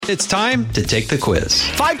It's time to take the quiz.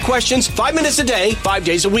 5 questions, 5 minutes a day, 5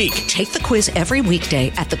 days a week. Take the quiz every weekday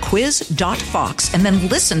at thequiz.fox and then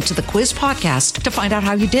listen to the quiz podcast to find out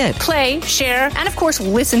how you did. Play, share, and of course,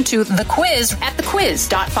 listen to the quiz at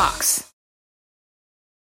thequiz.fox.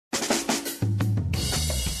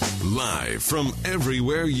 Live from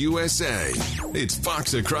everywhere USA, it's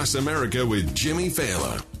Fox Across America with Jimmy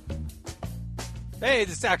Fallon. Hey,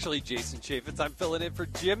 this is actually Jason Chaffetz. I'm filling in for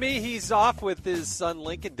Jimmy. He's off with his son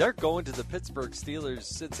Lincoln. They're going to the Pittsburgh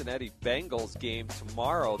Steelers-Cincinnati Bengals game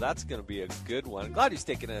tomorrow. That's going to be a good one. I'm glad he's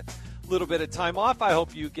taking a little bit of time off. I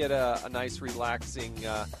hope you get a nice, relaxing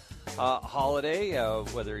holiday,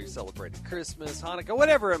 whether you're celebrating Christmas, Hanukkah,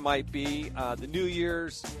 whatever it might be, the New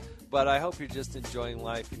Year's. But I hope you're just enjoying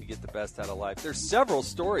life and you get the best out of life. There's several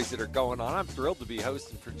stories that are going on. I'm thrilled to be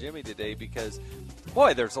hosting for Jimmy today because,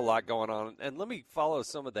 boy, there's a lot going on. And let me follow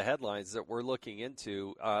some of the headlines that we're looking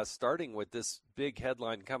into, starting with this big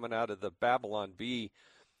headline coming out of the Babylon Bee.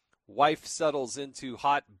 Wife settles into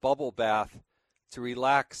hot bubble bath to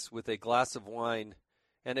relax with a glass of wine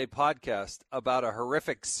and a podcast about a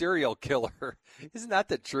horrific serial killer. Isn't that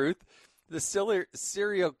the truth? The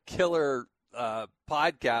serial killer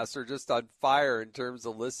podcasts are just on fire in terms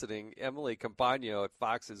of listening. Emily Campagno at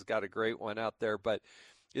Fox has got a great one out there, but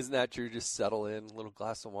isn't that true? Just settle in, a little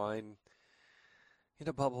glass of wine, in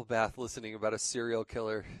a bubble bath, listening about a serial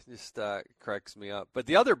killer just cracks me up. But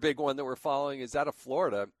the other big one that we're following is out of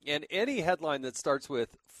Florida, and any headline that starts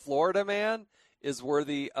with Florida man is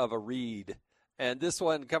worthy of a read. And this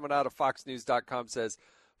one coming out of FoxNews.com says,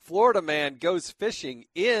 Florida man goes fishing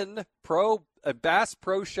in Bass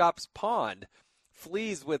Pro Shops pond,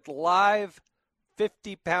 flees with live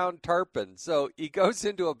 50-pound tarpon. So he goes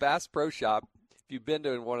into a Bass Pro Shop. If you've been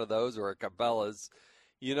to one of those or a Cabela's,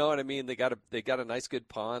 you know what I mean. They got a nice good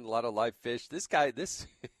pond, a lot of live fish.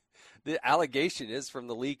 The allegation is from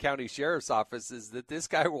the Lee County Sheriff's Office is that this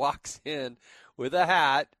guy walks in with a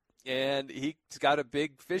hat and he's got a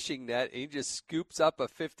big fishing net and he just scoops up a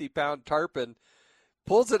 50-pound tarpon,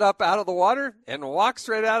 pulls it up out of the water, and walks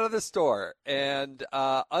right out of the store. And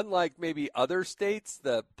unlike maybe other states,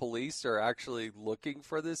 the police are actually looking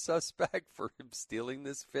for this suspect for him stealing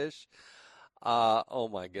this fish. Oh,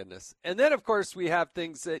 my goodness. And then, of course, we have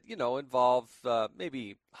things that, involve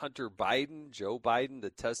maybe Hunter Biden, Joe Biden,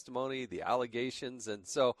 the testimony, the allegations. And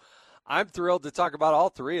so I'm thrilled to talk about all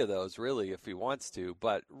three of those, really, if he wants to,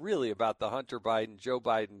 but really about the Hunter Biden, Joe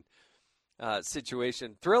Biden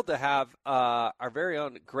situation. Thrilled to have our very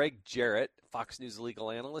own Greg Jarrett, Fox News legal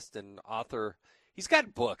analyst and author. He's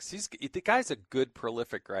got books. The guy's a good,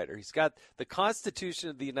 prolific writer. He's got the Constitution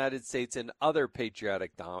of the United States and other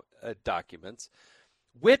patriotic documents,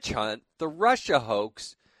 Witch Hunt, the Russia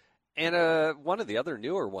hoax, and one of the other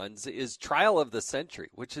newer ones is Trial of the Century,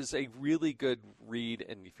 which is a really good read.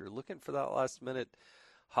 And if you're looking for that last-minute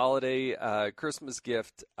holiday Christmas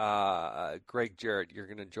gift, Greg Jarrett, you're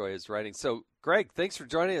going to enjoy his writing. So, Greg, thanks for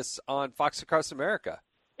joining us on Fox Across America.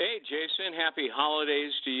 Hey, Jason, happy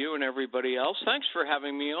holidays to you and everybody else. Thanks for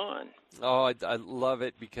having me on. Oh, I love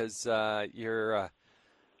it because you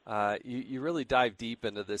really dive deep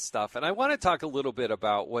into this stuff. And I want to talk a little bit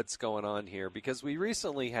about what's going on here because we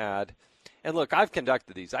recently had, and look, I've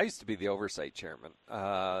conducted these. I used to be the oversight chairman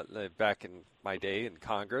back in my day in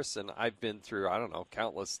Congress, and I've been through,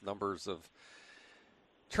 countless numbers of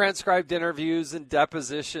transcribed interviews and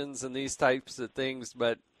depositions and these types of things.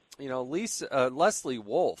 But, Leslie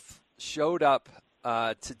Wolf showed up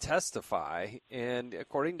to testify, and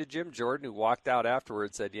according to Jim Jordan, who walked out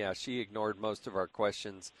afterwards, said, yeah, she ignored most of our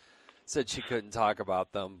questions, said she couldn't talk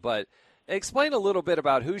about them. But explain a little bit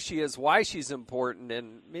about who she is, why she's important,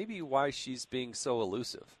 and maybe why she's being so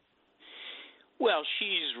elusive. Well,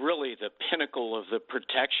 she's really the pinnacle of the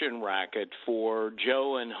protection racket for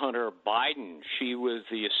Joe and Hunter Biden. She was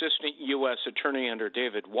the assistant U.S. attorney under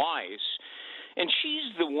David Weiss, and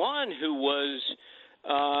she's the one who was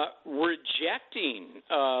rejecting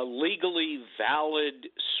legally valid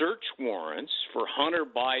search warrants for Hunter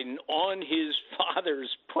Biden on his father's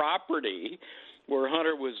property where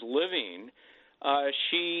Hunter was living.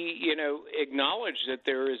 She, acknowledged that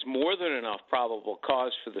there is more than enough probable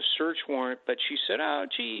cause for the search warrant, but she said,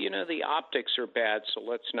 the optics are bad, so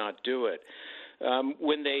let's not do it.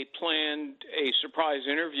 When they planned a surprise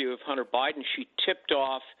interview of Hunter Biden, she tipped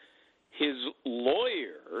off his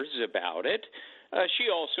lawyers about it. She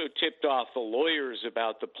also tipped off the lawyers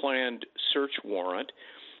about the planned search warrant.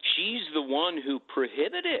 She's the one who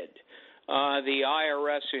prohibited the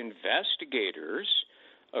IRS investigators,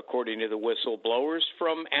 according to the whistleblowers,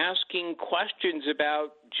 from asking questions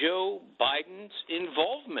about Joe Biden's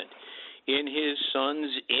involvement in his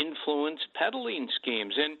son's influence peddling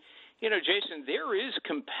schemes. And, Jason, there is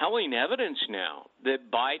compelling evidence now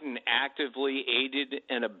that Biden actively aided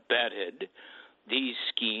and abetted these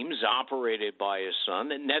schemes operated by his son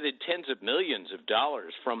that netted tens of millions of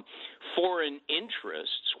dollars from foreign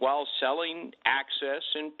interests while selling access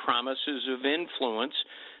and promises of influence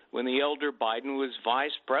when the elder Biden was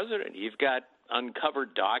vice president. You've got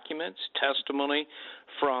uncovered documents, testimony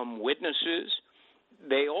from witnesses.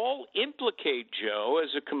 They all implicate Joe as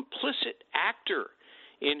a complicit actor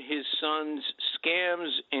in his son's scams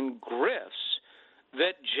and grifts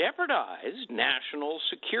that jeopardized national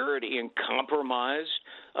security and compromised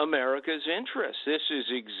America's interests. This is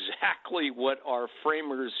exactly what our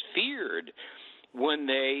framers feared when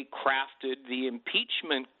they crafted the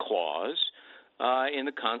impeachment clause in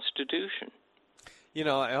the Constitution.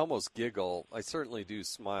 I almost giggle. I certainly do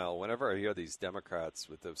smile whenever I hear these Democrats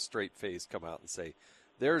with a straight face come out and say,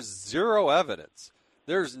 there's zero evidence.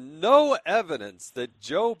 There's no evidence that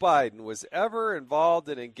Joe Biden was ever involved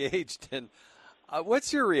and engaged in.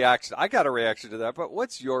 What's your reaction? I got a reaction to that, but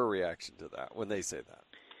what's your reaction to that when they say that?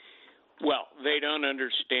 Well, they don't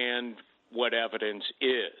understand what evidence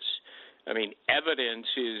is. I mean, evidence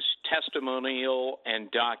is testimonial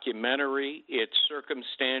and documentary. It's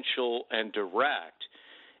circumstantial and direct.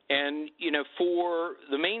 And, for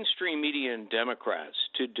the mainstream media and Democrats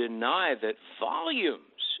to deny that volumes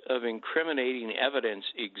of incriminating evidence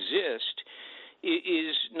exist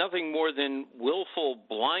is nothing more than willful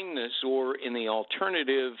blindness or, in the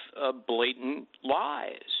alternative, blatant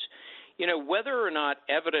lies. Whether or not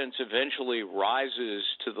evidence eventually rises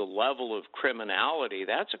to the level of criminality,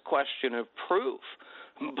 that's a question of proof.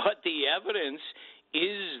 But the evidence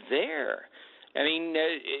is there. I mean,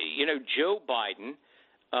 Joe Biden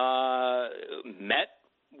met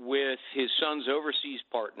with his son's overseas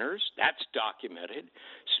partners. That's documented.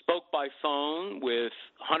 Spoke by phone with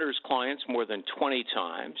Hunter's clients more than 20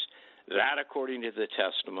 times. That, according to the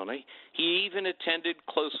testimony. He even attended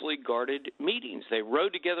closely guarded meetings. They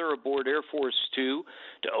rode together aboard Air Force Two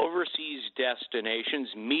to overseas destinations,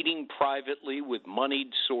 meeting privately with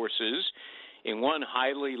moneyed sources. In one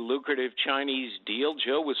highly lucrative Chinese deal,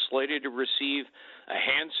 Joe was slated to receive a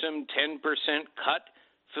handsome 10% cut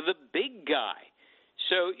for the big guy.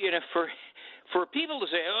 So, for people to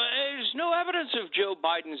say, there's no evidence of Joe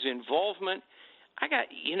Biden's involvement,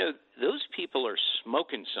 those people are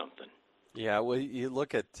smoking something. Yeah, well, you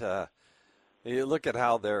look at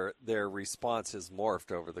how their response has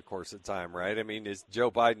morphed over the course of time, right? I mean, it's Joe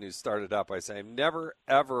Biden who started out by saying, never,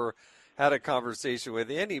 ever had a conversation with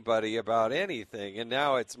anybody about anything, and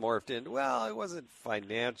now it's morphed into, well, I wasn't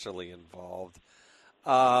financially involved.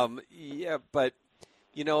 Yeah, but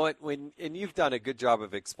you know what? And you've done a good job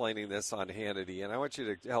of explaining this on Hannity, and I want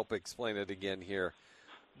you to help explain it again here.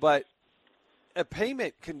 But a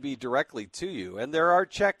payment can be directly to you, and there are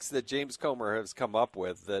checks that James Comer has come up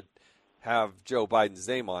with that have Joe Biden's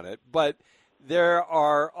name on it, but there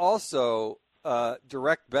are also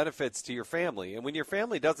direct benefits to your family. And when your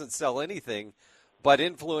family doesn't sell anything but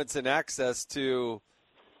influence and access to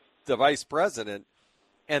the vice president,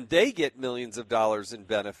 and they get millions of dollars in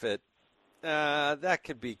benefit, that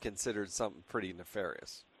could be considered something pretty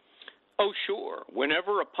nefarious. Oh, sure.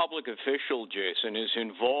 Whenever a public official, Jason, is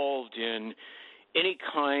involved in any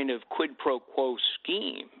kind of quid pro quo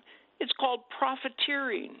scheme, it's called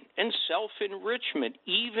profiteering and self-enrichment.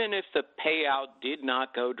 Even if the payout did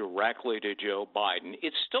not go directly to Joe Biden,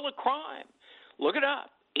 it's still a crime. Look it up,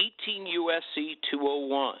 18 U.S.C.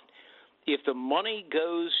 201. If the money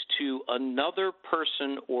goes to another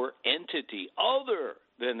person or entity other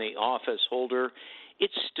than the office holder,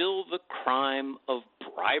 it's still the crime of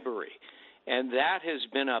bribery. And that has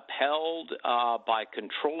been upheld by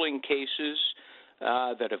controlling cases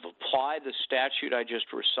that have applied the statute I just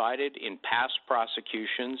recited in past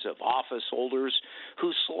prosecutions of office holders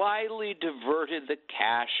who slyly diverted the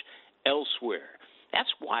cash elsewhere.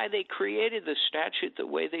 That's why they created the statute the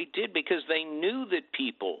way they did, because they knew that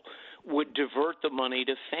people would divert the money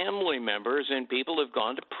to family members, and people have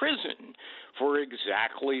gone to prison for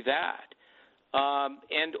exactly that.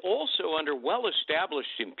 And also under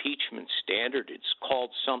well-established impeachment standard, it's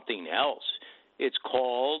called something else. It's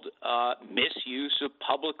called misuse of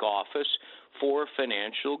public office for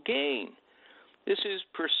financial gain. This is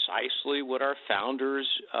precisely what our founders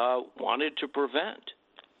wanted to prevent.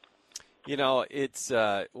 You know, it's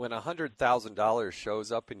when $100,000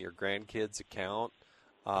 shows up in your grandkids' account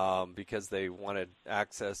because they wanted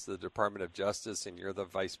access to the Department of Justice, and you're the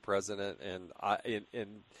vice president, and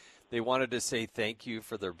they wanted to say thank you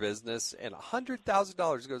for their business, and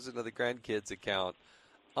 $100,000 goes into the grandkids' account.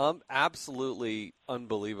 Absolutely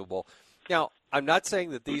unbelievable. Now, I'm not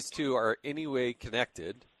saying that these two are any way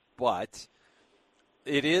connected, but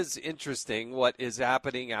it is interesting what is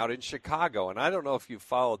happening out in Chicago. And I don't know if you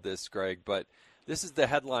followed this, Greg, but this is the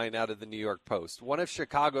headline out of the New York Post. One of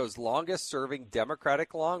Chicago's longest-serving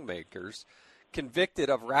Democratic lawmakers convicted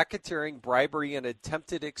of racketeering, bribery, and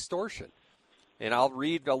attempted extortion. And I'll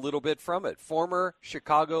read a little bit from it. Former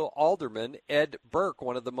Chicago Alderman Ed Burke,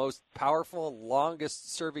 one of the most powerful and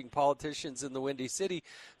longest-serving politicians in the Windy City,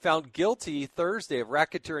 found guilty Thursday of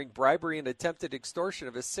racketeering, bribery, and attempted extortion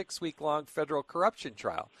of a 6-week-long federal corruption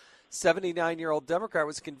trial. 79-year-old Democrat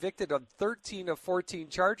was convicted of 13 of 14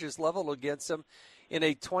 charges leveled against him in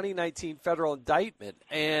a 2019 federal indictment.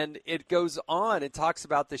 And it goes on and talks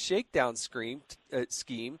about the shakedown scheme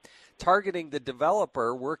targeting the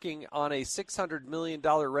developer working on a $600 million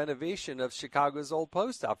renovation of Chicago's old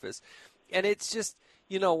post office. And it's just,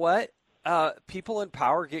 you know what? People in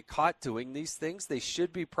power get caught doing these things. They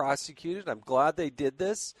should be prosecuted. I'm glad they did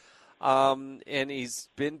this. And he's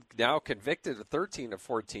been now convicted of 13 of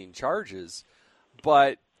 14 charges.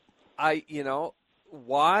 But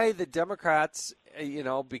why the Democrats,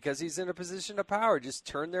 because he's in a position of power, just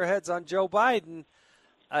turn their heads on Joe Biden,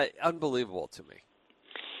 unbelievable to me.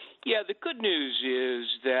 Yeah, the good news is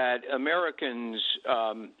that Americans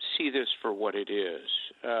see this for what it is.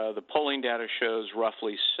 The polling data shows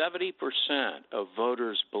roughly 70% of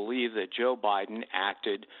voters believe that Joe Biden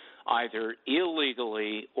acted either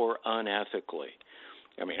illegally or unethically.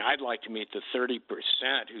 I mean, I'd like to meet the 30%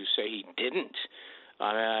 who say he didn't.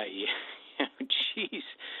 Geez.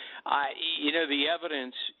 The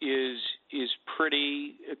evidence is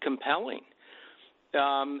pretty compelling.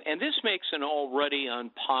 And this makes an already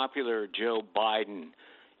unpopular Joe Biden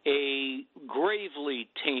a gravely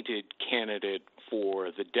tainted candidate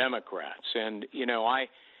for the Democrats. And, I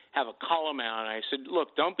have a column out, and I said,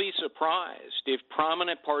 look, don't be surprised if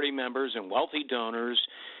prominent party members and wealthy donors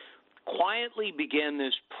quietly begin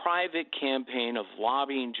this private campaign of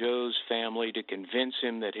lobbying Joe's family to convince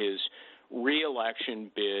him that his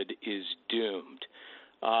re-election bid is doomed.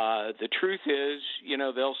 The truth is,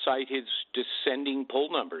 they'll cite his descending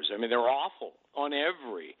poll numbers. I mean, they're awful on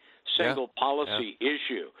every single policy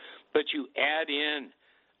issue. But you add in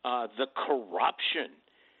the corruption,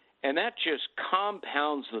 and that just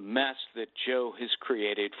compounds the mess that Joe has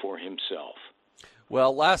created for himself.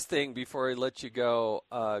 Well, last thing before I let you go,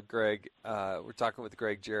 Greg, we're talking with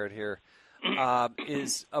Greg Jarrett here,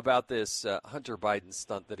 is about this Hunter Biden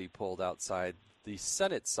stunt that he pulled outside the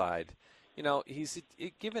Senate side. He's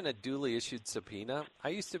given a duly issued subpoena. I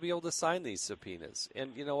used to be able to sign these subpoenas.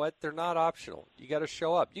 And you know what? They're not optional. You got to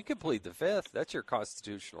show up. You can plead the fifth. That's your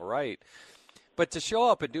constitutional right. But to show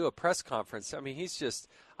up and do a press conference, I mean,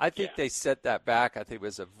 I think they set that back. I think it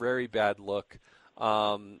was a very bad look.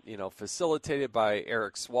 Facilitated by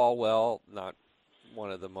Eric Swalwell, not one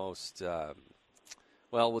of the most,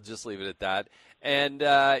 we'll just leave it at that. And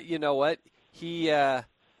you know what? He's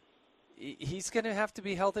going to have to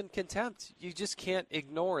be held in contempt. You just can't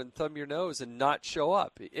ignore and thumb your nose and not show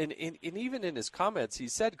up. And even in his comments, he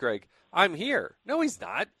said, Greg, I'm here. No, he's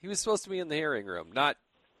not. He was supposed to be in the hearing room, not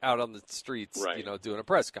out on the streets, right, doing a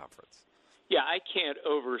press conference. Yeah, I can't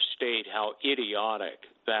overstate how idiotic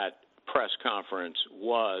that press conference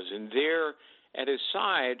was. And there at his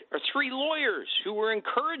side are three lawyers who were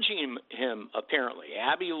encouraging him, apparently.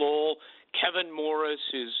 Abby Lowell, Kevin Morris,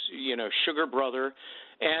 his, sugar brother,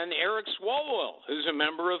 and Eric Swalwell, who's a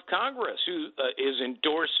member of Congress, who is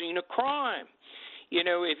endorsing a crime.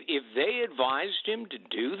 If they advised him to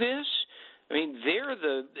do this, I mean,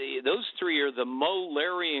 those three are the Moe,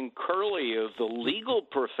 Larry, and Curly of the legal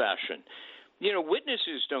profession.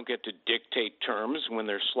 Witnesses don't get to dictate terms when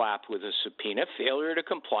they're slapped with a subpoena. Failure to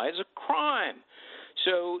comply is a crime.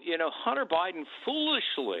 So, Hunter Biden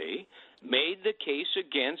foolishly made the case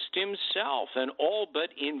against himself and all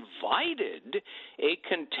but invited a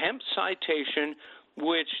contempt citation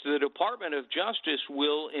which the Department of Justice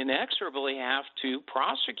will inexorably have to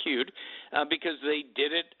prosecute because they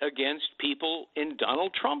did it against people in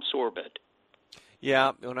Donald Trump's orbit.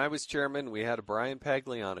 Yeah, when I was chairman, we had a Brian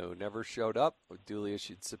Pagliano who never showed up, a duly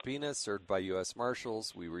issued subpoena served by U.S.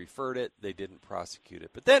 Marshals. We referred it. They didn't prosecute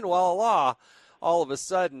it. But then, voila, all of a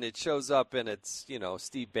sudden it shows up and it's,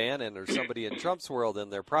 Steve Bannon or somebody in Trump's world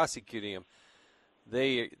and they're prosecuting him.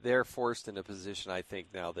 They're forced in a position, I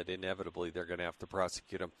think, now that inevitably they're going to have to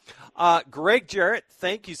prosecute him. Greg Jarrett,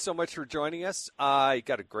 thank you so much for joining us. You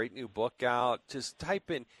got a great new book out. Just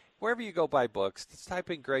type in, wherever you go buy books, just type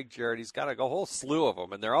in Greg Jarrett. He's got a whole slew of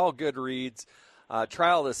them, and they're all good reads.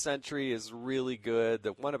 Trial of the Century is really good.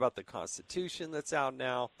 The one about the Constitution that's out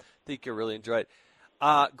now, I think you'll really enjoy it.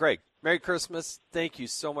 Greg, Merry Christmas. Thank you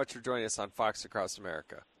so much for joining us on Fox Across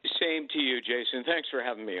America. Same to you, Jason. Thanks for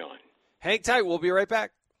having me on. Hang tight. We'll be right back.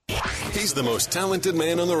 He's the most talented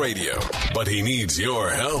man on the radio, but he needs your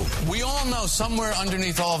help. We all know somewhere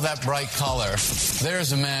underneath all of that bright color,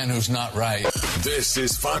 there's a man who's not right. This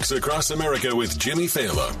is Fox Across America with Jimmy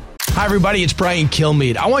Fallon. Hi, everybody. It's Brian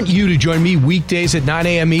Kilmeade. I want you to join me weekdays at 9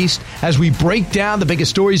 a.m. East as we break down the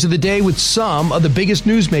biggest stories of the day with some of the biggest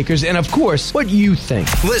newsmakers and, of course, what you think.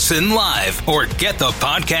 Listen live or get the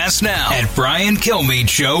podcast now at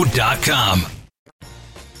BrianKilmeadShow.com.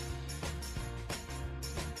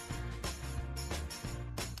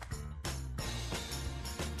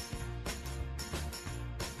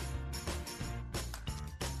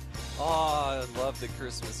 Oh, I love the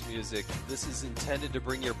Christmas music. This is intended to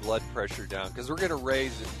bring your blood pressure down because we're going to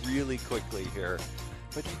raise it really quickly here.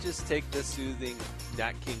 But you just take the soothing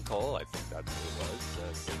Nat King Cole, I think that's who it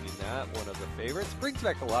was, singing that, one of the favorites. Brings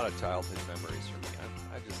back a lot of childhood memories for me.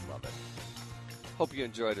 I just love it. Hope you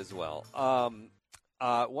enjoyed as well. Want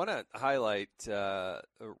to highlight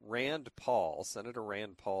Rand Paul, Senator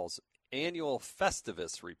Rand Paul's annual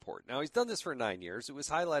Festivus report. Now, he's done this for 9 years. It was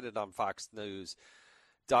highlighted on Fox News.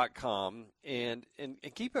 .com and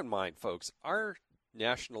keep in mind, folks, our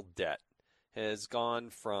national debt has gone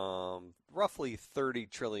from roughly $30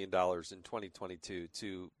 trillion in 2022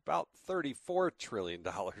 to about $34 trillion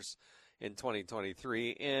in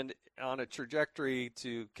 2023 and on a trajectory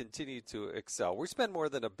to continue to excel. We spend more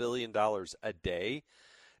than $1 billion a day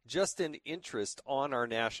just in interest on our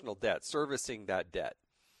national debt, servicing that debt.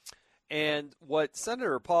 And what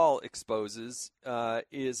Senator Paul exposes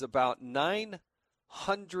is about $900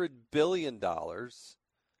 billion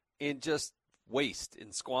in just waste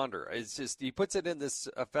and squander. It's just, he puts it in this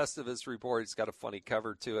Festivus report. It's got a funny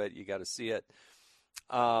cover to it. You got to see it.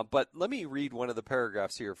 But let me read one of the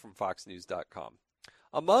paragraphs here from foxnews.com.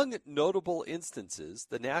 Among notable instances,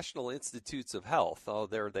 the National Institutes of Health, oh,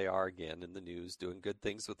 there they are again in the news, doing good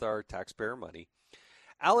things with our taxpayer money,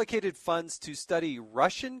 allocated funds to study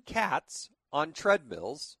Russian cats on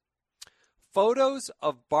treadmills. Photos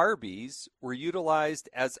of Barbies were utilized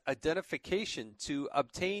as identification to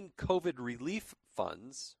obtain COVID relief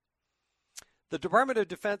funds. The Department of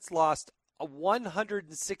Defense lost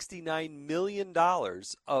 $169 million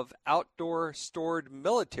of outdoor stored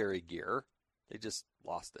military gear. They just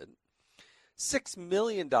lost it. $6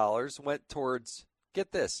 million went towards,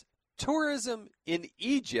 get this, tourism in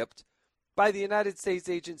Egypt by the United States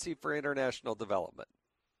Agency for International Development.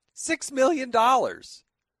 $6 million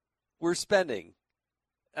we're spending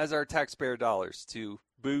as our taxpayer dollars to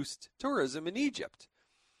boost tourism in Egypt.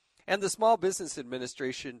 And the Small Business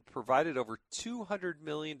Administration provided over $200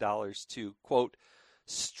 million to, quote,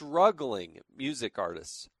 struggling music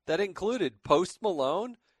artists that included Post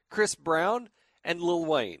Malone, Chris Brown, and Lil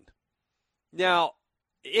Wayne. Now,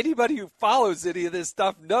 anybody who follows any of this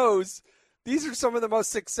stuff knows these are some of the most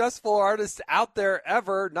successful artists out there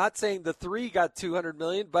ever. Not saying the three got $200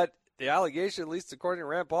 million, but the allegation, at least according to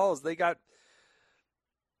Rand Paul, is they got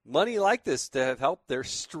money like this to help their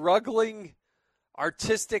struggling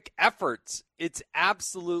artistic efforts. It's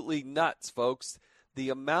absolutely nuts, folks, the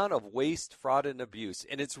amount of waste, fraud, and abuse.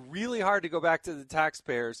 And it's really hard to go back to the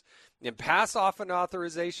taxpayers and pass off an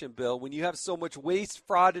authorization bill when you have so much waste,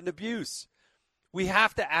 fraud, and abuse. We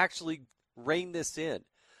have to actually rein this in.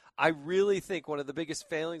 I really think one of the biggest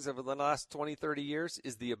failings over the last 20, 30 years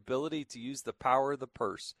is the ability to use the power of the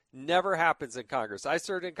purse. Never happens in Congress. I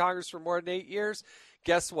served in Congress for more than 8 years.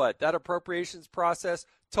 Guess what? That appropriations process,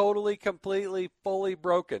 totally, completely, fully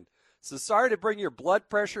broken. So sorry to bring your blood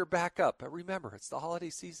pressure back up. But remember, it's the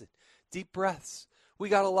holiday season. Deep breaths. We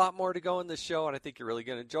got a lot more to go in this show, and I think you're really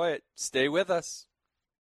going to enjoy it. Stay with us.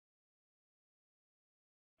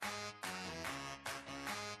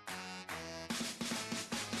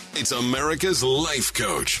 It's America's Life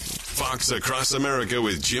Coach. Fox Across America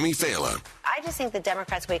with Jimmy Fallon. I just think the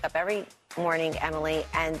Democrats wake up every morning, Emily,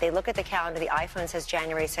 and they look at the calendar. The iPhone says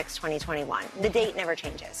January 6, 2021. The date never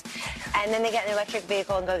changes. And then they get an electric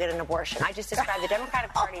vehicle and go get an abortion. I just described the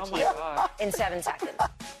Democratic Party to you in 7 seconds.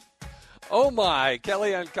 Oh, my.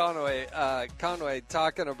 Kellyanne Conway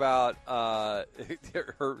talking about her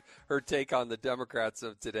take on the Democrats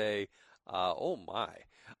of today. Oh, my.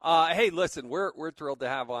 Hey, listen, we're thrilled to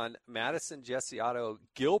have on Madison Jessiotto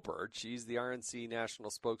Gilbert. She's the RNC national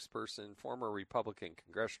spokesperson, former Republican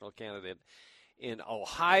congressional candidate in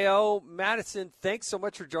Ohio. Madison, thanks so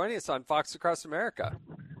much for joining us on Fox Across America.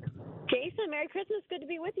 Jason, Merry Christmas. Good to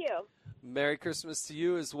be with you. Merry Christmas to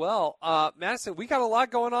you as well. Madison, we got a lot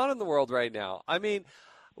going on in the world right now. I mean,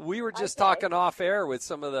 We were just talking off air with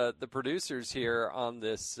some of the producers here on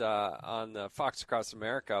this on the Fox Across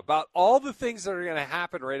America about all the things that are going to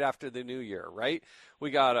happen right after the new year, right? We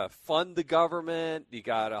got to fund the government. You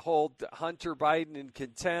got to hold Hunter Biden in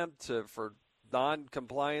contempt for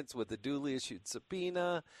non-compliance with the duly issued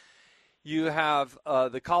subpoena. You have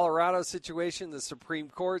the Colorado situation. The Supreme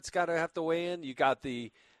Court's got to have to weigh in. You got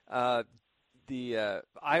the Iowa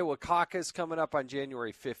caucus coming up on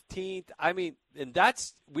January 15th. I mean, and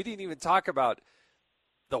we didn't even talk about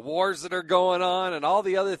the wars that are going on and all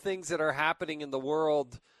the other things that are happening in the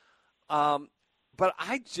world. But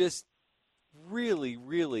I just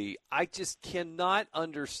I just cannot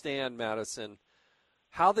understand, Madison,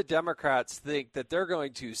 how the Democrats think that they're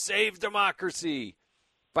going to save democracy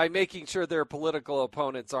by making sure their political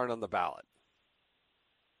opponents aren't on the ballot.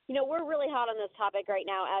 You know, we're really hot on this topic right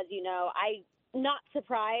now, as you know. I'm not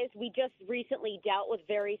surprised. We just recently dealt with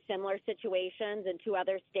very similar situations in 2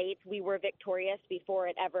 other states. We were victorious before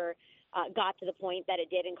it ever got to the point that it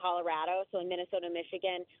did in Colorado. So in Minnesota,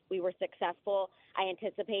 Michigan, we were successful. I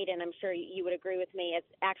anticipate, and I'm sure you would agree with me, as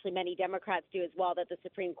actually many Democrats do as well, that the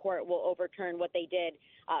Supreme Court will overturn what they did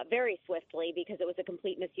very swiftly because it was a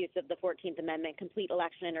complete misuse of the 14th Amendment, complete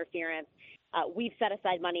election interference. We've set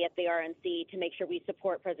aside money at the RNC to make sure we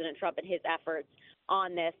support President Trump and his efforts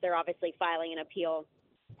on this. They're obviously filing an appeal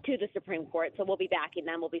to the Supreme Court, so we'll be backing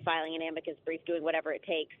them. We'll be filing an amicus brief, doing whatever it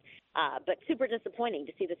takes. But super disappointing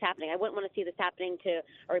to see this happening. I wouldn't want to see this happening to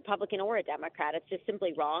a Republican or a Democrat. It's just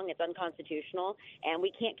simply wrong. It's unconstitutional, and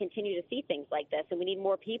we can't continue to see things like this, and we need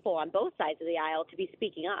more people on both sides of the aisle to be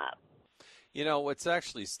speaking up. You know, what's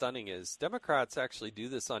actually stunning is Democrats actually do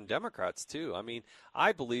this on Democrats, too. I mean,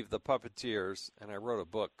 I believe the puppeteers, and I wrote a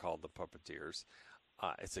book called The Puppeteers.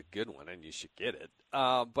 It's a good one, and you should get it.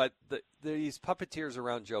 But these puppeteers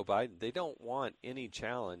around Joe Biden, they don't want any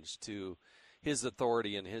challenge to his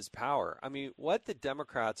authority and his power. I mean, what the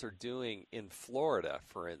Democrats are doing in Florida,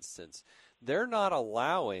 for instance, they're not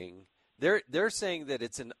allowing – they're saying that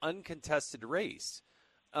it's an uncontested race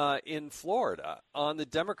in Florida on the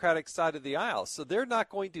Democratic side of the aisle. So they're not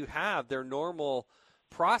going to have their normal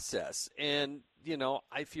process. And, you know,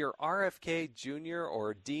 if you're RFK Jr.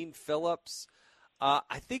 or Dean Phillips –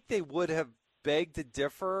 I think they would have begged to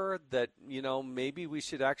differ that, you know, maybe we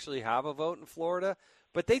should actually have a vote in Florida.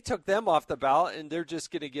 But they took them off the ballot, and they're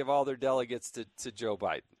just going to give all their delegates to Joe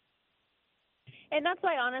Biden. And that's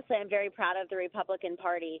why, honestly, I'm very proud of the Republican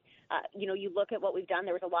Party. You know, you look at what we've done.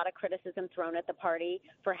 There was a lot of criticism thrown at the party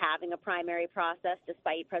for having a primary process,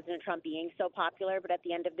 despite President Trump being so popular. But at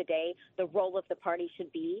the end of the day, the role of the party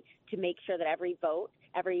should be to make sure that every vote,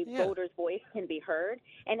 every voter's voice can be heard,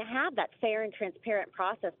 and have that fair and transparent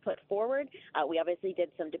process put forward. We obviously did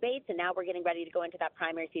some debates, and now we're getting ready to go into that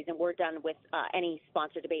primary season. We're done with any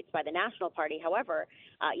sponsored debates by the national party. However,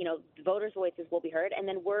 you know, the voters' voices will be heard, and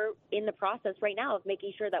then we're in the process right now of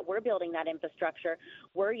making sure that we're building that infrastructure.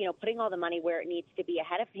 We're, you know, putting all the money where it needs to be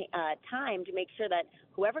ahead of time to make sure that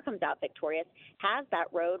whoever comes out victorious has that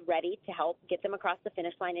road ready to help get them across the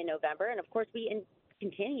finish line in November. And, of course, we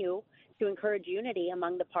continue to encourage unity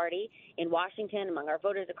among the party in Washington, among our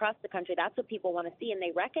voters across the country. That's what people want to see, and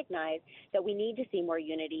they recognize that we need to see more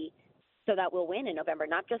unity so that we'll win in November,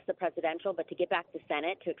 not just the presidential, but to get back to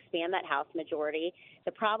Senate, to expand that House majority.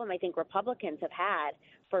 The problem I think Republicans have had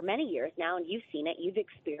for many years now, and you've seen it, you've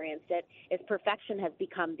experienced it, is perfection has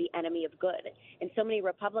become the enemy of good. And so many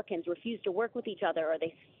Republicans refuse to work with each other, or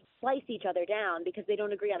they slice each other down because they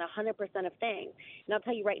don't agree on 100% of things. And I'll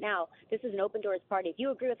tell you right now, this is an open doors party. If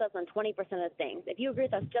you agree with us on 20% of things, if you agree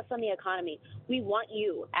with us just on the economy, we want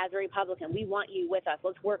you as a Republican. We want you with us.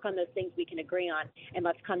 Let's work on those things we can agree on, and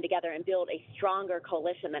let's come together and build a stronger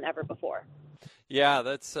coalition than ever before. Yeah,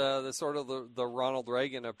 that's the sort of the Ronald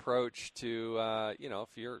Reagan approach to, you know,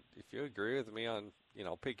 if you agree with me on, you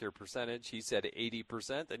know, pick your percentage. He said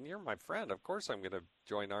 80%, then you're my friend. Of course I'm going to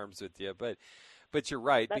join arms with you. But you're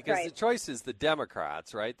right, that's because right. the choice is the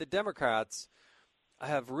Democrats, right? The Democrats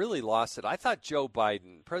have really lost it. I thought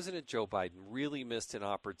President Joe Biden really missed an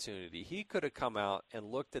opportunity. He could have come out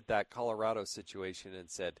and looked at that Colorado situation and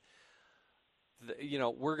said, you know,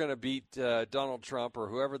 we're going to beat Donald Trump or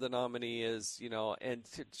whoever the nominee is, you know, and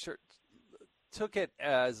took it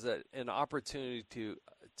as an opportunity to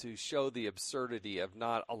show the absurdity of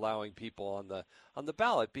not allowing people on the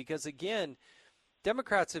ballot. Because, again,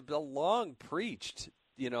 Democrats have long preached,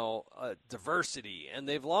 you know, diversity, and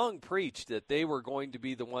they've long preached that they were going to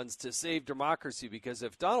be the ones to save democracy, because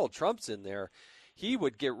if Donald Trump's in there, he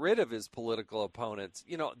would get rid of his political opponents,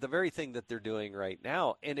 you know, the very thing that they're doing right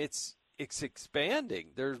now. And it's it's expanding.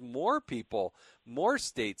 There's more people, more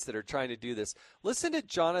states that are trying to do this. Listen to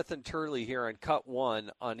Jonathan Turley here on Cut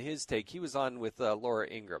 1 on his take. He was on with Laura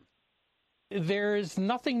Ingraham. There's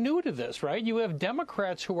nothing new to this, right? You have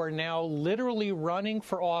Democrats who are now literally running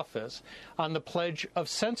for office on the pledge of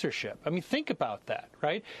censorship. I mean, think about that,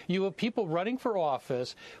 right? You have people running for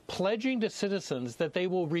office pledging to citizens that they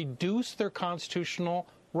will reduce their constitutional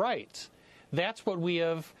rights. That's what we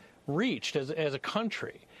have reached as a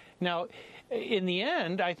country. Now, in the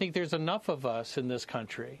end, I think there's enough of us in this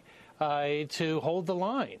country to hold the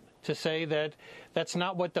line, to say that that's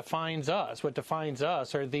not what defines us. What defines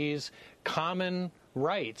us are these common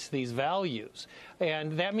rights, these values.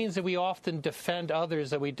 And that means that we often defend others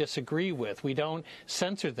that we disagree with. We don't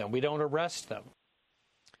censor them. We don't arrest them.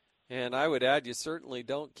 And I would add, you certainly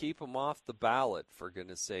don't keep them off the ballot, for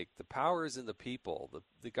goodness sake. The power is in the people.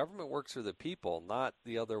 The government works for the people, not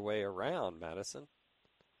the other way around, Madison.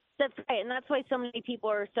 That's right, and that's why so many people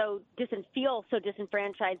are feel so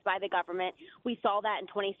disenfranchised by the government. We saw that in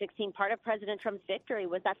 2016. Part of President Trump's victory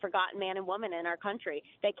was that forgotten man and woman in our country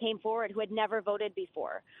that came forward who had never voted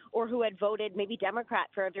before, or who had voted maybe Democrat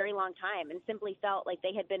for a very long time and simply felt like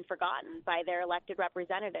they had been forgotten by their elected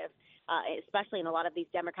representative, especially in a lot of these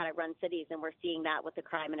Democratic-run cities, and we're seeing that with the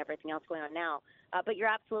crime and everything else going on now. But you're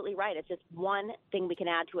absolutely right. It's just one thing we can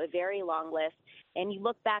add to a very long list. And you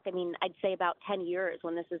look back, I mean, I'd say about 10 years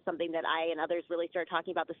when this is something that I and others really started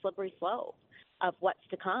talking about, the slippery slope of what's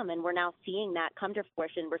to come. And we're now seeing that come to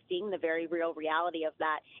fruition. We're seeing the very real reality of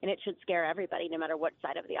that. And it should scare everybody, no matter what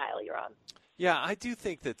side of the aisle you're on. Yeah, I do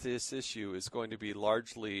think that this issue is going to be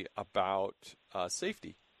largely about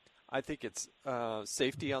safety. I think it's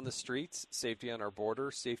safety on the streets, safety on our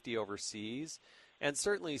border, safety overseas, and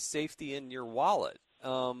certainly safety in your wallet.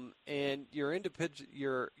 And your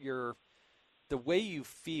the way you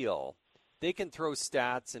feel. They can throw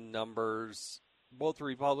stats and numbers. Both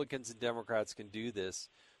Republicans and Democrats can do this.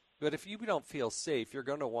 But if you don't feel safe, you're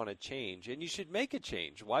going to want to change. And you should make a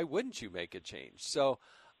change. Why wouldn't you make a change? So,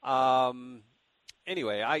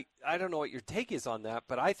 anyway, I don't know what your take is on that,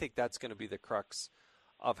 but I think that's going to be the crux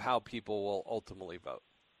of how people will ultimately vote.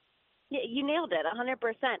 Yeah, you nailed it, 100%.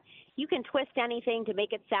 You can twist anything to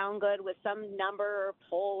make it sound good with some number or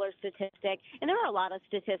poll or statistic. And there are a lot of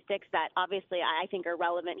statistics that obviously I think are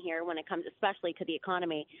relevant here when it comes especially to the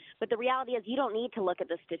economy. But the reality is you don't need to look at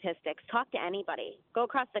the statistics. Talk to anybody. Go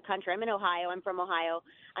across the country. I'm in Ohio. I'm from Ohio.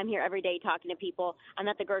 I'm here every day talking to people. I'm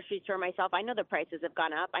at the grocery store myself. I know the prices have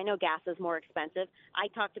gone up. I know gas is more expensive. I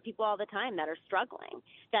talk to people all the time that are struggling,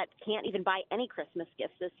 that can't even buy any Christmas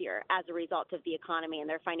gifts this year as a result of the economy and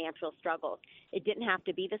their financial struggles. It didn't have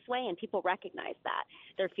to be this way, and people recognize that.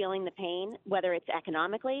 They're feeling the pain, whether it's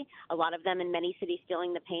economically, a lot of them in many cities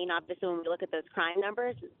feeling the pain, obviously, when we look at those crime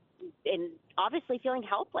numbers, and obviously feeling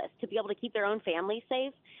helpless to be able to keep their own families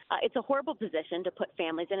safe. It's a horrible position to put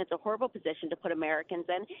families in. It's a horrible position to put Americans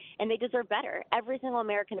in, and they deserve better. Every single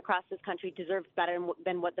American across this country deserves better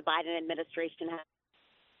than what the Biden administration has.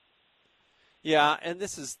 Yeah, and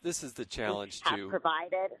this is the challenge, too.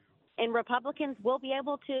 Provided. And Republicans will be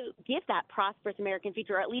able to give that prosperous American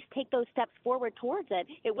future, or at least take those steps forward towards it.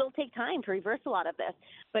 It will take time to reverse a lot of this,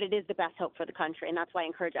 but it is the best hope for the country, and that's why I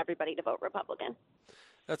encourage everybody to vote Republican.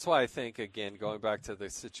 That's why I think, again, going back to the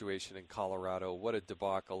situation in Colorado, what a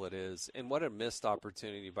debacle it is, and what a missed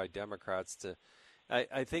opportunity by Democrats to –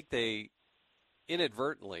 I think they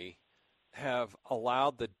inadvertently have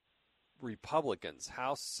allowed the Republicans,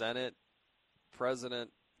 House, Senate,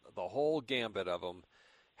 President, the whole gambit of them,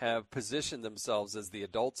 have positioned themselves as the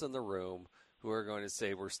adults in the room who are going to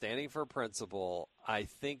say, we're standing for principle. I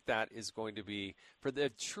think that is going to be for the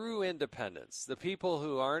true independents, the people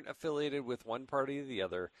who aren't affiliated with one party or the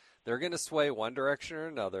other. They're going to sway one direction or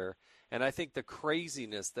another. And I think the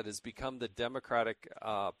craziness that has become the Democratic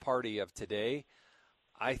Party of today,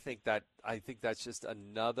 I think that's just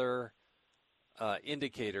another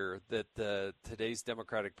indicator that today's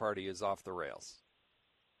Democratic Party is off the rails.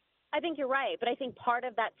 I think you're right, but I think part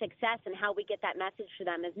of that success and how we get that message to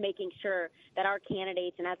them is making sure that our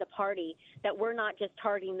candidates and as a party that we're not just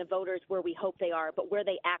targeting the voters where we hope they are, but where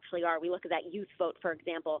they actually are. We look at that youth vote, for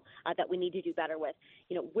example, that we need to do better with.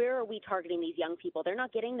 You know, where are we targeting these young people? They're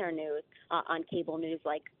not getting their news on cable news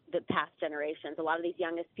like the past generations. A lot of these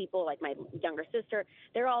youngest people, like my younger sister,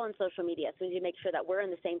 they're all on social media. So we need to make sure that we're in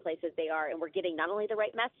the same place as they are and we're getting not only the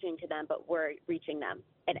right messaging to them, but we're reaching them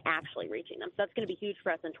and actually reaching them. So that's going to be huge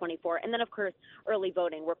for us in 24. And then, of course, early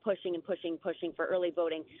voting. We're pushing for early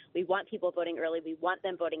voting. We want people voting early. We want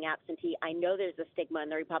them voting absentee. I know there's a stigma in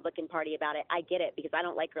the Republican Party about it. I get it because I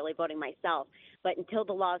don't like early voting myself. But until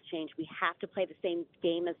the laws change, we have to play the same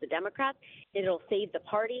game as the Democrats. It'll save the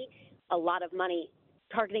party. a lot of money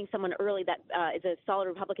targeting someone early that is a solid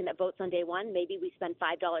Republican that votes on day one. Maybe we spend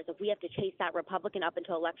 $5. If we have to chase that Republican up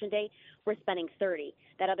until Election Day, we're spending $30.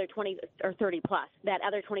 That other 20 or 30 plus, that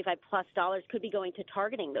other $25 plus could be going to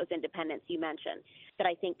targeting those independents you mentioned that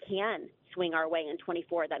I think can swing our way in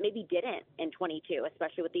 24 that maybe didn't in 22,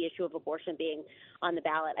 especially with the issue of abortion being on the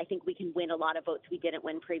ballot. I think we can win a lot of votes we didn't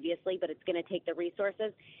win previously, but it's going to take the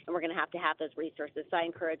resources, and we're going to have those resources. So I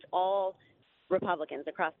encourage all Republicans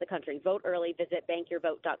across the country, vote early. Visit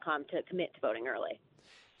bankyourvote.com to commit to voting early.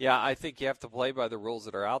 Yeah, I think you have to play by the rules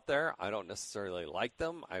that are out there. I don't necessarily like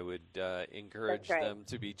them. I would encourage them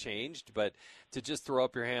to be changed. But to just throw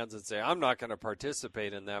up your hands and say, I'm not going to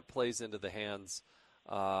participate in that, plays into the hands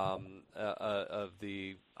of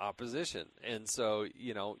the opposition. And so,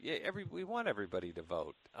 we want everybody to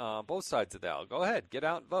vote. Both sides of the aisle. Go ahead, get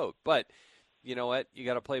out and vote. But you know what? You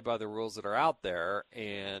got to play by the rules that are out there,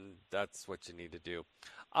 and that's what you need to do.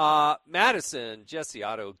 Madison, Jesse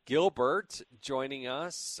Otto Gilbert joining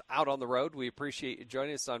us out on the road. We appreciate you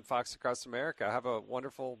joining us on Fox Across America. Have a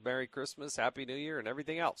wonderful Merry Christmas, Happy New Year, and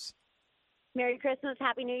everything else. Merry Christmas,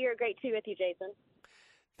 Happy New Year. Great to be with you, Jason.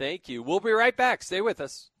 Thank you. We'll be right back. Stay with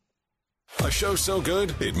us. A show so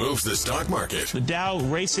good, it moves the stock market. The Dow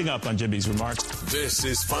racing up on Jimmy's remarks. This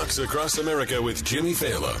is Fox Across America with Jimmy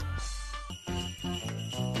Fallon.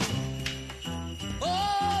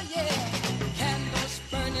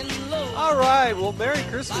 All right. Well, Merry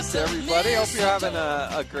Christmas to everybody. Hope you're having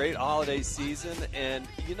a great holiday season. And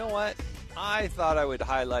you know what? I thought I would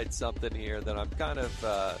highlight something here that I'm kind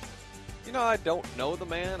of, I don't know the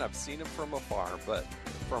man. I've seen him from afar. But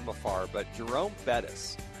Jerome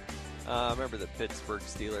Bettis, remember the Pittsburgh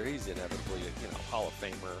Steeler? He's inevitably, Hall of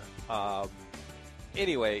Famer.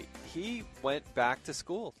 Anyway, he went back to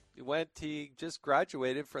school. He just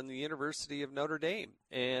graduated from the University of Notre Dame.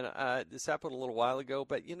 And this happened a little while ago,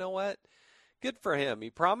 but you know what? Good for him.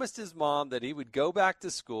 He promised his mom that he would go back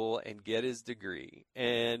to school and get his degree.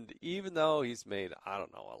 And even though he's made, a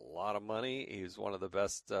lot of money, he's one of the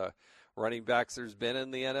best running backs there's been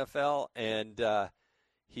in the NFL. And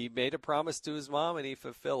he made a promise to his mom, and he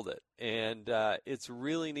fulfilled it. And it's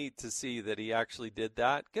really neat to see that he actually did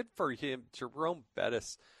that. Good for him. Jerome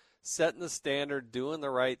Bettis, setting the standard, doing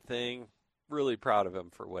the right thing. Really proud of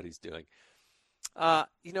him for what he's doing.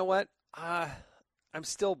 You know what? I'm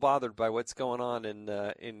still bothered by what's going on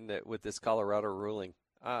with this Colorado ruling.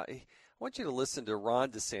 I want you to listen to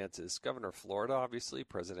Ron DeSantis, governor of Florida, obviously,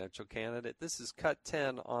 presidential candidate. This is cut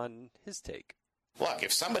 10 on his take. Look,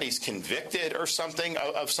 if somebody's convicted or something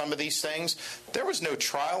of some of these things, there was no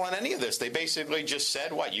trial on any of this. They basically just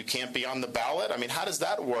said, you can't be on the ballot? I mean, how does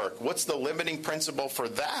that work? What's the limiting principle for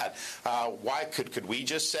that? Why could we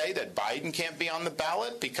just say that Biden can't be on the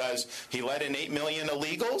ballot because he let in 8 million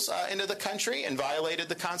illegals into the country and violated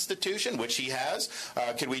the Constitution, which he has?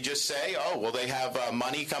 Could we just say, they have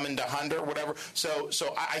money coming to Hunter or whatever? So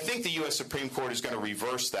I think the U.S. Supreme Court is going to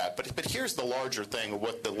reverse that. But here's the larger thing of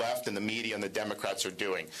what the left and the media and the Democrats are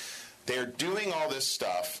doing. They're doing all this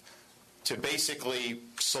stuff to basically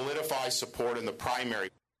solidify support in the primary.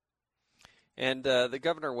 And the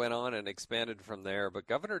governor went on and expanded from there. But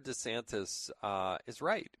Governor DeSantis is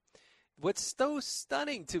right. What's so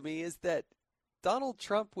stunning to me is that Donald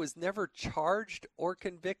Trump was never charged or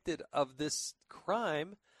convicted of this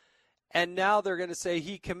crime. And now they're going to say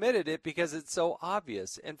he committed it because it's so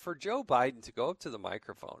obvious. And for Joe Biden to go up to the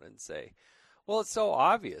microphone and say, well, it's so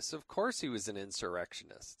obvious. Of course he was an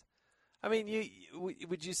insurrectionist. I mean,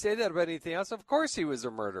 would you say that about anything else? Of course he was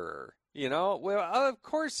a murderer. Well, of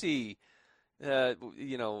course he, did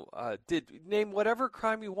name whatever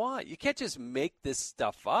crime you want. You can't just make this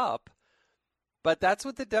stuff up. But that's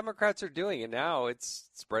what the Democrats are doing. And now it's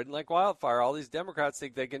spreading like wildfire. All these Democrats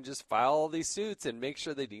think they can just file all these suits and make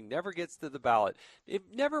sure that he never gets to the ballot.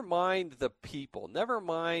 Never mind the people. Never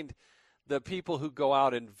mind the people who go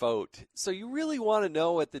out and vote. So you really want to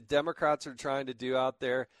know what the Democrats are trying to do out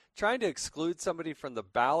there, trying to exclude somebody from the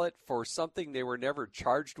ballot for something they were never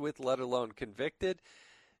charged with, let alone convicted.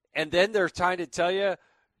 And then they're trying to tell you,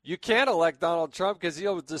 you can't elect Donald Trump because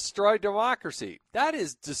he'll destroy democracy. That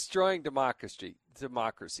is destroying democracy.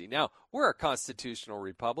 Now, we're a constitutional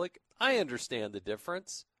republic. I understand the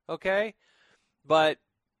difference, okay? But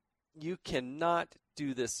you cannot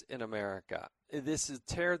do this in America. This is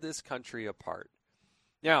tear this country apart.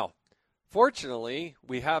 Now, fortunately,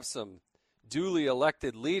 we have some duly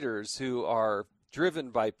elected leaders who are driven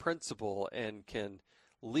by principle and can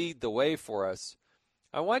lead the way for us.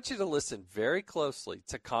 I want you to listen very closely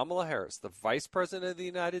to Kamala Harris, the Vice President of the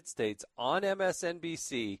United States, on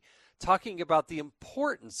MSNBC, talking about the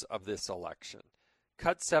importance of this election.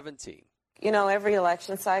 Cut 17. You know, every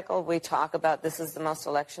election cycle we talk about this is the most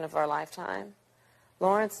election of our lifetime.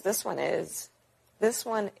 Lawrence, this one is. This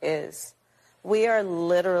one is. We are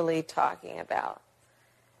literally talking about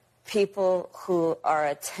people who are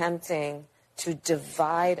attempting to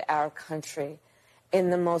divide our country in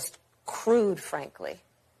the most crude, frankly,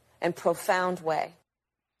 and profound way.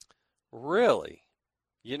 Really?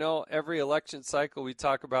 You know, every election cycle we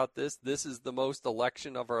talk about this. This is the most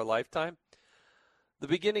election of our lifetime. The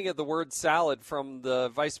beginning of the word salad from the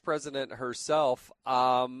vice president herself,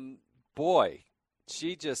 boy,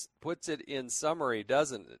 she just puts it in summary,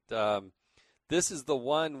 doesn't it? This is the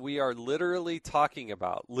one we are literally talking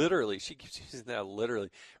about. Literally. She keeps using that literally.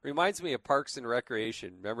 Reminds me of Parks and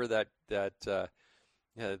Recreation. Remember that the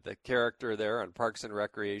character there on Parks and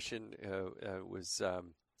Recreation was,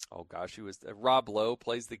 he was Rob Lowe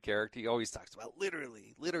plays the character. He always talks about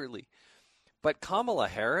literally. But Kamala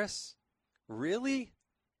Harris, really?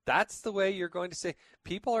 That's the way you're going to say?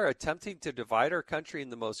 People are attempting to divide our country in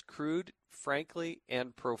the most crude, frankly,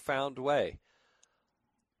 and profound way.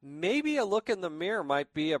 Maybe a look in the mirror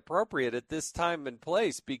might be appropriate at this time and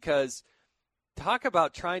place, because talk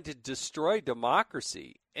about trying to destroy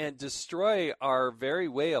democracy and destroy our very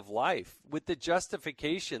way of life with the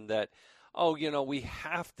justification that, we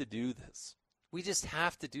have to do this. We just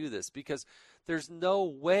have to do this because there's no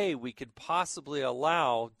way we could possibly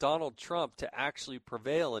allow Donald Trump to actually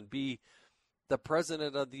prevail and be the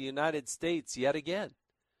president of the United States yet again.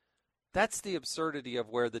 That's the absurdity of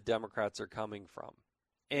where the Democrats are coming from.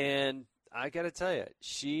 And I got to tell you,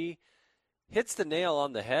 she hits the nail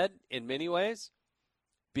on the head in many ways,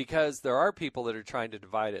 because there are people that are trying to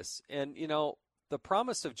divide us. And, the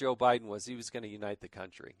promise of Joe Biden was he was going to unite the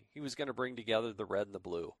country. He was going to bring together the red and the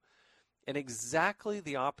blue. And exactly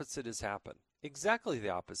the opposite has happened. Exactly the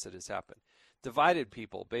opposite has happened. Divided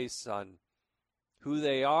people based on who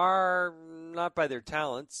they are, not by their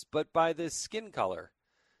talents, but by the skin color.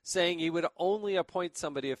 Saying he would only appoint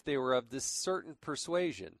somebody if they were of this certain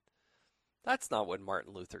persuasion. That's not what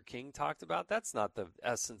Martin Luther King talked about. That's not the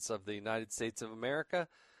essence of the United States of America.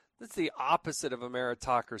 That's the opposite of a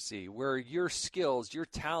meritocracy, where your skills, your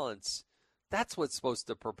talents, that's what's supposed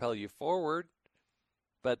to propel you forward.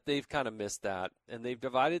 But they've kind of missed that, and they've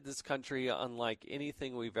divided this country unlike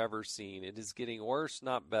anything we've ever seen. It is getting worse,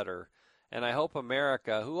 not better. And I hope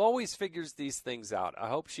America, who always figures these things out, I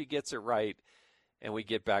hope she gets it right and we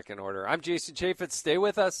get back in order. I'm Jason Chaffetz. Stay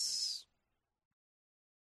with us.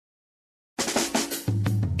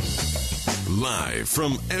 Live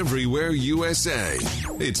from everywhere USA,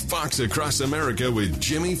 it's Fox Across America with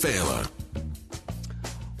Jimmy Fallon.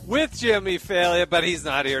 With Jimmy Fallon, but he's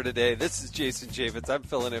not here today. This is Jason Chaffetz. I'm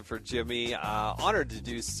filling in for Jimmy. Honored to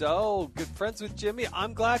do so. Good friends with Jimmy.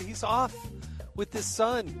 I'm glad he's off with his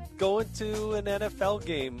son, going to an NFL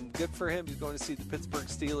game. Good for him. He's going to see the Pittsburgh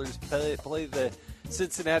Steelers play the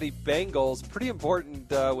Cincinnati Bengals. Pretty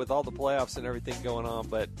important with all the playoffs and everything going on,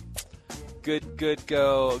 but good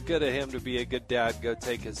of him to be a good dad, go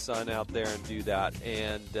take his son out there and do that.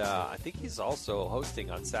 And I think he's also hosting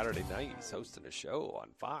on Saturday night. He's hosting a show on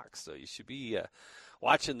Fox, so you should be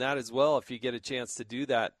watching that as well if you get a chance to do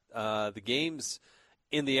that. The games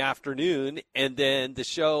in the afternoon, and then the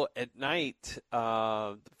show at night,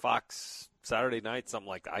 Fox Saturday night, something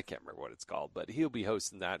like that. I can't remember what it's called, but he'll be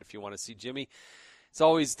hosting that if you want to see Jimmy. He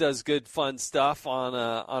always does good, fun stuff on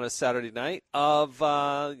a Saturday night of,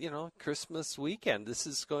 Christmas weekend. This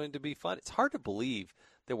is going to be fun. It's hard to believe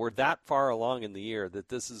that we're that far along in the year, that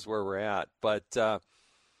this is where we're at. But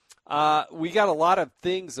we got a lot of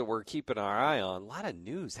things that we're keeping our eye on. A lot of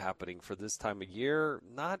news happening for this time of year.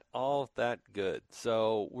 Not all that good.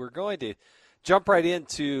 So we're going to jump right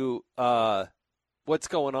into what's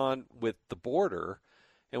going on with the border.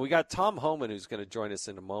 And we got Tom Homan, who's going to join us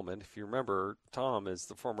in a moment. If you remember, Tom is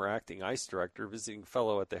the former acting ICE director, visiting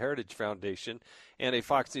fellow at the Heritage Foundation, and a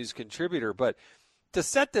Fox News contributor. But to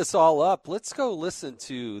set this all up, let's go listen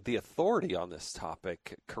to the authority on this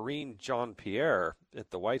topic, Karine Jean-Pierre,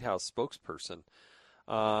 at the White House spokesperson,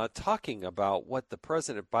 talking about what the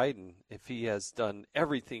President Biden, if he has done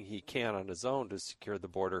everything he can on his own to secure the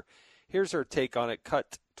border. Here's her take on it,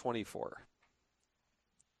 cut 24.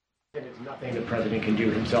 There's nothing the president can do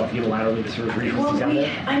himself unilaterally to sort of reach down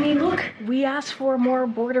there? We asked for more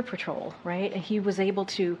Border Patrol, right? And he was able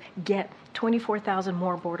to get 24,000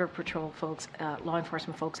 more Border Patrol folks, law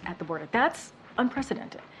enforcement folks at the border. That's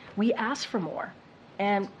unprecedented. We asked for more.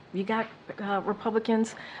 And you got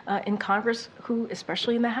Republicans in Congress who,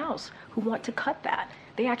 especially in the House, who want to cut that.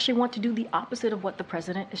 They actually want to do the opposite of what the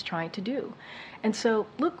president is trying to do. And so,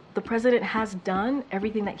 look, the president has done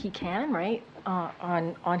everything that he can, right,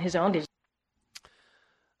 on his own.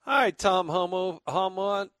 All right, Tom Homan,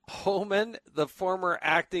 the former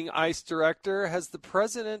acting ICE director. Has the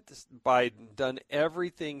President Biden done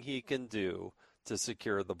everything he can do to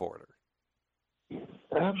secure the border?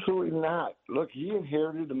 Absolutely not. Look, he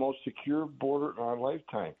inherited the most secure border in our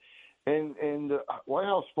lifetime. And the White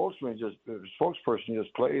House spokesperson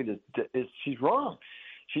just played is she's wrong.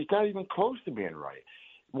 She's not even close to being right.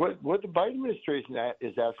 What the Biden administration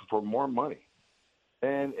is asking for more money.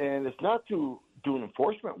 And it's not to do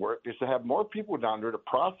enforcement work. It's to have more people down there to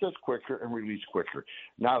process quicker and release quicker.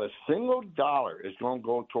 Now, the single dollar is going to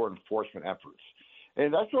go toward enforcement efforts.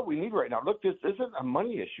 And that's what we need right now. Look, this isn't a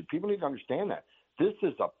money issue. People need to understand that. This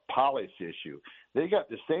is a policy issue. They got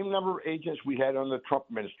the same number of agents we had under the Trump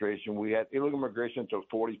administration. We had illegal immigration to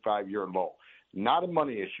a 45-year low. Not a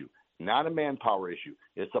money issue. Not a manpower issue.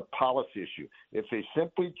 It's a policy issue. If they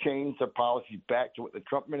simply change the policy back to what the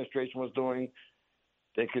Trump administration was doing,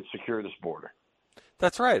 they could secure this border.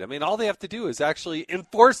 That's right. I mean, all they have to do is actually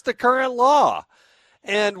enforce the current law,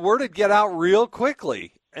 and word would get out real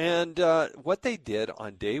quickly. And what they did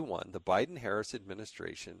on day one, the Biden-Harris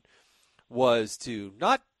administration, was to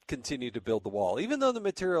not continue to build the wall, even though the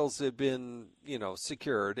materials had been,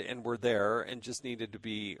 secured and were there and just needed to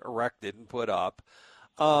be erected and put up.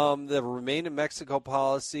 The Remain in Mexico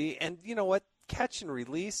policy, and you know what? Catch and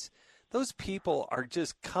release. Those people are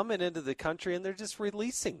just coming into the country and they're just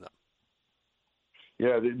releasing them.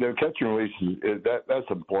 Yeah, the catch and release, that's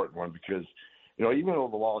an important one because, even though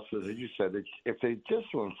the law says, as you said, if they just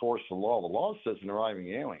enforce the law says an arriving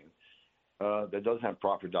alien that doesn't have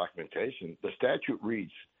proper documentation, the statute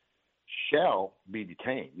reads, shall be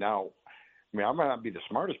detained. Now, I might not be the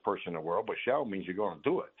smartest person in the world, but shall means you're going to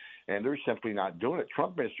do it. And they're simply not doing it.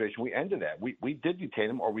 Trump administration, we ended that. We did detain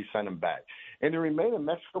them or we sent them back. And the Remain in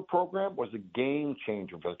Mexico program was a game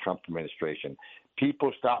changer for the Trump administration.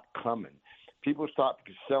 People stopped coming. People stopped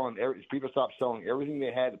selling everything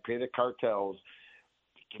they had to pay the cartels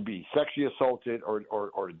to be sexually assaulted or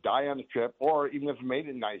to die on the trip, or even if they made it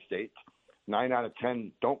in the United States, 9 out of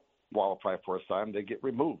 10 don't qualify for asylum, they get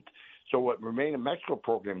removed. So what Remain in Mexico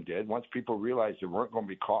program did, once people realized they weren't going to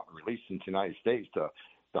be caught and released into the United States to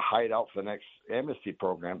hide out for the next amnesty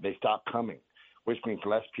program, they stopped coming, which means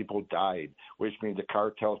less people died, which means the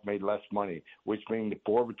cartels made less money, which means the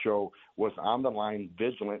Border Patrol was on the line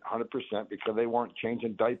vigilant 100% because they weren't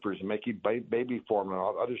changing diapers and making baby formula and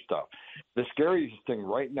all the other stuff. The scariest thing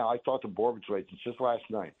right now, I talked to Border Patrol agents just last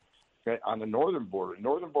night, on the northern border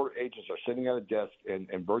agents are sitting at a desk and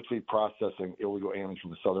virtually processing illegal aliens from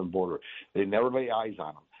the southern border. They never lay eyes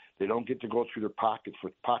on them. They don't get to go through their pockets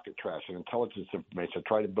with pocket trash and intelligence information to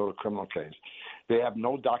try to build a criminal case. They have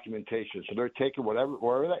no documentation, so they're taking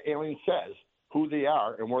wherever that alien says who they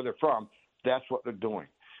are and where they're from, that's what they're doing.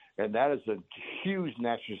 And that is a huge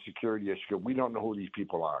national security issue. We don't know who these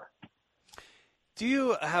people are. Do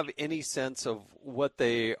you have any sense of what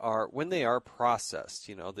they are when they are processed?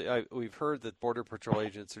 We've heard that Border Patrol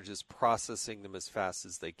agents are just processing them as fast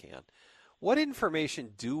as they can. What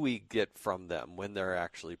information do we get from them when they're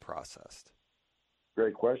actually processed?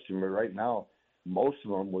 Great question. But right now, most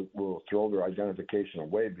of them will throw their identification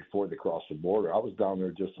away before they cross the border. I was down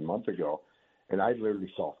there just a month ago, and I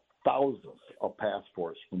literally saw thousands of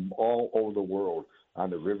passports from all over the world on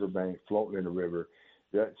the riverbank, floating in the river.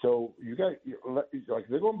 Yeah, so they're going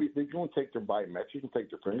to take their biometrics and take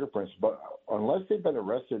their fingerprints, but unless they've been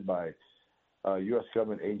arrested by a U.S.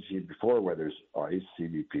 government agency before, whether it's ICE,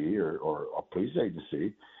 CBP, or a police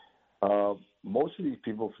agency, most of these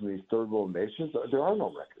people from these third world nations, there are no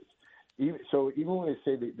records. Even when they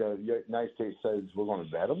say the United States says we're going to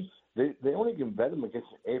vet them, they only can vet them against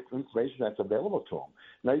information that's available to them.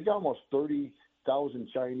 Now, you got almost 30,000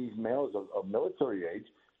 Chinese males of military age.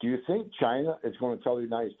 Do you think China is going to tell the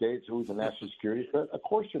United States who's a national security threat? Of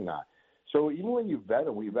course you're not. So even when you vet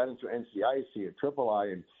them, we vet them through NCIC or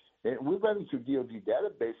III, and we vet them through DOD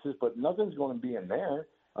databases, but nothing's going to be in there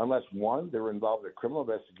unless, one, they're involved in a criminal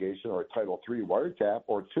investigation or a Title III wiretap,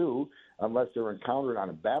 or two, unless they're encountered on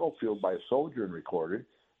a battlefield by a soldier and recorded,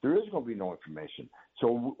 there is going to be no information.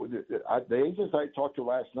 So the agents I talked to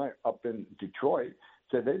last night up in Detroit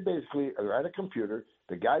said they basically are at a computer,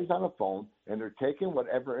 the guy's on a phone, and they're taking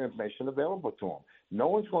whatever information available to them. No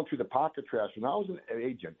one's going through the pocket trash. When I was an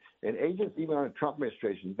agent, and agents even on the Trump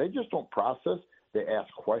administration, they just don't process. They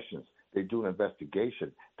ask questions. They do an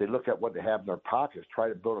investigation. They look at what they have in their pockets, try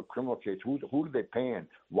to build a criminal case. Who do they paying?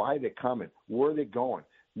 Why are they coming? Where are they going?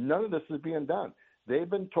 None of this is being done. They've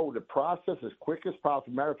been told to process as quick as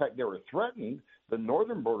possible. Matter of fact, they were threatened, the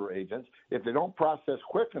northern border agents, if they don't process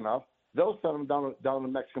quick enough, they'll send them down the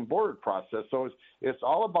Mexican border process. So it's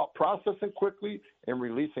all about processing quickly and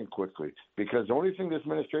releasing quickly, because the only thing this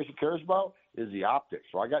administration cares about is the optics.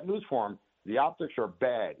 So I got news for them. The optics are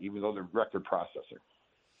bad, even though they're record processing.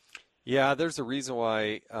 Yeah, there's a reason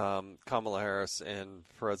why Kamala Harris and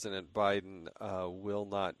President Biden will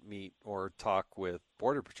not meet or talk with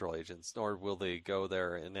Border Patrol agents, nor will they go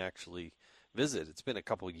there and actually visit. It's been a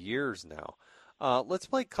couple years now. Let's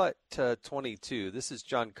play cut to 22. This is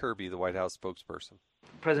John Kirby, the White House spokesperson.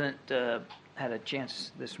 The President had a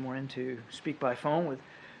chance this morning to speak by phone with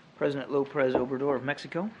President López Obrador of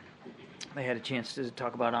Mexico. They had a chance to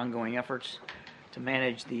talk about ongoing efforts to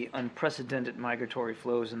manage the unprecedented migratory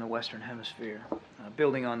flows in the Western Hemisphere.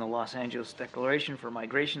 Building on the Los Angeles Declaration for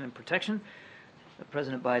Migration and Protection,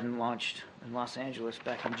 President Biden launched in Los Angeles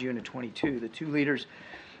back in June of 22. The two leaders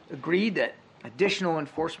agreed that additional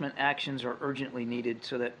enforcement actions are urgently needed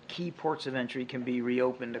so that key ports of entry can be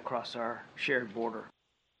reopened across our shared border.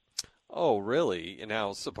 Oh, really? And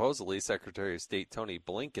now, supposedly, Secretary of State Tony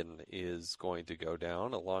Blinken is going to go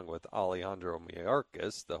down, along with Alejandro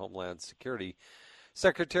Mayorkas, the Homeland Security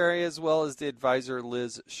Secretary, as well as the advisor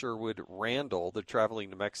Liz Sherwood Randall. They're traveling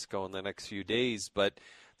to Mexico in the next few days. But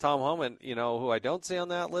Tom Homan, who I don't see on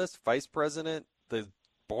that list, Vice President, the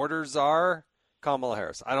border czar, Kamala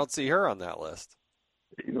Harris. I don't see her on that list.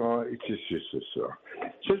 It's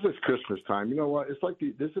just this Christmas time. You know what? It's like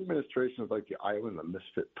this administration is like the island of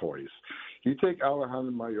misfit toys. You take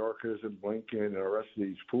Alejandro Mayorkas and Blinken and the rest of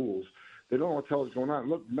these fools, they don't want to tell what's going on.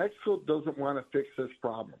 Look, Mexico doesn't want to fix this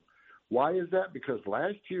problem. Why is that? Because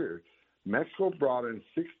last year, Mexico brought in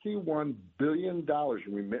 $61 billion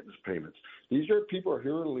in remittance payments. These are people who are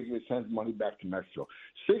here illegally sending money back to Mexico.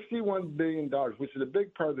 $61 billion, which is a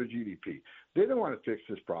big part of their GDP. They don't want to fix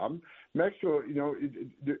this problem. Mexico,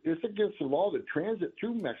 it's against the law to transit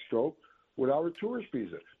to Mexico without a tourist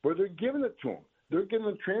visa, but they're giving it to them. They're giving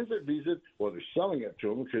them transit visas. Well, they're selling it to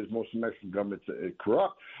them because most of the Mexican government's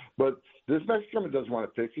corrupt. But this Mexican government doesn't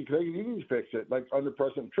want to fix it because they can easily fix it. Like under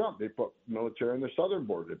President Trump, they put military on the southern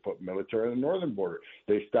border. They put military on the northern border.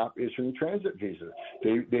 They stopped issuing transit visas.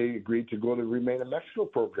 They agreed to go to the Remain in Mexico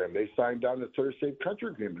program. They signed down the third safe country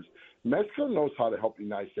agreements. Mexico knows how to help the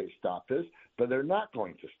United States stop this, but they're not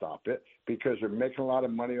going to stop it because they're making a lot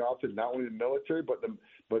of money off it, not only the military, but the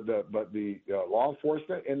law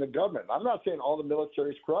enforcement and the government. I'm not saying all the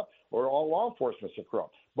military is corrupt or all law enforcement is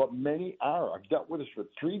corrupt, but many are. I've dealt with this for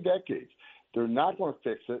 3 decades. They're not going to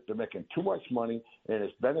fix it. They're making too much money, and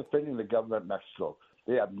it's benefiting the government of Mexico.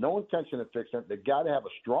 They have no intention of fixing it. They've got to have a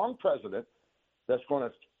strong president that's going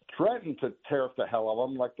to threaten to tariff the hell out of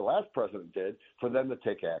them like the last president did for them to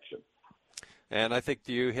take action. And I think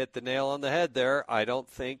you hit the nail on the head there. I don't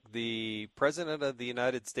think the President of the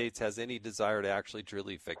United States has any desire to actually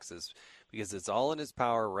truly fix this because it's all in his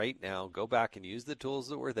power right now. Go back and use the tools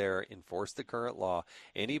that were there, enforce the current law.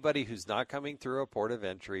 Anybody who's not coming through a port of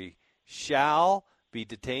entry shall be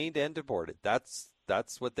detained and deported. That's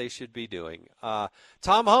what they should be doing.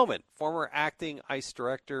 Tom Homan, former acting ICE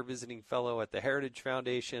director, visiting fellow at the Heritage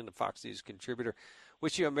Foundation, a Fox News contributor.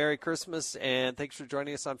 Wish you a Merry Christmas, and thanks for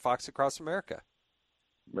joining us on Fox Across America.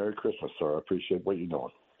 Merry Christmas, sir. I appreciate what you're doing.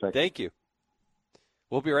 Thank you.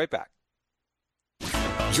 We'll be right back.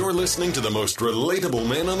 You're listening to the most relatable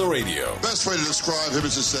man on the radio. Best way to describe him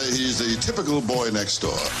is to say he's the typical boy next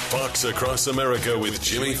door. Fox Across America with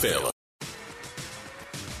Jimmy Fallon.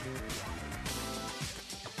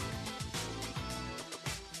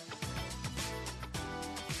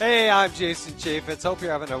 Hey, I'm Jason Chaffetz. Hope you're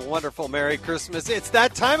having a wonderful Merry Christmas. It's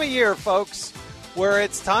that time of year, folks, where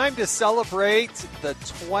it's time to celebrate the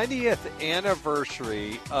 20th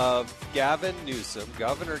anniversary of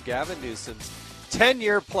Governor Gavin Newsom's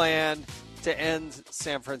 10-year plan to end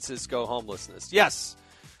San Francisco homelessness. Yes,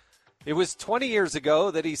 it was 20 years ago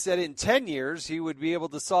that he said in 10 years he would be able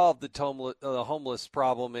to solve the homeless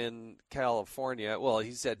problem in California. Well,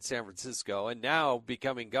 he said San Francisco, and now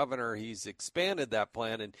becoming governor, he's expanded that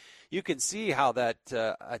plan. And you can see how that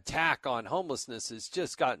attack on homelessness has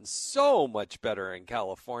just gotten so much better in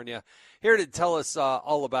California. Here to tell us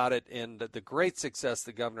all about it and the great success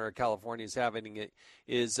the governor of California is having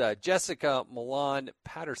is Jessica Milan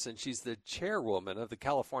Patterson. She's the chairwoman of the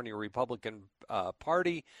California Republican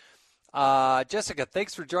Party. Jessica,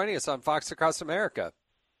 thanks for joining us on Fox Across America.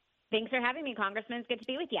 Thanks for having me, Congressman. It's good to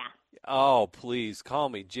be with you. Oh, please call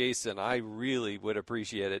me Jason. I really would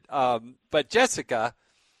appreciate it. But Jessica,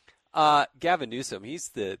 Gavin Newsom, he's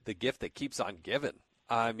the gift that keeps on giving.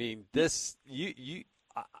 I mean, this you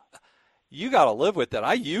got to live with it.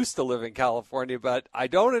 I used to live in California, but I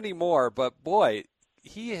don't anymore. But boy,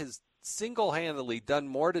 he has single-handedly done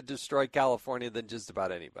more to destroy California than just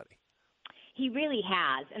about anybody. He really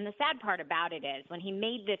has. And the sad part about it is when he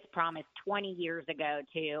made this promise 20 years ago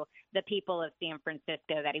to the people of San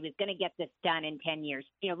Francisco that he was going to get this done in 10 years,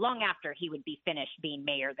 long after he would be finished being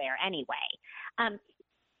mayor there anyway.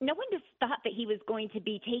 No one just thought that he was going to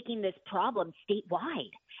be taking this problem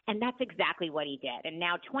statewide. And that's exactly what he did. And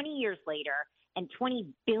now 20 years later, and $20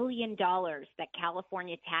 billion that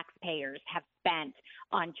California taxpayers have spent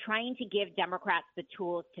on trying to give Democrats the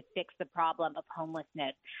tools to fix the problem of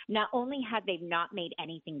homelessness. Not only have they not made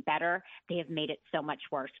anything better, they have made it so much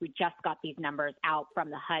worse. We just got these numbers out from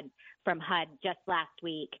HUD just last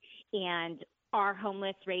week, and our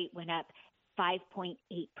homeless rate went up 5.8%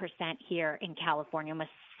 here in California, almost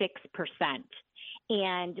 6%.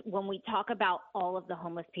 And when we talk about all of the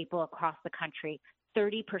homeless people across the country,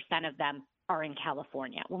 30% of them are in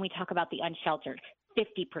California. When we talk about the unsheltered,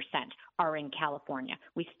 50% are in California.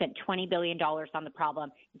 We spent $20 billion on the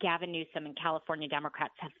problem. Gavin Newsom and California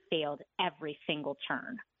Democrats have failed every single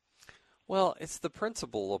turn. Well, it's the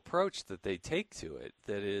principal approach that they take to it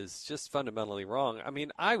that is just fundamentally wrong. I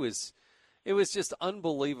mean, it was just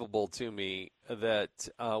unbelievable to me that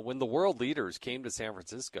when the world leaders came to San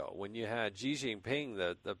Francisco, when you had Xi Jinping,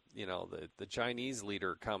 the Chinese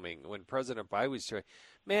leader coming, when President Biden was trying,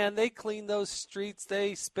 man, they cleaned those streets,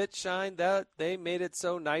 they spit shined that, they made it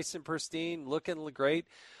so nice and pristine, looking great.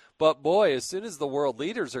 But boy, as soon as the world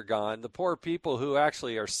leaders are gone, the poor people who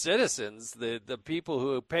actually are citizens, the people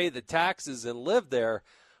who pay the taxes and live there,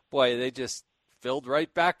 boy, they just filled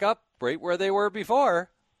right back up right where they were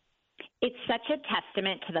before. It's such a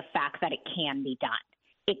testament to the fact that it can be done.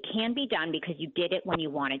 It can be done because you did it when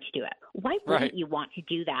you wanted to do it. Why wouldn't you want to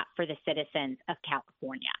do that for the citizens of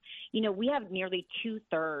California? We have nearly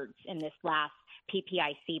 2/3 in this last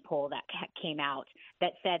PPIC poll that came out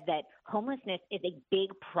that said that homelessness is a big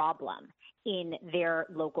problem in their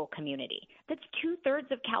local community. That's 2/3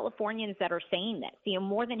 of Californians that are saying this.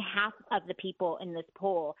 More than half of the people in this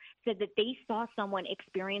poll said that they saw someone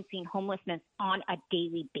experiencing homelessness on a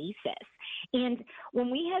daily basis. And when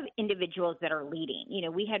we have individuals that are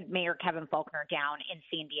leading, we had Mayor Kevin Faulconer down in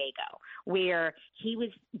San Diego, where he was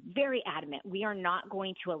very adamant, we are not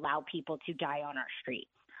going to allow people to die on our streets.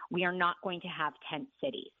 We are not going to have tent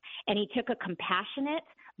cities. And he took a compassionate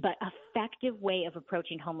but effective way of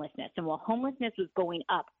approaching homelessness. And while homelessness was going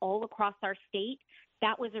up all across our state,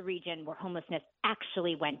 that was a region where homelessness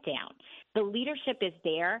actually went down. The leadership is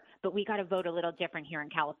there, but we got to vote a little different here in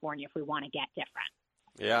California if we want to get different.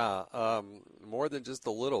 Yeah, more than just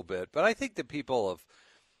a little bit. But I think the people of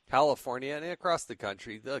California and across the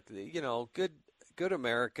country, good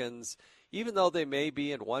Americans, even though they may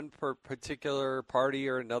be in one particular party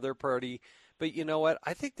or another party, but you know what?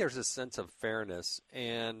 I think there's a sense of fairness,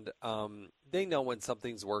 and they know when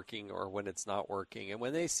something's working or when it's not working. And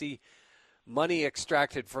when they see money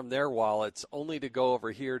extracted from their wallets only to go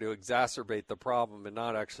over here to exacerbate the problem and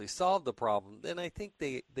not actually solve the problem, then I think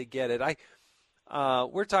they get it.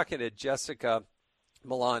 We're talking to Jessica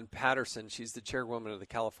Milan Patterson. She's the chairwoman of the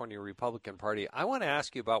California Republican Party. I want to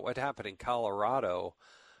ask you about what happened in Colorado,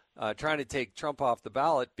 trying to take Trump off the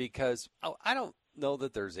ballot, because I don't know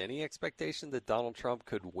that there's any expectation that Donald Trump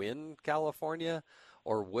could win California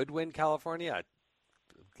or would win California. I'd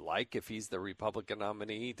like, if he's the Republican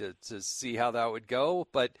nominee, to see how that would go.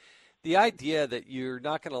 But the idea that you're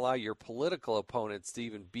not going to allow your political opponents to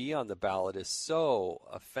even be on the ballot is so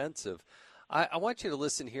offensive. I want you to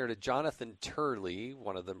listen here to Jonathan Turley,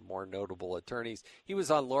 one of the more notable attorneys. He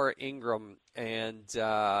was on Laura Ingraham, and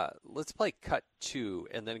let's play cut 2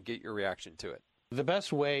 and then get your reaction to it. The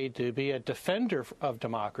best way to be a defender of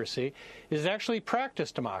democracy is to actually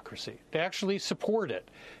practice democracy, to actually support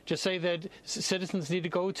it, to say that citizens need to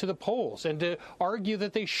go to the polls and to argue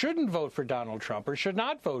that they shouldn't vote for Donald Trump or should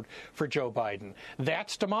not vote for Joe Biden.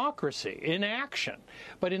 That's democracy in action.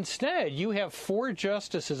 But instead, you have 4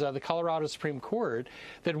 justices of the Colorado Supreme Court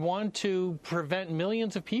that want to prevent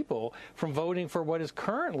millions of people from voting for what is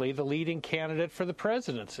currently the leading candidate for the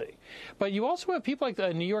presidency. But you also have people like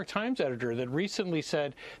the New York Times editor that recently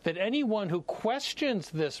said that anyone who questions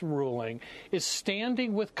this ruling is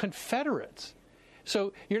standing with Confederates.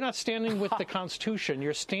 So you're not standing with the Constitution,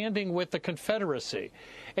 you're standing with the Confederacy.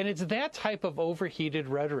 And it's that type of overheated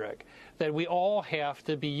rhetoric that we all have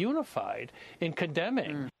to be unified in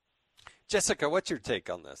condemning. Jessica, what's your take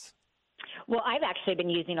on this? Well, I've actually been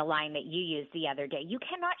using a line that you used the other day. You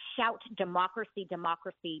cannot shout democracy,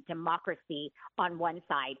 democracy, democracy on one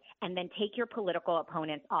side and then take your political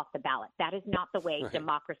opponents off the ballot. That is not the way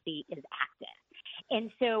democracy is acted. And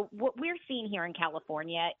so what we're seeing here in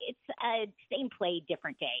California, it's a same play,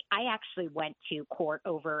 different day. I actually went to court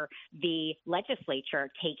over the legislature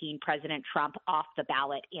taking President Trump off the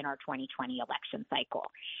ballot in our 2020 election cycle.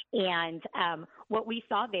 And what we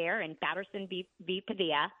saw there in Patterson v.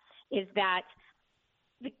 Padilla is that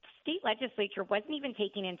the state legislature wasn't even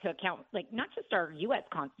taking into account, like, not just our U.S.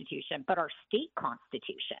 Constitution, but our state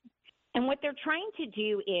Constitution. And what they're trying to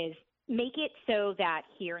do is make it so that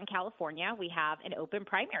here in California, we have an open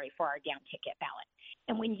primary for our down ticket ballot.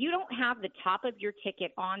 And when you don't have the top of your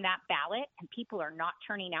ticket on that ballot and people are not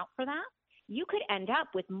turning out for that, you could end up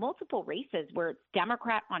with multiple races where it's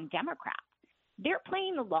Democrat on Democrat. They're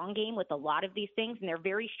playing the long game with a lot of these things, and they're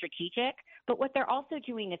very strategic. But what they're also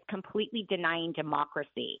doing is completely denying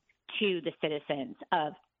democracy to the citizens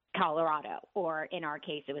of Colorado, or in our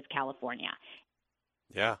case, it was California.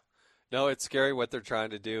 Yeah. No, it's scary what they're trying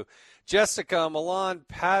to do. Jessica Milan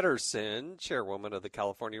Patterson, chairwoman of the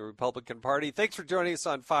California Republican Party, thanks for joining us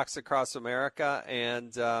on Fox Across America,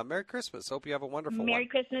 and Merry Christmas. Hope you have a wonderful one. Merry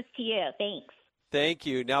Christmas to you. Thanks. Thank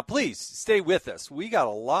you. Now, please stay with us. We got a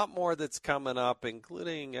lot more that's coming up,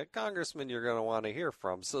 including a congressman you're going to want to hear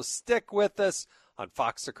from. So stick with us on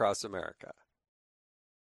Fox Across America.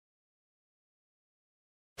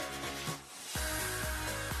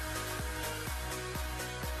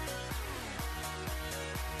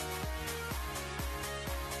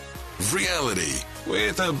 Reality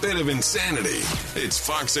with a bit of insanity. It's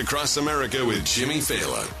Fox Across America with Jimmy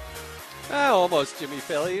Fallon. Almost Jimmy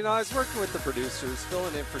Fallon. You know, I was working with the producers,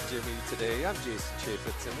 filling in for Jimmy today. I'm Jason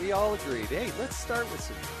Chaffetz, and we all agreed, hey, let's start with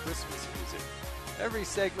some Christmas music. Every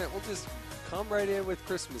segment, we'll just come right in with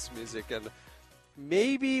Christmas music. And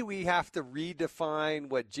maybe we have to redefine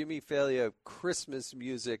what Jimmy Fallon Christmas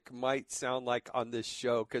music might sound like on this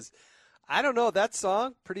show, because I don't know, that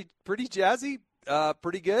song, pretty jazzy.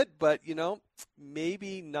 Pretty good, but, you know,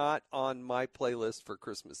 maybe not on my playlist for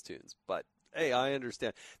Christmas tunes. But, hey, I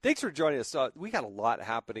understand. Thanks for joining us. We got a lot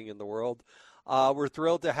happening in the world. We're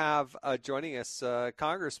thrilled to have joining us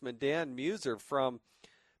Congressman Dan Muser from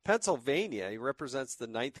Pennsylvania. He represents the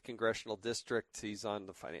 9th Congressional District. He's on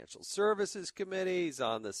the Financial Services Committee. He's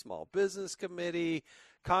on the Small Business Committee.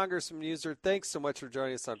 Congressman Muser, thanks so much for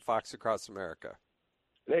joining us on Fox Across America.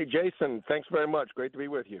 Hey, Jason, thanks very much. Great to be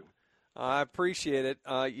with you. I appreciate it.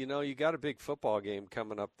 You know, you got a big football game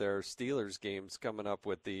coming up there. Steelers games coming up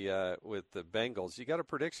with the Bengals. You got a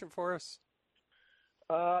prediction for us?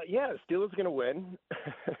 Yeah, Steelers going to win.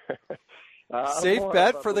 Safe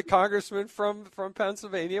bet for the congressman from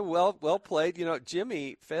Pennsylvania. Well played. You know,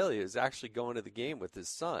 Jimmy Fallon is actually going to the game with his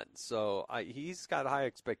son, so he's got high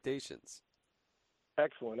expectations.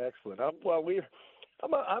 Excellent. I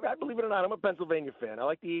believe it or not, I'm a Pennsylvania fan. I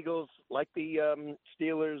like the Eagles, like the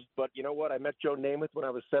Steelers, but you know what? I met Joe Namath when I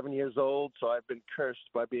was 7 years old, so I've been cursed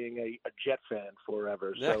by being a Jet fan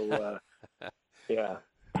forever. So, yeah.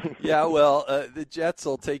 Yeah, well, the Jets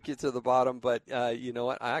will take you to the bottom, but you know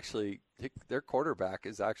what? Their quarterback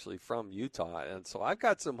is actually from Utah, and so I've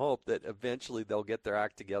got some hope that eventually they'll get their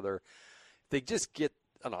act together. They just get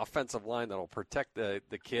an offensive line that'll protect the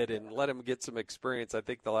kid and let him get some experience. I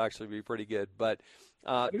think they'll actually be pretty good. But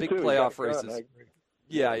big playoff races.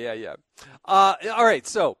 Yeah. All right,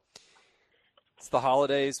 so it's the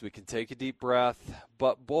holidays. We can take a deep breath.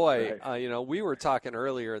 But, boy, you know, we were talking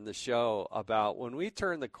earlier in the show about when we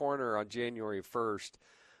turn the corner on January 1st,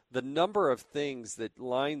 the number of things that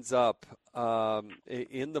lines up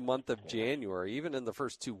in the month of January, even in the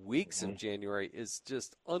first 2 weeks of January, is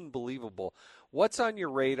just unbelievable. What's on your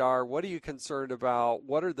radar? What are you concerned about?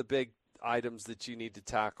 What are the big items that you need to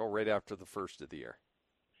tackle right after the first of the year?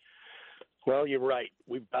 Well, you're right.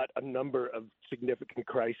 We've got a number of significant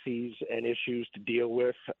crises and issues to deal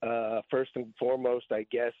with. First and foremost, I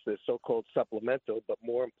guess, the so-called supplemental, but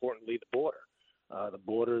more importantly, the border. The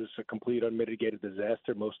border is a complete unmitigated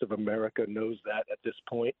disaster. Most of America knows that at this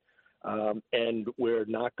point. And we're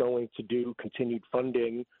not going to do continued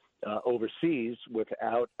funding overseas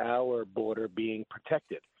without our border being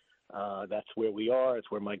protected. That's where we are. It's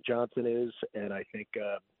where Mike Johnson is, and I think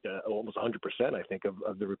almost 100%, I think,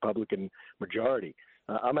 of the Republican majority.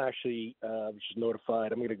 I'm actually just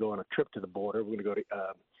notified I'm going to go on a trip to the border. We're going to go to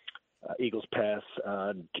Eagles Pass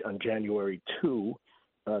on January 2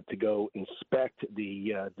 to go inspect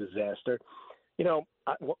the disaster. You know,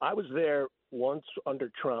 I was there once under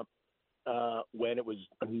Trump when it was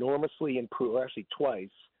enormously improved, actually twice,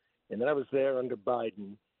 and then I was there under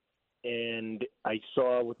Biden. And I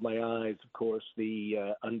saw with my eyes, of course,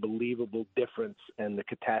 the unbelievable difference and the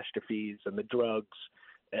catastrophes and the drugs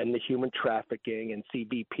and the human trafficking and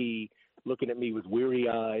CBP looking at me with weary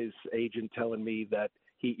eyes, agent telling me that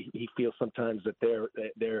he feels sometimes that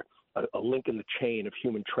they're a link in the chain of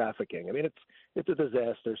human trafficking. I mean, it's a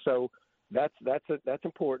disaster. So that's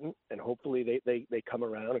important, and hopefully they come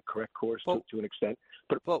around and correct course to an extent.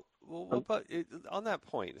 But on that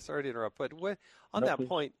point, sorry to interrupt, but that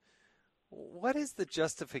point, what is the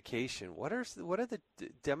justification? What are the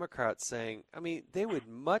Democrats saying? I mean, they would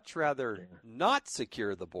much rather not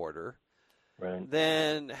secure the border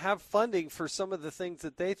than have funding for some of the things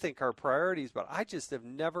that they think are priorities. But I just have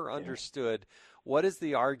never understood what is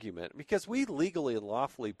the argument, because we legally and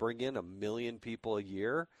lawfully bring in 1 million people a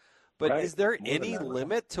year. But is there any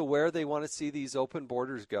limit to where they want to see these open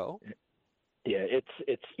borders go? Yeah,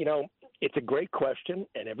 it's a great question,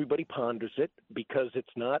 and everybody ponders it because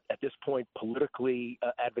it's not at this point politically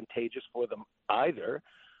advantageous for them either.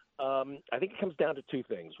 I think it comes down to two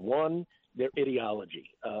things. One, their ideology.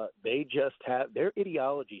 They just have their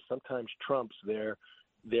ideology sometimes trumps their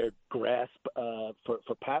grasp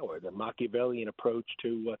for power, their Machiavellian approach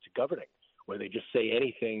to governing, where they just say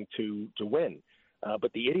anything to win.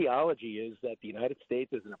 But the ideology is that the United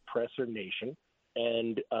States is an oppressor nation,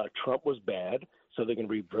 and Trump was bad, so they're going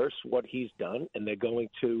to reverse what he's done, and they're going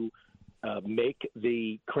to make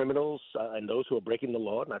the criminals and those who are breaking the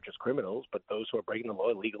law, not just criminals, but those who are breaking the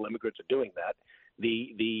law, illegal immigrants are doing that,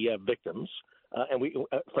 the victims. And we,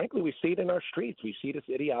 frankly, we see it in our streets. We see this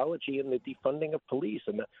ideology in the defunding of police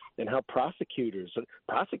and how prosecutors are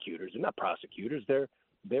not prosecutors. They're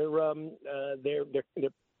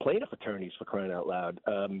plaintiff attorneys, for crying out loud,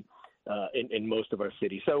 in most of our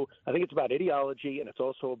cities. So I think it's about ideology, and it's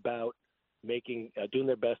also about doing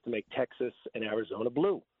their best to make Texas and Arizona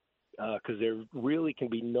blue, because there really can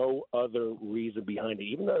be no other reason behind it.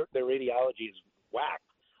 Even though their ideology is whack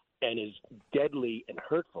and is deadly and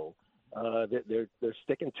hurtful, they're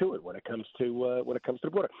sticking to it when it comes to the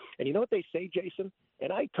border. And you know what they say, Jason?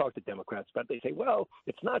 And I talk to Democrats about it. They say, well,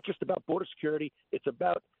 it's not just about border security; it's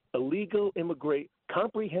about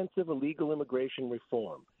comprehensive illegal immigration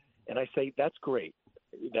reform. And I say, that's great.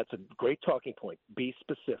 That's a great talking point. Be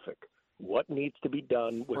specific. What needs to be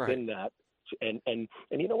done within that? And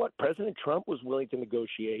you know what? President Trump was willing to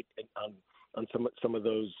negotiate on some of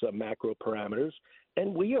those macro parameters,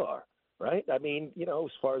 and we are, right? I mean,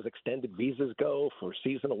 as far as extended visas go for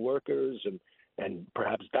seasonal workers and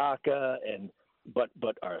perhaps DACA,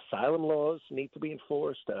 but our asylum laws need to be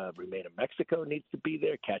enforced. Remain in Mexico needs to be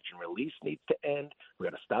there. Catch and release needs to end. We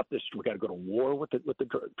got to stop this. We got to go to war with the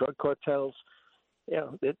drug cartels.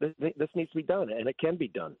 This needs to be done, and it can be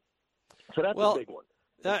done. So that's a big one.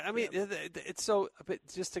 I mean, it's so. But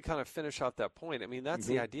just to kind of finish off that point, I mean, that's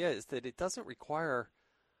the idea: is that it doesn't require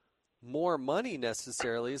more money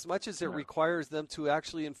necessarily, as much as it requires them to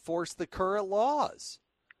actually enforce the current laws.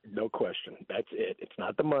 No question. That's it. It's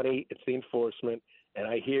not the money; it's the enforcement. And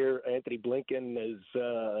I hear Anthony Blinken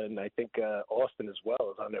and I think Austin as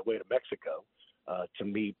well, is on their way to Mexico to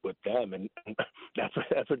meet with them, and that's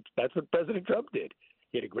what President Trump did.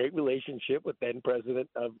 He had a great relationship with then president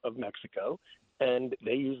of Mexico, and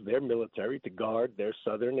they used their military to guard their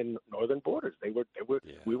southern and northern borders.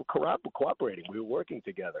 We were cooperating. We were working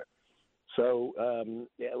together. So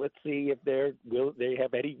let's see if they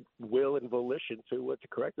have any will and volition to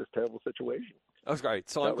correct this terrible situation. That's great.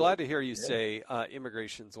 So I'm glad to hear you say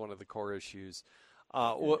immigration is one of the core issues.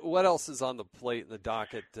 What else is on the plate in the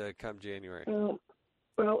docket come January?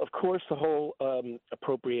 Well, of course, the whole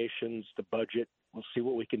appropriations, the budget. We'll see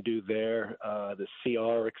what we can do there. The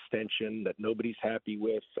CR extension that nobody's happy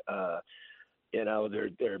with.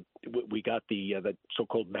 We got the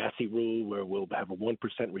so-called Massey rule, where we'll have a 1%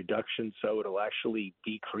 reduction, so it'll actually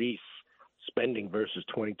decrease spending versus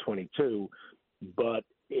 2022. But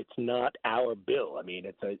it's not our bill. I mean,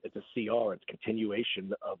 it's a CR. It's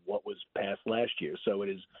continuation of what was passed last year. So it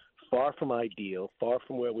is far from ideal, far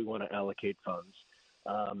from where we want to allocate funds.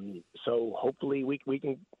 So hopefully we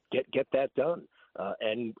can get that done.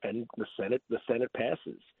 And the Senate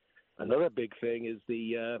passes. Another big thing is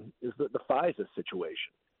the FISA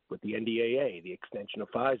situation with the NDAA, the extension of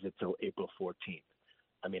FISA till April 14th.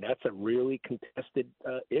 I mean, that's a really contested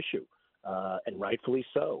issue, and rightfully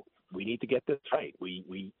so. We need to get this right.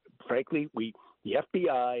 Frankly, the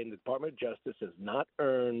FBI and the Department of Justice has not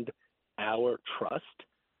earned our trust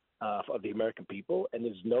of the American people, and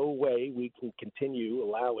there's no way we can continue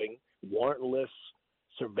allowing warrantless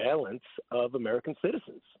surveillance of American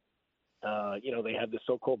citizens. They have the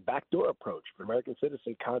so-called backdoor approach. If an American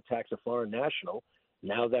citizen contacts a foreign national,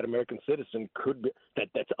 now that American citizen could be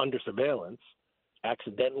that's under surveillance,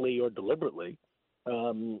 accidentally or deliberately,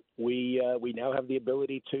 we now have the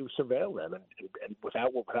ability to surveil them and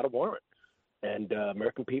without a warrant. And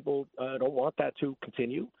American people don't want that to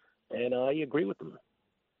continue, and I agree with them.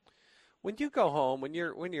 When you go home, when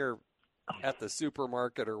you're at the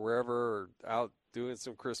supermarket or wherever, or out doing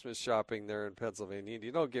some Christmas shopping there in Pennsylvania,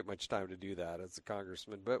 you don't get much time to do that as a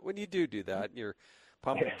congressman. But when you do that, and you're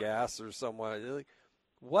pumping gas or somewhere, you're like,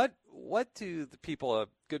 what do the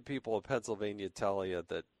good people of Pennsylvania tell you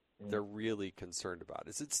that they're really concerned about?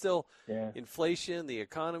 Is it still inflation, the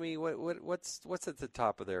economy? What's at the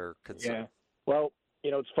top of their concern? Yeah. Well,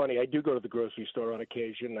 it's funny. I do go to the grocery store on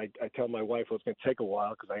occasion. I tell my wife it's going to take a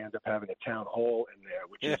while because I end up having a town hall in there,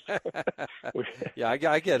 which is yeah,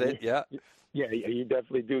 I get it. Yeah, you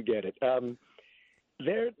definitely do get it.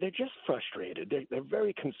 They're just frustrated. They're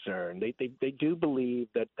very concerned. They do believe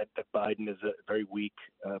that Biden is a very weak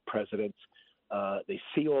president. They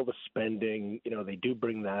see all the spending. They do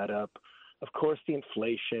bring that up. Of course, the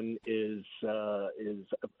inflation is a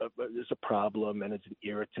problem and it's an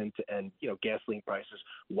irritant, and gasoline prices.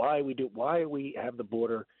 Why we have the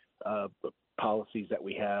border policies that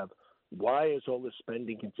we have? Why is all this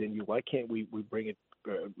spending continue? Why can't we bring it,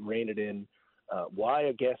 rein it in? Why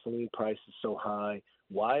are gasoline prices so high?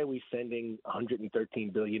 Why are we sending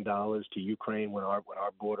 $113 billion to Ukraine when our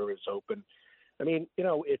border is open? I mean,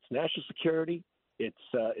 it's national security. It's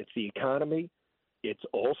the economy. It's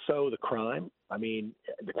also the crime. I mean,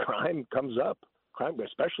 the crime comes up,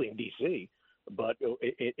 especially in D.C., but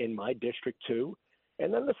in my district too.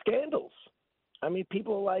 And then the scandals. I mean,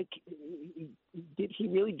 people are like, did he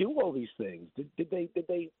really do all these things? Did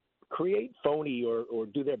they create phony or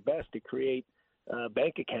do their best to create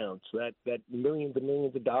bank accounts that millions and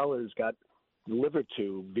millions of dollars got delivered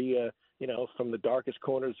to via, from the darkest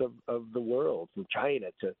corners of the world, from China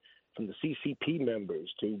from the CCP members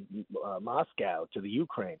to Moscow to the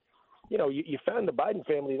Ukraine. You found the Biden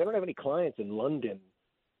family, they don't have any clients in London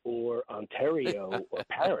or Ontario or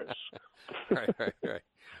Paris.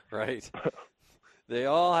 Right. They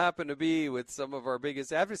all happen to be with some of our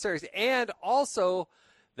biggest adversaries. And also,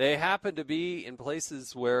 they happen to be in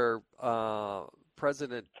places where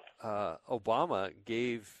President Obama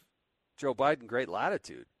gave Joe Biden great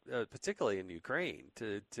latitude, particularly in Ukraine,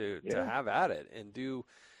 to have at it and do.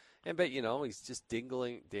 But he's just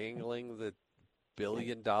dangling the $1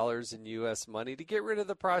 billion in U.S. money to get rid of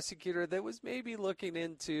the prosecutor that was maybe looking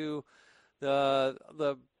into the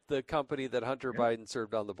company that Hunter Biden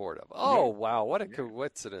served on the board of. Oh, wow, what a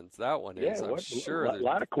coincidence that one is! I'm sure a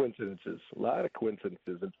lot of coincidences,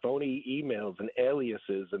 and phony emails and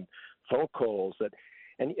aliases and phone calls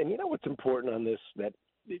and what's important on this, that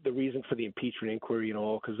the reason for the impeachment inquiry and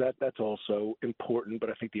all, because that's also important,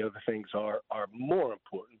 but I think the other things are more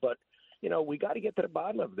important. But we got to get to the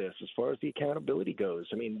bottom of this as far as the accountability goes.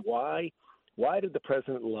 I mean, why did the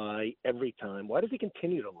president lie every time? Why does he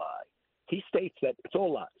continue to lie? He states that it's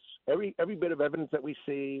all lies. Every bit of evidence that we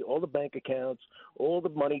see, all the bank accounts, all the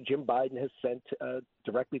money Jim Biden has sent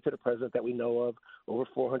directly to the president that we know of, over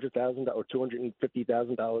 $400,000 or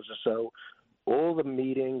 $250,000 or so. All the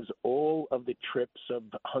meetings, all of the trips of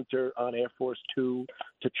Hunter on Air Force Two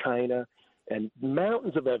to China, and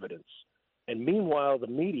mountains of evidence. And meanwhile, the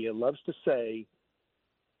media loves to say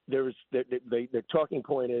their talking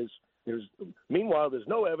point is there's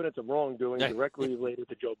no evidence of wrongdoing directly related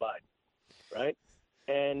to Joe Biden, right?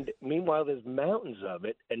 And meanwhile, there's mountains of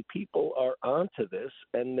it, and people are onto this,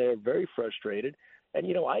 and they're very frustrated. And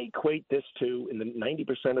I equate this to, in the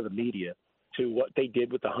 90% of the media, to what they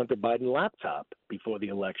did with the Hunter Biden laptop before the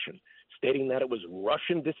election, stating that it was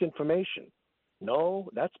Russian disinformation. No,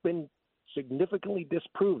 that's been significantly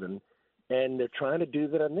disproven, and they're trying to do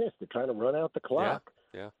that on this. They're trying to run out the clock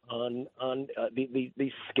on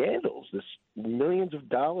these scandals, this millions of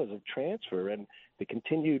dollars of transfer, and the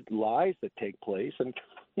continued lies that take place, and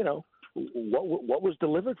what was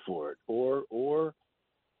delivered for it, or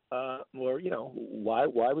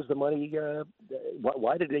why was the money?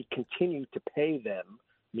 Why did they continue to pay them,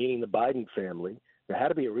 meaning the Biden family? There had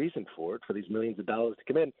to be a reason for it, for these millions of dollars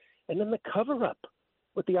to come in, and then the cover-up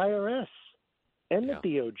with the IRS and the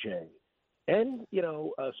DOJ, and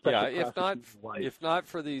special if not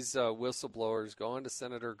for these whistleblowers going to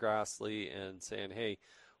Senator Grassley and saying, "Hey,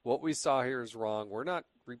 what we saw here is wrong. We're not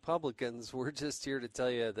Republicans. We're just here to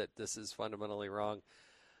tell you that this is fundamentally wrong."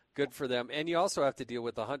 Good for them. And you also have to deal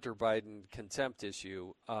with the Hunter Biden contempt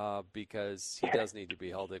issue because he does need to be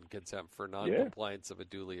held in contempt for noncompliance of a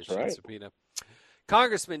duly issued subpoena.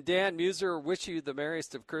 Congressman Dan Muser, wish you the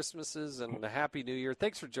merriest of Christmases and a Happy New Year.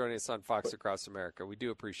 Thanks for joining us on Fox Across America. We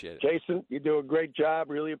do appreciate it. Jason, you do a great job.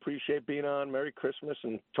 Really appreciate being on. Merry Christmas,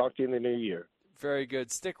 and talk to you in the new year. Very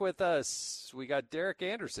good. Stick with us. We got Derek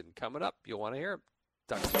Anderson coming up. You'll want to hear him.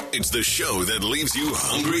 It's the show that leaves you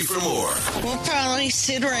hungry for more. We'll probably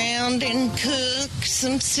sit around and cook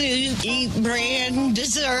some soup, eat bread and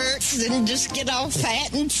desserts, and just get all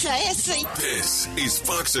fat and sassy. This is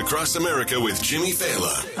Fox Across America with Jimmy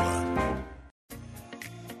Fallon.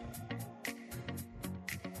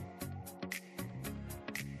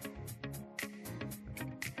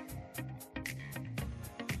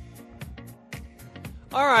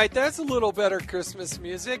 All right, that's a little better Christmas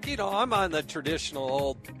music. You know, I'm on the traditional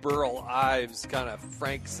old Burl Ives kind of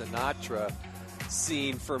Frank Sinatra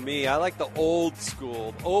scene for me. I like the old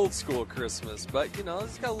school Christmas, but, you know,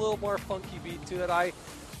 it's got a little more funky beat to it. I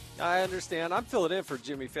understand. I'm filling in for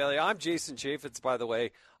Jimmy Fallon. I'm Jason Chaffetz, by the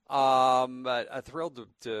way. I'm thrilled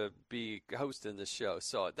to be hosting this show.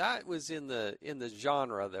 So that was in the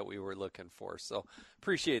genre that we were looking for. So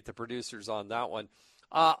appreciate the producers on that one.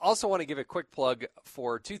 Also want to give a quick plug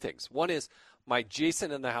for two things. One is my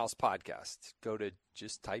Jason in the House podcast.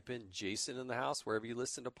 Just type in Jason in the House wherever you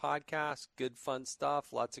listen to podcasts. Good, fun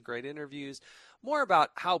stuff. Lots of great interviews. More about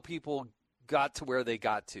how people got to where they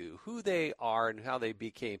got to, who they are, and how they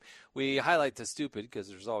became. We highlight the stupid because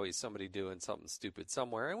there's always somebody doing something stupid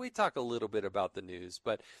somewhere. And we talk a little bit about the news.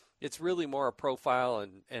 But it's really more a profile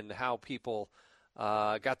and how people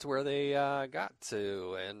got to where they got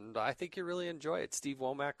to, and I think you really enjoy it. Steve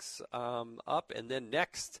Womack's up, and then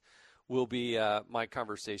next will be my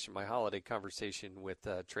holiday conversation with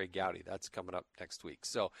Trey Gowdy. That's coming up next week.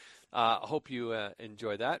 So I hope you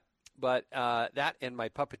enjoy that. But that and my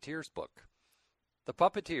Puppeteers book. The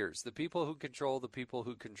Puppeteers, the people who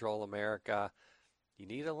control America. You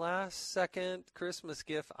need a last-second Christmas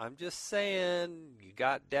gift. I'm just saying, you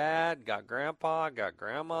got dad, got grandpa, got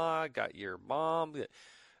grandma, got your mom,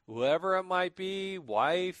 whoever it might be,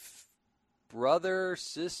 wife, brother,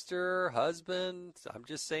 sister, husband. I'm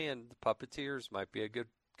just saying the Puppeteers might be a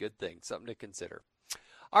good thing, something to consider.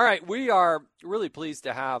 All right, we are really pleased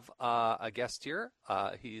to have a guest here.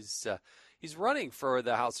 He's running for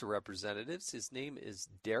the House of Representatives. His name is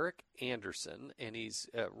Derek Anderson, and he's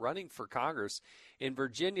running for Congress in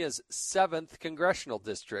Virginia's 7th Congressional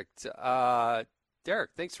District.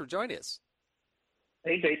 Derek, thanks for joining us.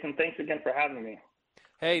 Hey, Jason. Thanks again for having me.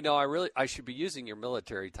 Hey, no, I should be using your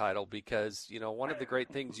military title because, you know, one of the great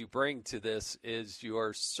things you bring to this is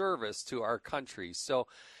your service to our country. So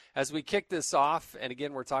as we kick this off, and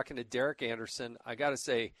again, we're talking to Derek Anderson, I got to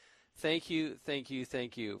say, thank you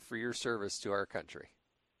for your service to our country.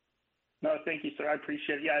 No, thank you, sir. I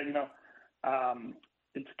appreciate it. Yeah, you know,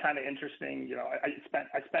 it's kind of interesting. You know,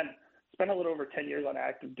 I spent a little over 10 years on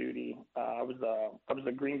active duty. I was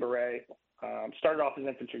a Green Beret. Started off as an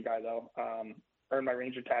infantry guy though. Earned my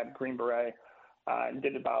Ranger tab, Green Beret, and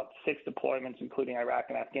did about 6 deployments, including Iraq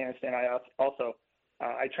and Afghanistan.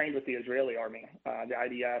 I trained with the Israeli Army, the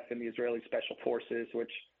IDF, and the Israeli Special Forces,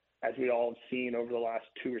 which, as we all have seen over the last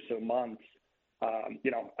 2 or so months,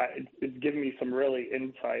 you know, it's given me some really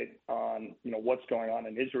insight on, you know, what's going on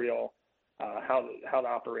in Israel, how the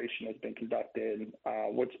operation has been conducted,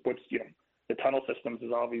 what's you know, the tunnel systems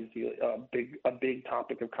is obviously a big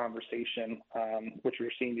topic of conversation, which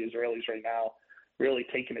we're seeing the Israelis right now really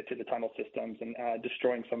taking it to the tunnel systems and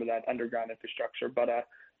destroying some of that underground infrastructure. But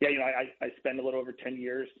yeah, you know, I spent a little over 10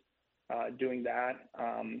 years doing that.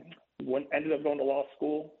 Ended up going to law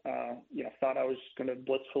school. You know, thought I was going to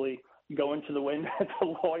blissfully go into the wind as a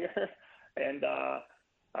lawyer, and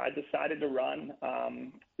I decided to run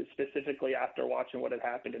specifically after watching what had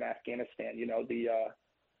happened in Afghanistan. You know,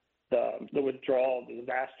 the withdrawal, the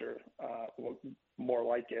disaster, more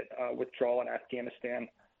like it, withdrawal in Afghanistan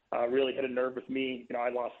really hit a nerve with me. You know, I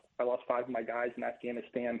lost 5 of my guys in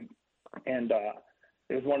Afghanistan, and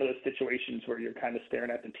it was one of those situations where you're kind of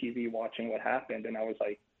staring at the TV watching what happened, and I was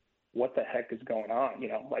like, what the heck is going on? You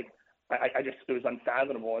know, like I just, it was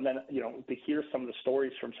unfathomable. And then, you know, to hear some of the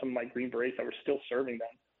stories from some of my Green Berets that were still serving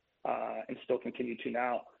them and still continue to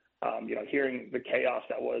now, you know, hearing the chaos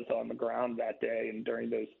that was on the ground that day and during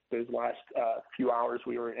those last few hours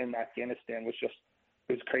we were in Afghanistan was just,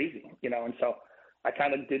 it was crazy, you know. And so I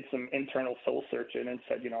kind of did some internal soul searching and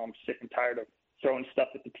said, you know, I'm sick and tired of throwing stuff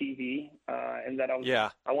at the TV, and that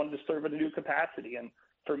I wanted to serve in a new capacity. And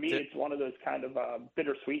for me, it's one of those kind of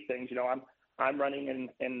bittersweet things. You know, I'm running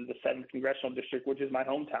in the 7th Congressional District, which is my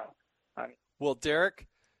hometown. Well, Derek,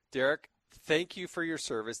 thank you for your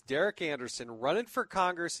service. Derek Anderson, running for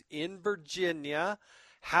Congress in Virginia.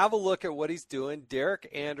 Have a look at what he's doing. Derek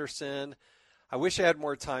Anderson, I wish I had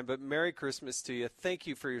more time, but Merry Christmas to you. Thank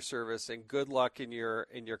you for your service, and good luck in your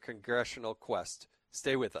congressional quest.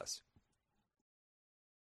 Stay with us.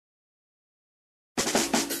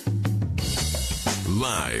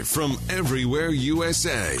 Live from everywhere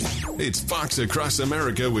USA, it's Fox Across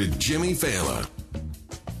America with Jimmy Fallon.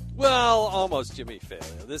 Well, almost Jimmy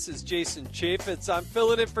Fallon. This is Jason Chaffetz. I'm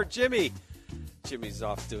filling in for Jimmy. Jimmy's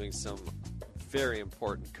off doing some very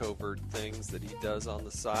important covert things that he does on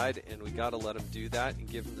the side, and we got to let him do that and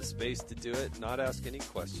give him the space to do it, not ask any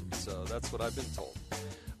questions. So that's what I've been told.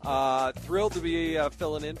 Thrilled to be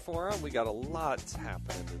filling in for him. We got a lot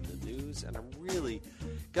happening in the news, and I'm really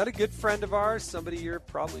got a good friend of ours, somebody you're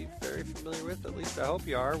probably very familiar with, at least I hope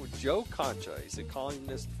you are, with Joe Concha. He's a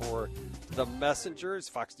columnist for The Messenger, he's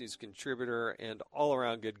Fox News contributor, and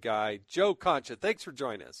all-around good guy. Joe Concha, thanks for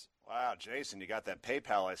joining us. Wow, Jason, you got that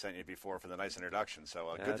PayPal I sent you before for the nice introduction.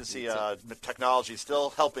 So good to see technology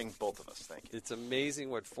still helping both of us. Thank you. It's amazing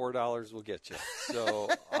what $4 will get you. So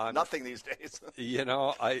nothing these days.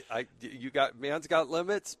 Man's got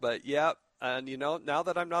limits, but yeah, and now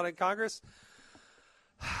that I'm not in Congress,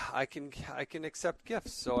 I can accept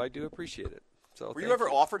gifts. So I do appreciate it. So were you ever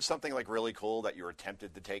offered something like really cool that you were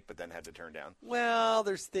tempted to take but then had to turn down? Well,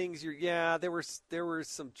 there's things there were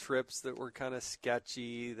some trips that were kind of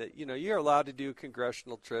sketchy that you're allowed to do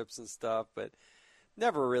congressional trips and stuff, but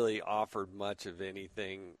never really offered much of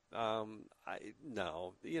anything.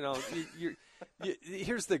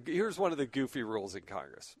 Here's one of the goofy rules in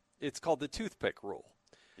Congress. It's called the toothpick rule.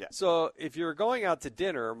 Yeah. So if you're going out to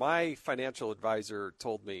dinner, my financial advisor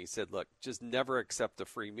told me, he said, look, just never accept a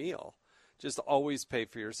free meal. Just always pay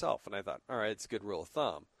for yourself. And I thought, all right, it's a good rule of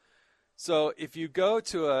thumb. So if you go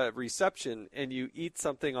to a reception and you eat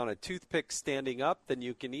something on a toothpick standing up, then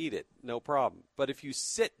you can eat it, no problem. But if you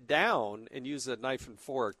sit down and use a knife and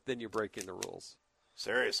fork, then you're breaking the rules.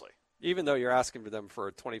 Seriously? Even though you're asking for them for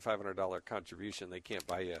a $2,500 contribution, they can't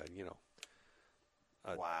buy you,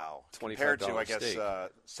 wow. $25 Compared to, I guess, steak.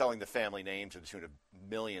 selling the family name to the tune of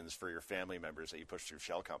millions for your family members that you push through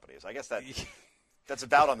shell companies. I guess that's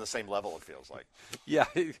about on the same level, it feels like. Yeah,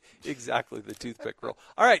 exactly, the toothpick rule.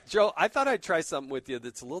 All right, Joe, I thought I'd try something with you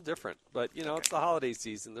that's a little different. But, it's the holiday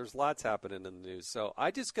season. There's lots happening in the news. So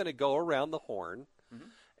I'm just going to go around the horn,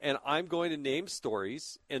 and I'm going to name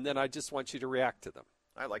stories, and then I just want you to react to them.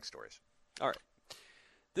 I like stories. All right.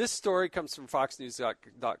 This story comes from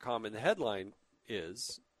foxnews.com, and the headline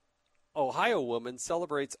is, Ohio woman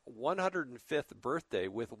celebrates 105th birthday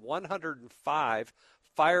with 105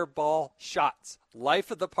 fireball shots.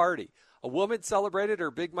 Life of the party. A woman celebrated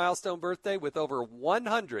her big milestone birthday with over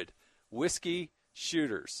 100 whiskey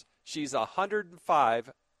shooters. She's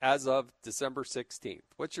 105 as of December 16th.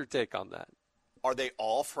 What's your take on that? Are they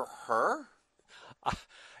all for her?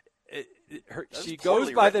 She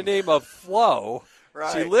goes by the name of Flo.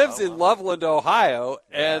 Right. She lives in Loveland, Ohio,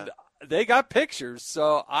 and they got pictures,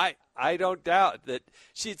 so I don't doubt that.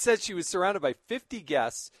 She said she was surrounded by 50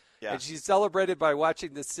 guests. Yeah. And she celebrated by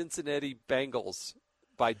watching the Cincinnati Bengals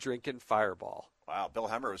by drinking Fireball. Wow, Bill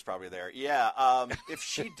Hemmer was probably there. Yeah, if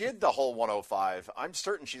she did the whole 105, I'm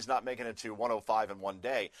certain she's not making it to 105 in one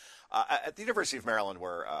day. At the University of Maryland,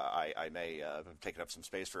 where I may have taken up some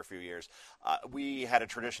space for a few years, we had a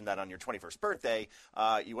tradition that on your 21st birthday,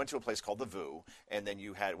 you went to a place called the VU, and then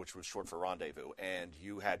you had, which was short for rendezvous, and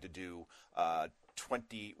you had to do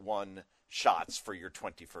 21 shots for your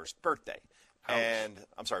 21st birthday. Ouch. And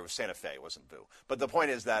I'm sorry, it was Santa Fe, it wasn't Boo. But the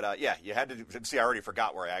point is that, you had to do, see, I already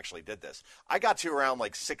forgot where I actually did this. I got to around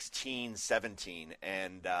like 16, 17,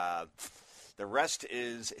 and the rest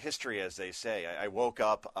is history, as they say. I woke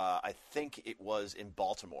up, I think it was in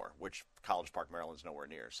Baltimore, which College Park, Maryland's nowhere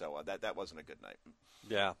near. So that wasn't a good night.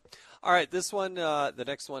 Yeah. All right, this one, the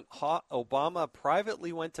next one. Obama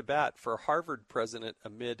privately went to bat for Harvard president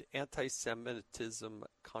amid anti-Semitism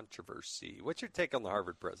controversy. What's your take on the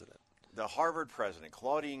Harvard president? The Harvard president,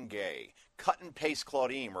 Claudine Gay, cut and paste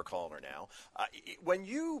Claudine, we're calling her now. When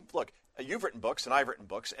you look, you've written books and I've written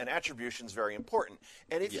books, and attribution is very important.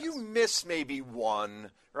 And if you miss maybe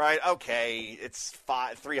one, right? Okay, it's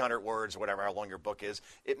 300 words, or whatever, how long your book is.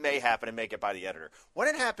 It may happen and make it by the editor. When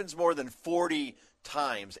it happens more than 40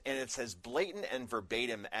 times, and it's as blatant and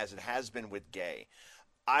verbatim as it has been with Gay,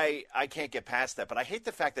 I can't get past that, but I hate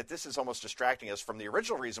the fact that this is almost distracting us from the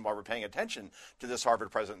original reason why we're paying attention to this Harvard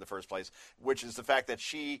president in the first place, which is the fact that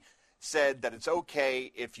she said that it's okay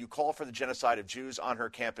if you call for the genocide of Jews on her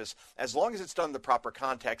campus as long as it's done in the proper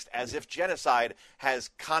context, as if genocide has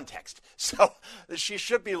context. So she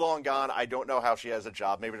should be long gone. I don't know how she has a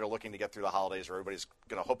job. Maybe they're looking to get through the holidays, or everybody's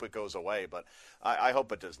going to hope it goes away, but I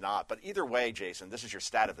hope it does not. But either way, Jason, this is your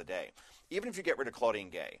stat of the day. Even if you get rid of Claudine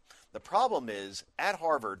Gay, the problem is at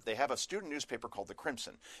Harvard, they have a student newspaper called The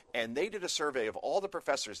Crimson, and they did a survey of all the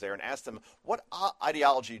professors there and asked them, what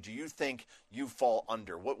ideology do you think you fall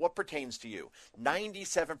under? What particular pertains to you.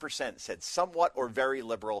 97% said somewhat or very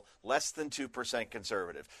liberal, less than 2%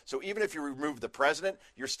 conservative. So even if you remove the president,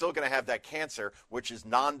 you're still going to have that cancer, which is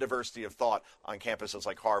non-diversity of thought on campuses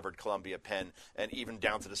like Harvard, Columbia, Penn, and even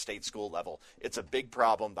down to the state school level. It's a big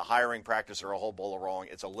problem. The hiring practices are a whole bowl of wrong.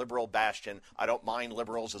 It's a liberal bastion. I don't mind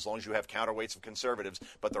liberals as long as you have counterweights of conservatives,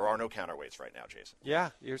 but there are no counterweights right now, Jason.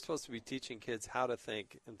 Yeah, you're supposed to be teaching kids how to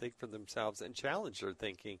think and think for themselves and challenge their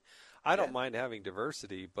thinking. I don't mind having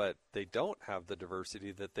diversity, but they don't have the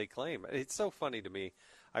diversity that they claim. It's so funny to me,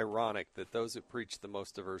 ironic, that those who preach the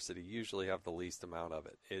most diversity usually have the least amount of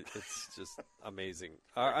it. It's just amazing.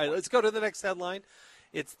 All right, let's go to the next headline.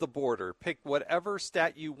 It's the border. Pick whatever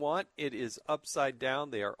stat you want. It is upside down.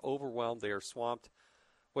 They are overwhelmed. They are swamped.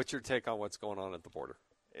 What's your take on what's going on at the border?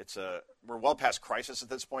 We're well past crisis at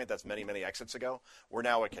this point. That's many, many exits ago. We're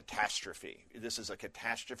now a catastrophe. This is a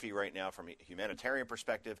catastrophe right now from a humanitarian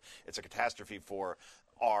perspective. It's a catastrophe for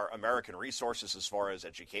our American resources as far as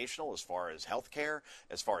educational, as far as healthcare,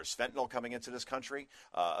 as far as fentanyl coming into this country,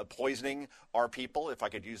 poisoning our people, if I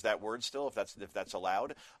could use that word still, if that's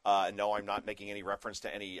allowed. No, I'm not making any reference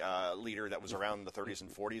to any leader that was around in the 30s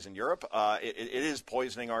and 40s in Europe. It is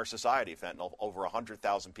poisoning our society, fentanyl. Over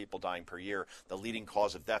 100,000 people dying per year, the leading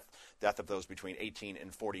cause of death of those between 18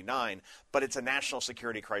 and 49. But it's a national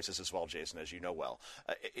security crisis as well, Jason, as you know well.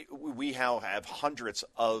 We now have hundreds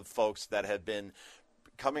of folks that have been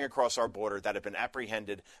coming across our border that have been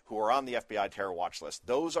apprehended who are on the FBI terror watch list.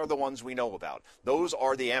 Those are the ones we know about. Those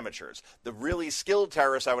are the amateurs. The really skilled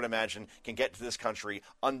terrorists, I would imagine, can get to this country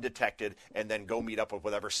undetected and then go meet up with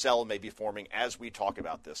whatever cell may be forming as we talk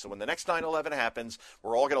about this. So when the next 9/11 happens,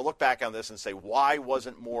 we're all going to look back on this and say, why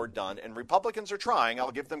wasn't more done? And Republicans are trying.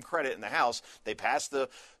 I'll give them credit in the House. They passed the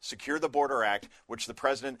Secure the Border Act, which the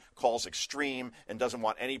president calls extreme and doesn't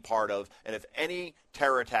want any part of. And if any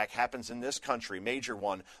terror attack happens in this country, major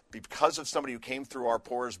one, because of somebody who came through our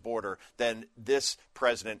porous border, then this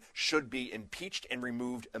president should be impeached and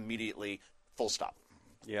removed immediately, full stop.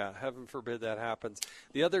 Yeah, heaven forbid that happens.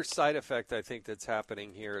 The other side effect I think that's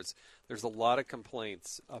happening here is there's a lot of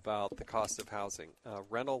complaints about the cost of housing,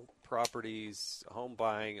 rental properties, home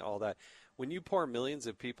buying, all that. When you pour millions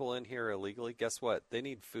of people in here illegally, guess what? They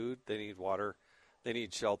need food, they need water, they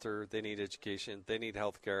need shelter, they need education, they need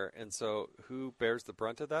health care. And so who bears the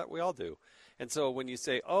brunt of that? We all do. And so when you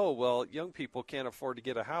say, oh, well, young people can't afford to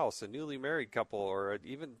get a house, a newly married couple or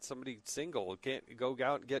even somebody single can't go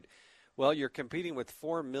out and get, well, you're competing with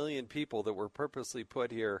 4 million people that were purposely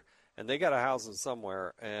put here, and they got to house them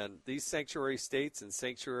somewhere. And these sanctuary states and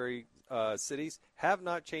sanctuary cities have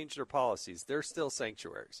not changed their policies. They're still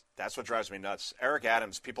sanctuaries. That's what drives me nuts. Eric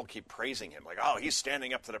Adams, people keep praising him like, oh, he's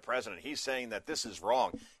standing up to the president. He's saying that this is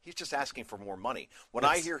wrong. He's just asking for more money. When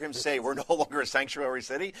I hear him say we're no longer a sanctuary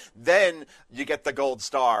city, then you get the gold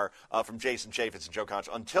star from Jason Chaffetz and Joe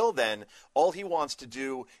Concha. Until then, all he wants to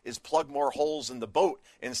do is plug more holes in the boat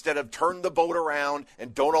instead of turn the boat around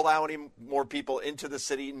and don't allow any more people into the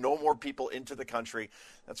city, no more people into the country.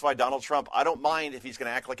 That's why Donald Trump, I don't mind if he's going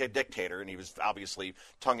to act like a dictator, and he was obviously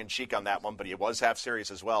tongue-in-cheek on that one, but he was half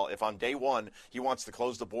serious as well. If on day one he wants to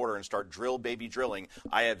close the border and start drill baby drilling,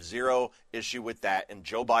 I have zero issue with that, and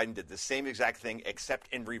Joe Biden did the same exact thing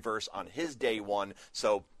except in reverse on his day one,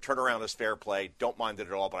 so turnaround is fair play. Don't mind it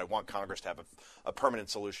at all, but I want Congress to have a permanent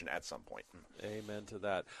solution at some point. Amen to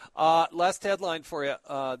that. Last headline for you.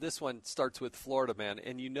 This one starts with Florida man,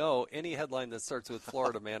 and you know any headline that starts with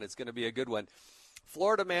Florida man is going to be a good one.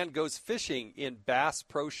 Florida man goes fishing in Bass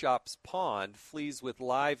Pro Shops pond, flees with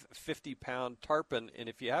live 50-pound tarpon. And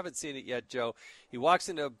if you haven't seen it yet, Joe, he walks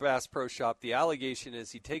into a Bass Pro Shop. The allegation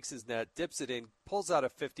is he takes his net, dips it in, pulls out a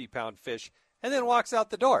 50-pound fish, and then walks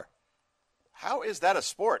out the door. How is that a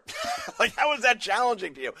sport? Like, how is that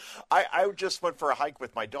challenging to you? I just went for a hike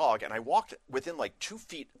with my dog, and I walked within like 2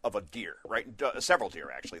 feet of a deer, right? Several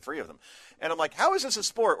deer, actually, 3 of them. And I'm like, how is this a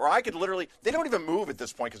sport where I could literally, they don't even move at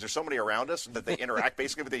this point because there's so many around us that they interact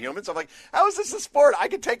basically with the humans. I'm like, how is this a sport? I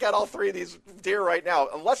could take out all 3 of these deer right now.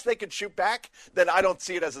 Unless they could shoot back, then I don't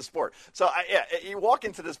see it as a sport. So, you walk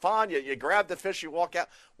into this pond, you grab the fish, you walk out.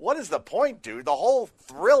 What is the point, dude? The whole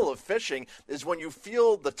thrill of fishing is when you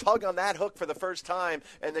feel the tug on that hook for the first time,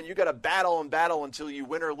 and then you got to battle and battle until you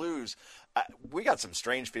win or lose. We got some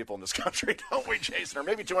strange people in this country, don't we, Jason? Or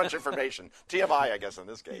maybe too much information. TMI, I guess, in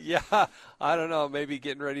this case. Yeah, I don't know. Maybe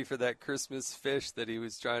getting ready for that Christmas fish that he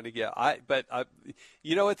was trying to get. But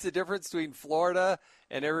you know what's the difference between Florida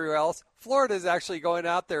and everywhere else? Florida is actually going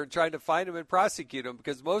out there and trying to find him and prosecute him,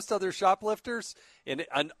 because most other shoplifters in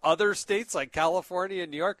other states like California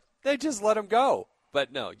and New York, they just let him go.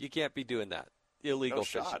 But no, you can't be doing that. Illegal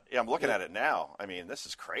fishing. Yeah, I'm looking at it now. I mean, this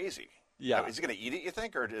is crazy. Yeah. Is he going to eat it, you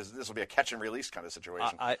think, or this will be a catch and release kind of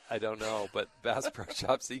situation? I don't know, but Bass Pro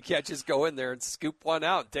Shops, you can't just go in there and scoop one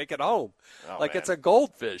out and take it home like it's a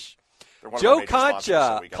goldfish. Joe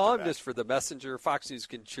Concha, columnist for The Messenger, Fox News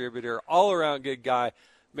contributor, all-around good guy.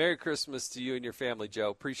 Merry Christmas to you and your family,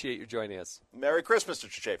 Joe. Appreciate you joining us. Merry Christmas,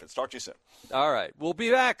 Mr. Chaffetz. Talk to you soon. All right. We'll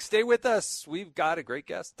be back. Stay with us. We've got a great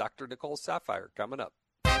guest, Dr. Nicole Saphier, coming up.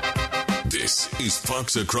 This is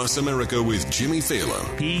Fox Across America with Jimmy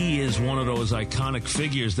Fallon. He is one of those iconic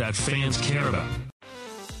figures that fans care about.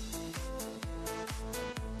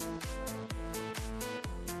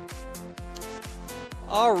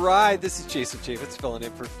 All right, this is Jason Chaffetz filling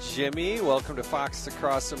in for Jimmy. Welcome to Fox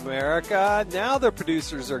Across America. Now the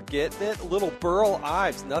producers are getting it. Little Burl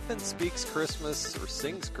Ives. Nothing speaks Christmas or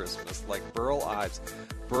sings Christmas like Burl Ives.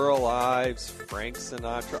 Burl Ives, Frank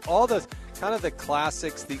Sinatra, all the kind of the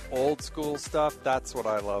classics, the old school stuff. That's what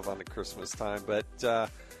I love on the Christmas time. But we're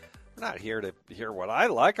not here to hear what I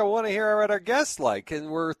like. I want to hear what our guests like. And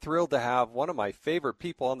we're thrilled to have one of my favorite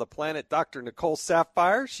people on the planet, Dr. Nicole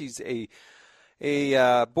Saphier. She's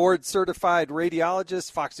a board-certified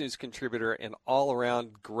radiologist, Fox News contributor, and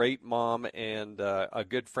all-around great mom and a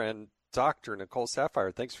good friend, Dr. Nicole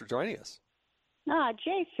Saphier. Thanks for joining us.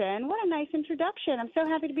 Jason, what a nice introduction. I'm so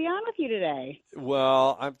happy to be on with you today.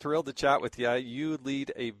 Well, I'm thrilled to chat with you. You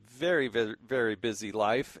lead a very, very, very busy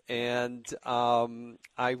life, and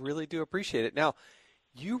I really do appreciate it. Now,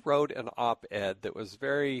 you wrote an op-ed that was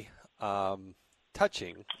very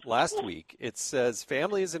touching last week. It says,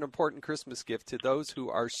 family is an important Christmas gift to those who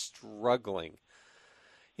are struggling.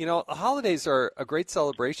 You know, the holidays are a great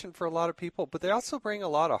celebration for a lot of people, but they also bring a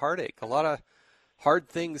lot of heartache. A lot of hard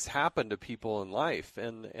things happen to people in life,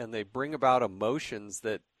 and they bring about emotions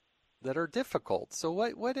that are difficult. So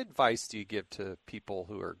what advice do you give to people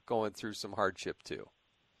who are going through some hardship too?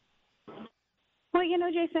 Well,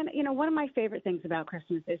 Jason, one of my favorite things about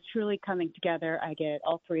Christmas is truly coming together. I get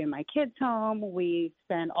all three of my kids home. We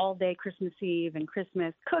spend all day Christmas Eve and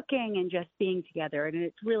Christmas cooking and just being together. And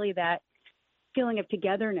it's really that feeling of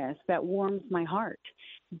togetherness that warms my heart.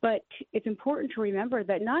 But it's important to remember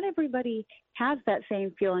that not everybody has that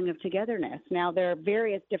same feeling of togetherness. Now, there are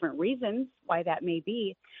various different reasons why that may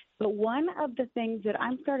be. But one of the things that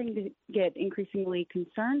I'm starting to get increasingly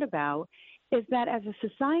concerned about is that as a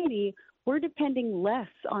society, we're depending less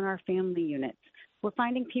on our family units. We're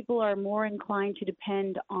finding people are more inclined to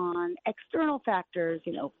depend on external factors,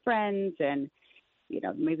 friends and,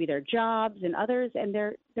 maybe their jobs and others, and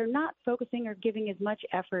they're not focusing or giving as much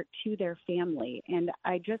effort to their family. And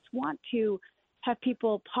I just want to have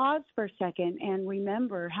people pause for a second and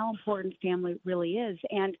remember how important family really is.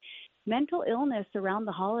 And mental illness around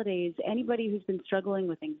the holidays, anybody who's been struggling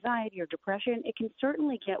with anxiety or depression, it can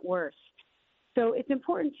certainly get worse. So it's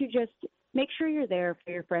important to just make sure you're there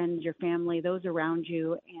for your friends, your family, those around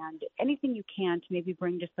you, and anything you can to maybe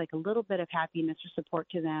bring just like a little bit of happiness or support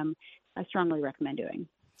to them, I strongly recommend doing.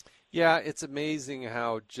 Yeah, it's amazing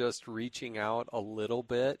how just reaching out a little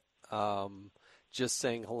bit, just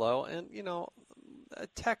saying hello, and, a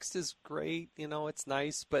text is great, it's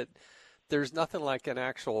nice, but there's nothing like an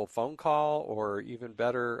actual phone call or even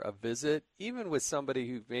better, a visit, even with somebody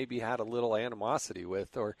who maybe had a little animosity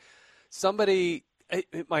with or somebody.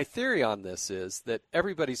 My theory on this is that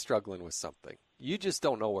everybody's struggling with something. You just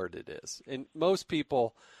don't know where it is. And most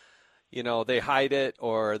people, they hide it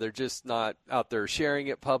or they're just not out there sharing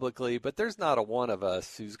it publicly. But there's not a one of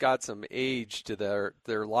us who's got some age to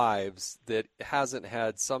their lives that hasn't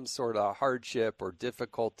had some sort of hardship or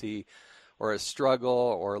difficulty or a struggle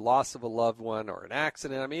or loss of a loved one or an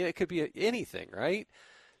accident. I mean, it could be anything, right?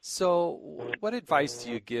 So what advice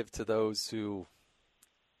do you give to those who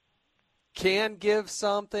can give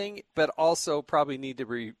something, but also probably need to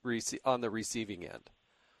be on the receiving end?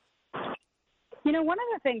 One of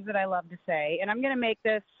the things that I love to say, and I'm going to make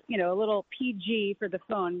this, a little PG for the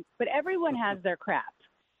phone, but everyone has their crap.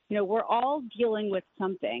 We're all dealing with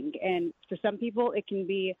something, and for some people it can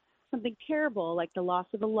be something terrible like the loss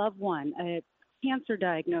of a loved one, a cancer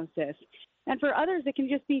diagnosis, and for others it can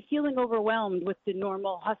just be feeling overwhelmed with the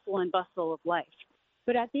normal hustle and bustle of life.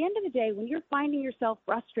 But at the end of the day, when you're finding yourself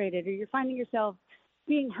frustrated or you're finding yourself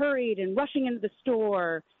being hurried and rushing into the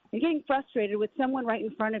store and getting frustrated with someone right in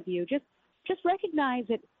front of you, just recognize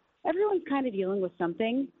that everyone's kind of dealing with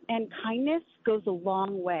something, and kindness goes a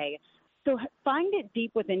long way. So find it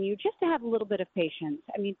deep within you just to have a little bit of patience.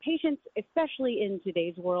 I mean, patience, especially in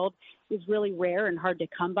today's world, is really rare and hard to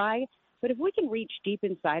come by. But if we can reach deep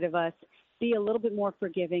inside of us, be a little bit more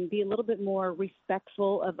forgiving, be a little bit more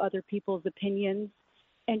respectful of other people's opinions,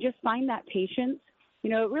 and just find that patience,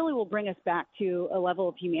 it really will bring us back to a level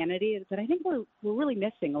of humanity that I think we're really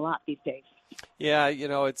missing a lot these days. Yeah,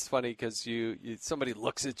 it's funny because somebody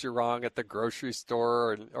looks at you wrong at the grocery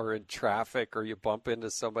store or in traffic, or you bump into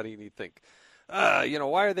somebody and you think,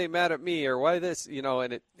 why are they mad at me, or why this,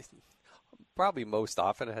 and it probably most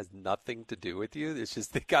often it has nothing to do with you. It's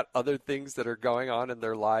just they got other things that are going on in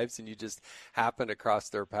their lives and you just happen to cross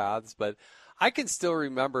their paths. But I can still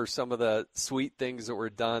remember some of the sweet things that were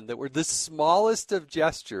done that were the smallest of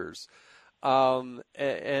gestures.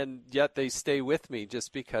 And yet they stay with me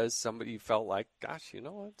just because somebody felt like, gosh, you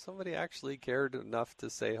know what? Somebody actually cared enough to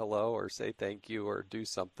say hello or say thank you or do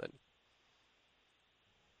something.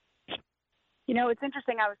 It's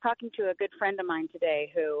interesting. I was talking to a good friend of mine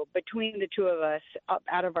today who, between the two of us,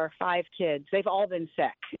 out of our 5 kids, they've all been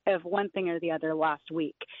sick of one thing or the other last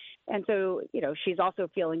week. And so, she's also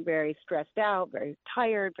feeling very stressed out, very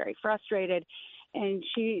tired, very frustrated. And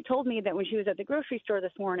she told me that when she was at the grocery store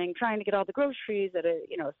this morning trying to get all the groceries at a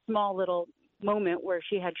small little moment where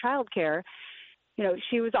she had childcare,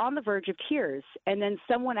 she was on the verge of tears. And then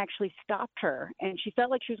someone actually stopped her, and she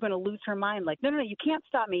felt like she was going to lose her mind. Like, no, you can't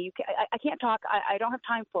stop me. I can't talk. I don't have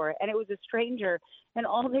time for it. And it was a stranger. And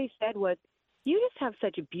all they said was, you just have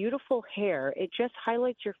such beautiful hair. It just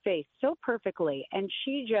highlights your face so perfectly. And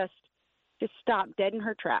she just stopped dead in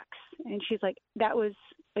her tracks. And she's like, that was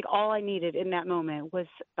like all I needed in that moment was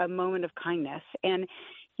a moment of kindness. And,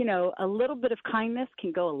 a little bit of kindness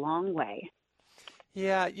can go a long way.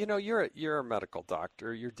 Yeah, you're a medical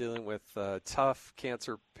doctor. You're dealing with tough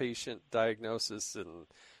cancer patient diagnosis and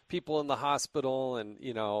people in the hospital, and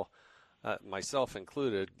myself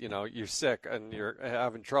included. You're sick and you're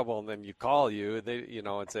having trouble, and then you call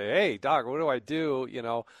and say, "Hey, doc, what do I do?"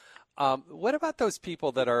 What about those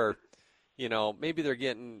people that are, maybe they're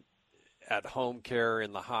getting at home care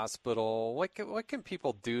in the hospital? What can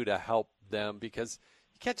people do to help them? Because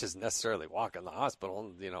you can't just necessarily walk in the hospital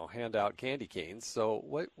and, hand out candy canes. So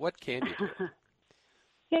what can you do?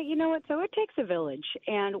 Yeah, you know what? So it takes a village.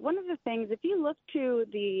 And one of the things, if you look to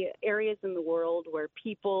the areas in the world where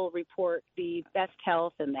people report the best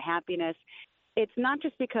health and the happiness, it's not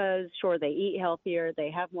just because, sure, they eat healthier,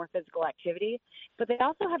 they have more physical activity, but they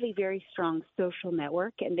also have a very strong social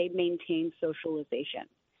network and they maintain socialization.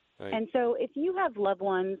 Right. And so if you have loved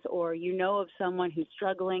ones or of someone who's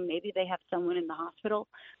struggling, maybe they have someone in the hospital,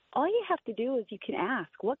 all you have to do is you can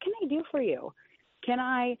ask, what can I do for you? Can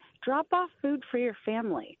I drop off food for your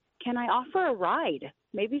family? Can I offer a ride?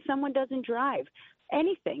 Maybe someone doesn't drive.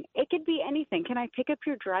 Anything. It could be anything. Can I pick up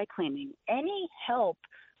your dry cleaning? Any help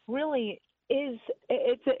really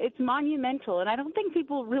it's monumental. And I don't think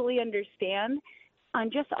people really understand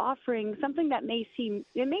on just offering something that may seem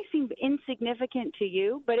insignificant to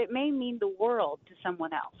you, but it may mean the world to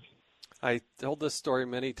someone else. I told this story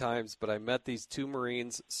many times, but I met these 2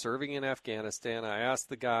 Marines serving in Afghanistan. I asked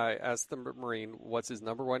the Marine, what's his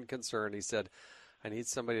number one concern? He said, I need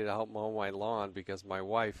somebody to help mow my lawn because my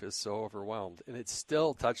wife is so overwhelmed. And it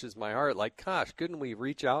still touches my heart. Like, gosh, couldn't we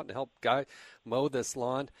reach out and help guy mow this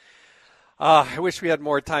lawn? I wish we had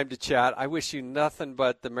more time to chat. I wish you nothing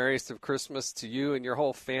but the merriest of Christmas to you and your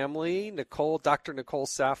whole family. Dr. Nicole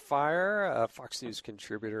Saphier, a Fox News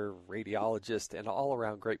contributor, radiologist, and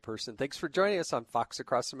all-around great person. Thanks for joining us on Fox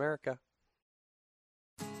Across America.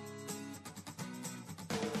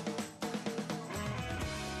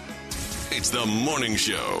 It's the morning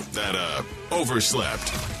show that overslept.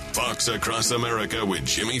 Fox Across America with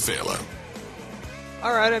Jimmy Fallon.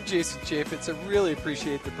 All right, I'm Jason Chaffetz. I really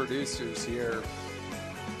appreciate the producers here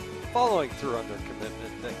following through on their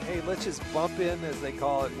commitment that, hey, let's just bump in, as they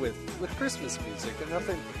call it, with Christmas music. And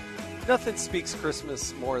nothing speaks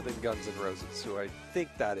Christmas more than Guns N' Roses, who I think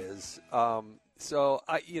that is. So,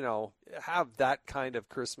 I have that kind of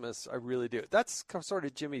Christmas. I really do. That's sort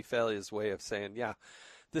of Jimmy Fallon's way of saying, yeah,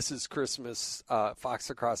 this is Christmas, Fox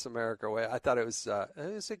Across America way. I thought it was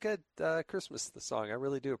a good Christmas song. I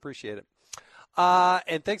really do appreciate it.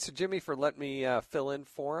 And thanks to Jimmy for letting me fill in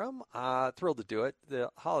for him. Thrilled to do it. The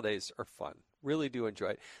holidays are fun. Really do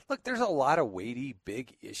enjoy it. Look, there's a lot of weighty,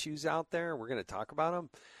 big issues out there. We're going to talk about them.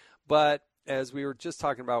 But as we were just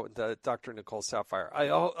talking about with Dr. Nicole Saphier, I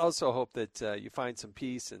also hope that you find some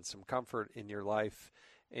peace and some comfort in your life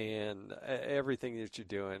and everything that you're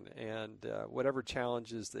doing. And whatever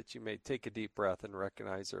challenges that you may, take a deep breath and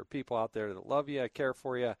recognize there are people out there that love you, care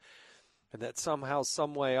for you, and that somehow,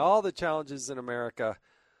 some way, all the challenges in America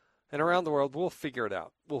and around the world, we'll figure it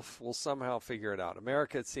out. We'll somehow figure it out.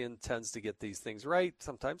 America tends to get these things right.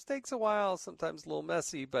 Sometimes takes a while, sometimes a little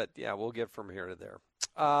messy, but yeah, we'll get from here to there.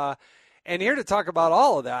 And here to talk about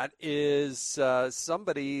all of that is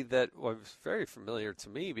somebody that was very familiar to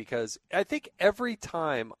me, because I think every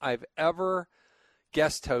time I've ever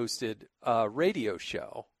guest hosted a radio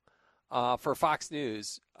show for Fox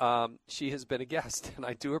News, she has been a guest, and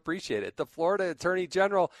I do appreciate it. The Florida Attorney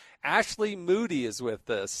General, Ashley Moody, is with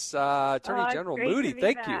us. Attorney General Moody,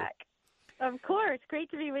 thank you. Of course, great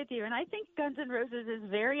to be with you. And I think Guns N' Roses is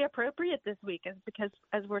very appropriate this week, because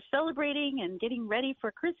as we're celebrating and getting ready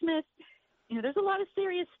for Christmas, there's a lot of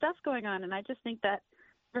serious stuff going on, and I just think that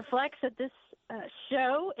reflects that this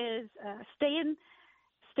show is staying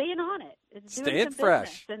on it. It's doing staying some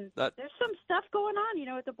fresh. And there's some stuff going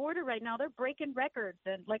on, at the border right now. They're breaking records,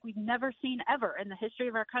 and like we've never seen ever in the history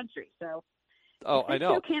of our country. So, if this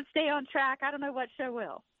show can't stay on track, I don't know what show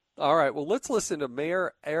will. All right, well, let's listen to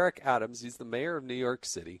Mayor Eric Adams. He's the mayor of New York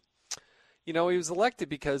City. He was elected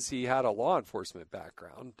because he had a law enforcement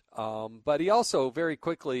background, but he also very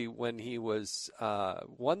quickly, when he was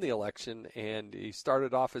won the election and he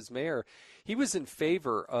started off as mayor, he was in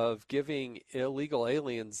favor of giving illegal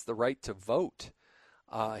aliens the right to vote.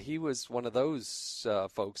 He was one of those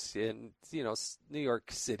folks in, New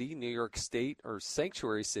York City, New York State, or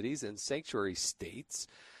sanctuary cities and sanctuary states.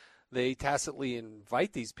 They tacitly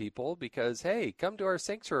invite these people because, hey, come to our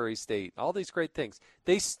sanctuary state, all these great things.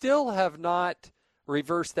 They still have not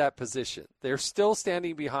reversed that position. They're still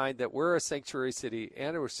standing behind that we're a sanctuary city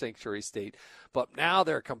and a sanctuary state, but now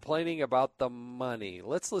they're complaining about the money.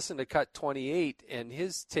 Let's listen to Cut 28 and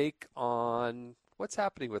his take on what's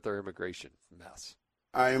happening with our immigration mess.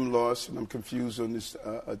 I am lost and I'm confused on this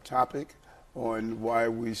topic, on why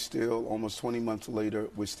we still, almost 20 months later,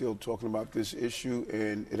 we're still talking about this issue,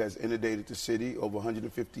 and it has inundated the city, over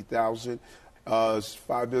 150,000.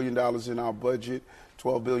 $5 billion in our budget,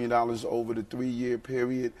 $12 billion over the 3-year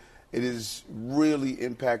period. It is really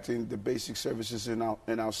impacting the basic services in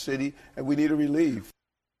our city, and we need a relief.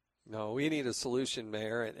 No, we need a solution,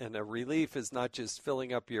 Mayor, and a relief is not just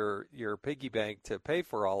filling up your piggy bank to pay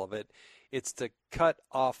for all of it. It's to cut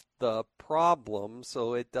off the problem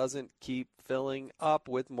so it doesn't keep filling up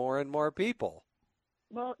with more and more people.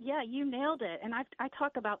 Well, yeah, you nailed it. And I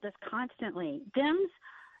talk about this constantly. Dems,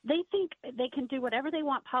 they think they can do whatever they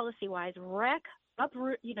want policy-wise,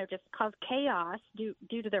 uproot, just cause chaos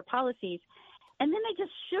due to their policies. And then they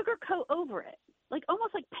just sugarcoat over it,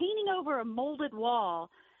 almost like painting over a molded wall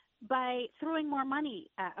by throwing more money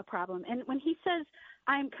at a problem. And when he says,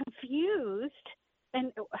 I'm confused,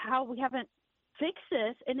 and how we haven't fixed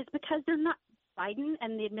this, and it's because they're not, Biden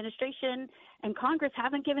and the administration and Congress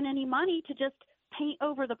haven't given any money to just paint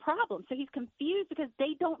over the problem. So he's confused because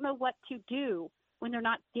they don't know what to do when they're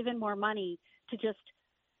not given more money to just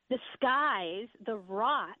disguise the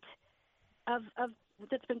rot of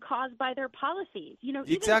that's been caused by their policies.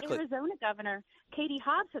 Exactly. Even Arizona Governor Katie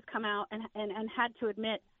Hobbs has come out and had to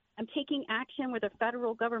admit, I'm taking action where the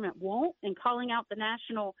federal government won't, and calling out the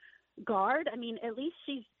National Guard. I mean, at least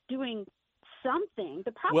she's doing something.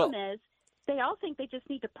 The problem is they all think they just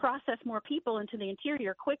need to process more people into the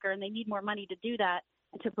interior quicker, and they need more money to do that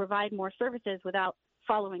and to provide more services without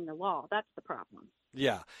following the law. That's the problem.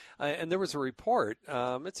 Yeah, and there was a report,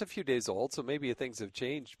 it's a few days old, so maybe things have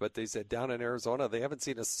changed, but they said down in Arizona they haven't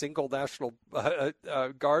seen a single National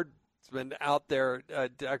Guardsman out there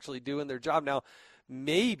actually doing their job. Now,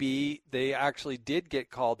 maybe they actually did get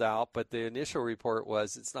called out, but the initial report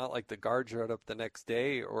was it's not like the guard showed up the next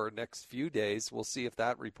day or next few days. We'll see if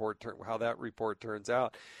that how that report turns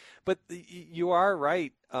out. But you are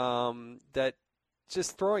right that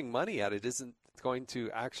just throwing money at it isn't going to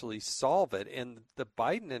actually solve it. And the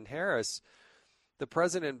Biden and Harris, the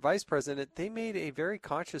president and vice president, they made a very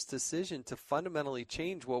conscious decision to fundamentally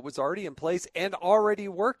change what was already in place and already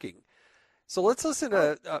working. So let's listen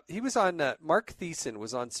to, he was on, Mark Thiessen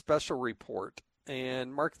was on Special Report,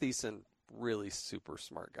 and Mark Thiessen, really super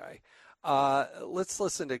smart guy. Let's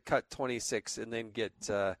listen to Cut 26 and then get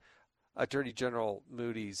Attorney General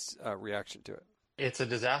Moody's reaction to it. It's a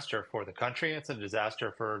disaster for the country. It's a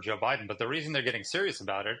disaster for Joe Biden. But the reason they're getting serious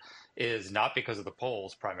about it is not because of the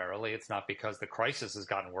polls primarily. It's not because the crisis has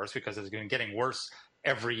gotten worse, because it's been getting worse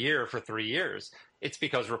every year for 3 years. It's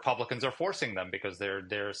because Republicans are forcing them, because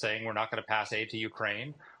they're saying we're not going to pass aid to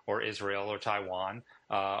Ukraine or Israel or Taiwan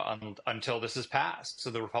until this is passed. So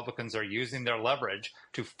the Republicans are using their leverage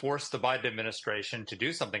to force the Biden administration to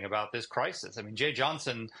do something about this crisis. I mean, Jay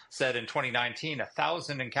Johnson said in 2019,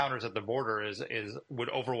 1,000 encounters at the border would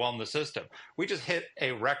overwhelm the system. We just hit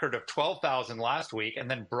a record of 12,000 last week and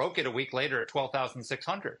then broke it a week later at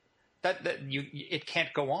 12,600. It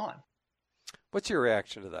can't go on. What's your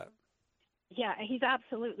reaction to that? Yeah, he's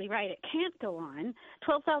absolutely right. It can't go on.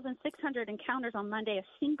 12,600 encounters on Monday, a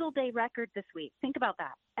single-day record this week. Think about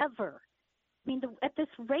that, ever. I mean, at this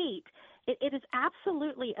rate, it is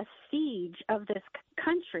absolutely a siege of this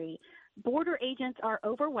country. Border agents are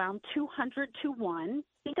overwhelmed, 200 to 1.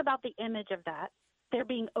 Think about the image of that. They're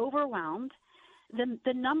being overwhelmed.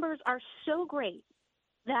 The numbers are so great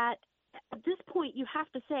that at this point you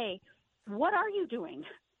have to say, what are you doing,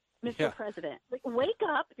 Mr. President? Like, wake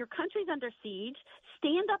up. Your country's under siege.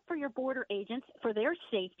 Stand up for your border agents, for their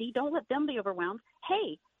safety. Don't let them be overwhelmed.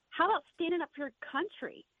 Hey, how about standing up for your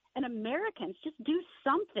country and Americans? Just do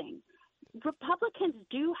something. Republicans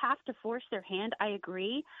do have to force their hand, I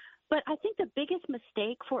agree. But I think the biggest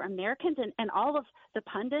mistake for Americans and all of the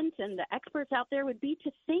pundits and the experts out there would be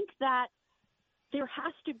to think that there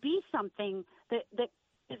has to be something that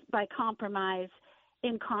is by compromise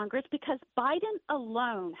in Congress, because Biden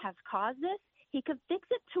alone has caused this. He could fix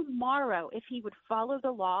it tomorrow if he would follow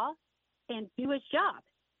the law and do his job.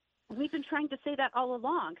 We've been trying to say that all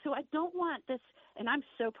along. So I don't want this, and I'm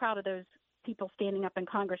so proud of those people standing up in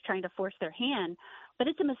Congress trying to force their hand, but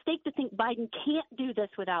it's a mistake to think Biden can't do this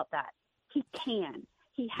without that. He can.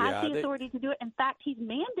 He has the authority to do it. In fact, he's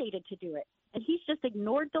mandated to do it, and he's just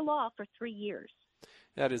ignored the law for 3 years.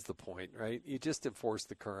 That is the point, right? You just enforce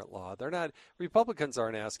the current law. Republicans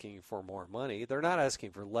aren't asking for more money. They're not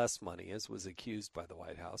asking for less money, as was accused by the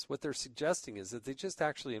White House. What they're suggesting is that they just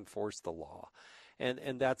actually enforce the law,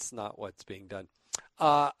 and that's not what's being done.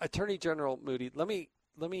 Attorney General Moody, let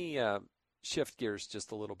me shift gears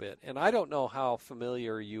just a little bit. And I don't know how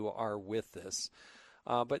familiar you are with this,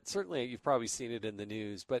 but certainly you've probably seen it in the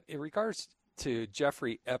news. But in regards to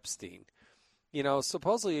Jeffrey Epstein,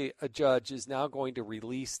 supposedly a judge is now going to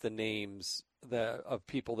release the names of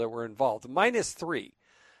people that were involved, -3.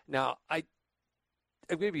 Now, I'm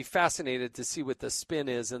going to be fascinated to see what the spin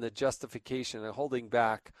is and the justification and holding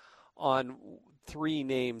back on 3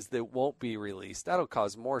 names that won't be released. That'll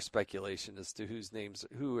cause more speculation as to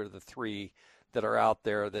who are the 3 that are out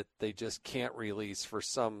there that they just can't release for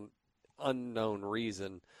some unknown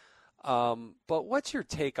reason. But what's your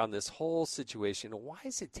take on this whole situation? Why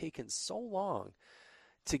has it taken so long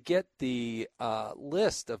to get the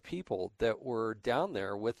list of people that were down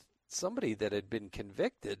there with somebody that had been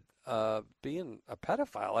convicted of being a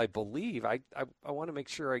pedophile, I believe? I want to make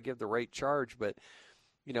sure I give the right charge, but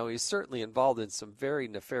he's certainly involved in some very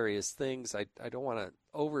nefarious things. I don't want to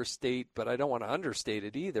overstate, but I don't want to understate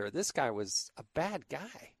it either. This guy was a bad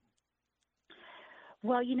guy.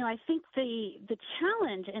 Well, I think the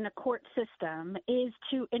challenge in a court system is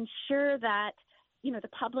to ensure that, the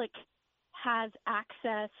public has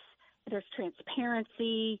access, there's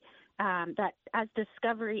transparency, that as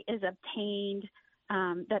discovery is obtained,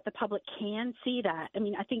 that the public can see that. I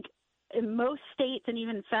mean, I think in most states and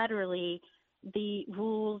even federally, the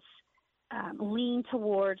rules lean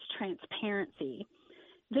towards transparency.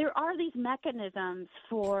 There are these mechanisms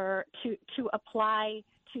to apply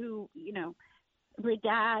to,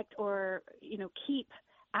 redact or, keep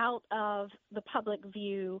out of the public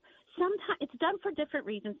view. Sometimes it's done for different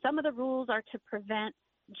reasons. Some of the rules are to prevent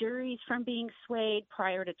juries from being swayed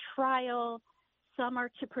prior to trial. Some are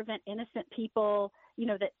to prevent innocent people,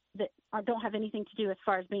 that don't have anything to do as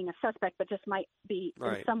far as being a suspect, but just might be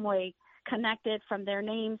in some way connected from their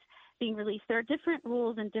names being released. There are different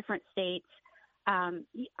rules in different states.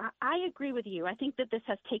 I agree with you. I think that this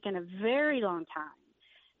has taken a very long time.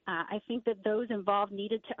 I think that those involved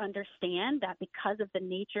needed to understand that because of the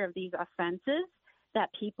nature of these offenses, that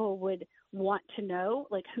people would want to know,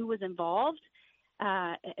 like, who was involved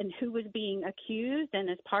and who was being accused and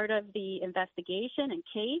as part of the investigation and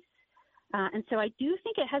case. And so I do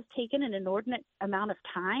think it has taken an inordinate amount of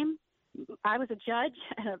time. I was a judge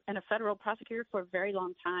and a federal prosecutor for a very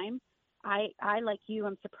long time. I, like you,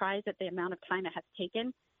 am surprised at the amount of time it has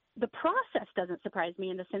taken. The process doesn't surprise me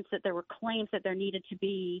in the sense that there were claims that there needed to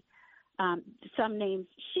be some names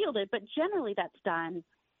shielded, but generally that's done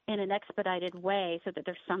in an expedited way so that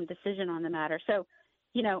there's some decision on the matter. So,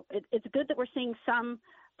 it's good that we're seeing some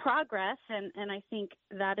progress, and I think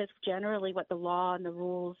that is generally what the law and the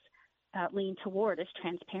rules lean toward, is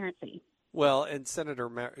transparency. Well, and Senator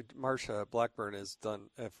Marsha Blackburn has done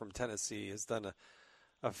from Tennessee has done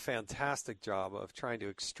a fantastic job of trying to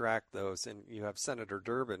extract those. And you have Senator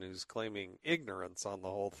Durbin, who's claiming ignorance on the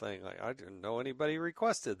whole thing. Like, I didn't know anybody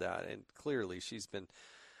requested that. And clearly she's been,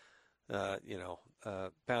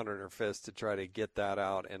 pounding her fist to try to get that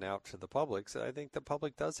out and out to the public. So I think the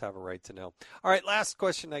public does have a right to know. All right, last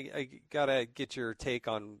question. I got to get your take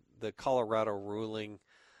on the Colorado ruling.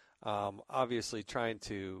 Obviously trying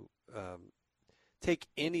to take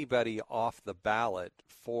anybody off the ballot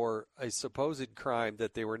for a supposed crime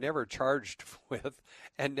that they were never charged with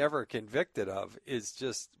and never convicted of is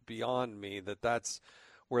just beyond me. That's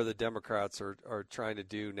where the Democrats are trying to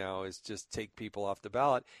do now, is just take people off the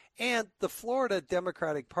ballot. And the Florida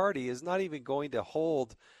Democratic Party is not even going to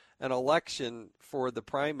hold an election for the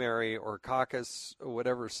primary or caucus or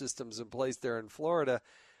whatever system's in place there in Florida,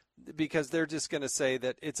 because they're just going to say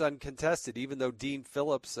that it's uncontested, even though Dean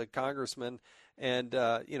Phillips, a congressman, and,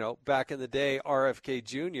 back in the day, RFK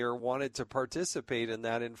Jr. wanted to participate in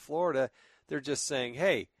that in Florida. They're just saying,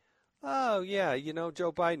 hey, oh, yeah,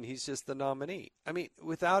 Joe Biden, he's just the nominee. I mean,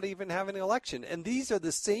 without even having an election. And these are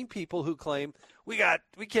the same people who claim we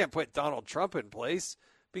can't put Donald Trump in place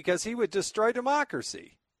because he would destroy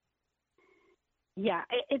democracy. Yeah,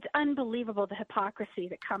 it's unbelievable, the hypocrisy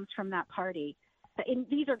that comes from that party. And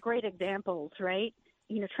these are great examples, right?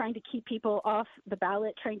 Trying to keep people off the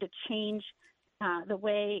ballot, trying to change the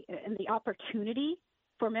way and the opportunity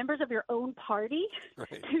for members of your own party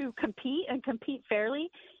to compete and compete fairly.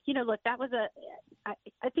 Look, that was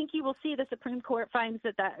I think you will see the Supreme Court finds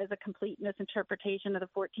that is a complete misinterpretation of the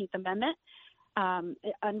 14th Amendment.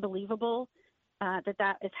 Unbelievable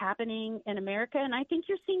that is happening in America. And I think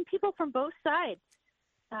you're seeing people from both sides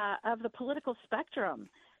of the political spectrum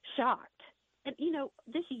shocked. And,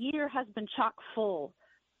 this year has been chock full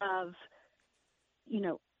of,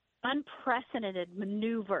 unprecedented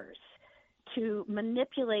maneuvers to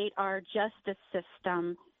manipulate our justice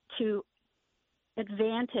system to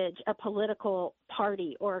advantage a political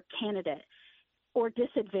party or candidate or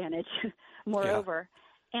disadvantage, moreover.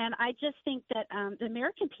 Yeah. And I just think that the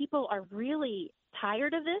American people are really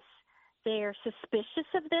tired of this. They're suspicious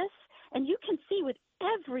of this. And you can see with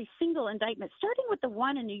every single indictment, starting with the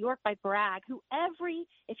one in New York by Bragg,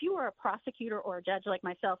 if you were a prosecutor or a judge like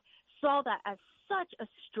myself, saw that as such a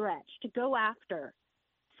stretch to go after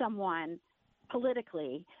someone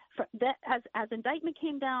politically. That as indictment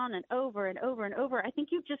came down and over and over and over, I think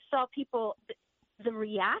you just saw people, the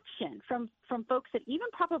reaction from folks that even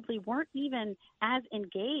probably weren't even as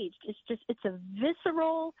engaged. It's a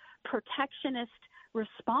visceral protectionist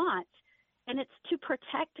response. And it's to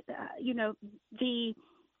protect, the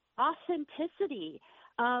authenticity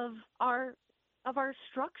of our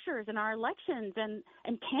structures and our elections and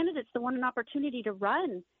candidates that want an opportunity to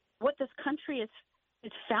run what this country is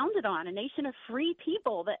founded on, a nation of free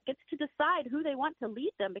people that gets to decide who they want to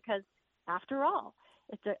lead them. Because after all,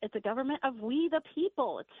 it's a government of we the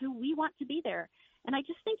people. It's who we want to be there. And I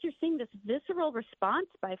just think you're seeing this visceral response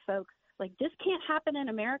by folks like, this can't happen in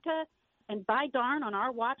America. And by darn, on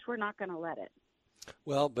our watch, we're not going to let it.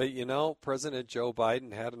 Well, but, President Joe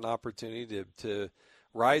Biden had an opportunity to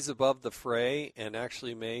rise above the fray and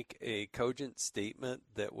actually make a cogent statement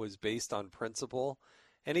that was based on principle,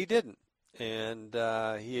 and he didn't. And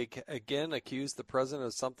he, again, accused the president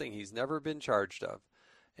of something he's never been charged of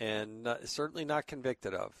and certainly not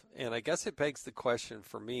convicted of. And I guess it begs the question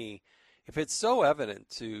for me, if it's so evident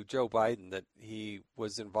to Joe Biden that he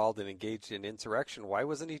was involved and engaged in insurrection, why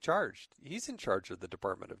wasn't he charged? He's in charge of the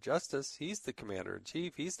Department of Justice. He's the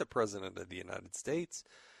commander-in-chief. He's the president of the United States.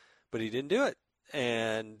 But he didn't do it.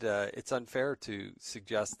 And it's unfair to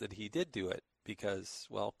suggest that he did do it because,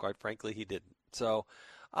 well, quite frankly, he didn't. So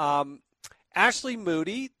Ashley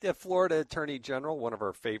Moody, the Florida Attorney General, one of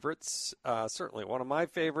our favorites, certainly one of my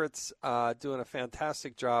favorites, doing a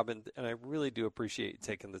fantastic job. And I really do appreciate you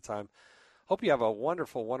taking the time. Hope you have a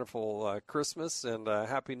wonderful, wonderful Christmas and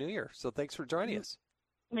Happy New Year. So thanks for joining us.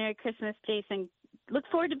 Merry Christmas, Jason. Look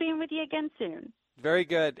forward to being with you again soon. Very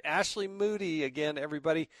good. Ashley Moody, again,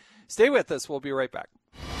 everybody. Stay with us. We'll be right back.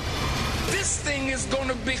 This thing is going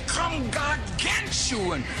to become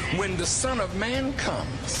gargantuan when the Son of Man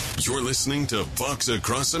comes. You're listening to Fox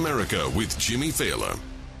Across America with Jimmy Fallon.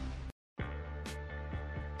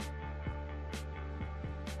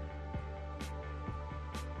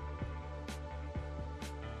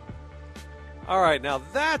 All right, now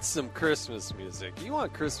that's some Christmas music. You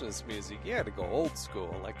want Christmas music, you had to go old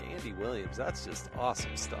school, like Andy Williams. That's just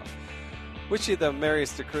awesome stuff. Wish you the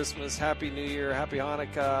merriest of Christmas, Happy New Year, Happy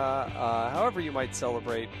Hanukkah, however you might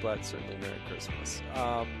celebrate, but certainly Merry Christmas.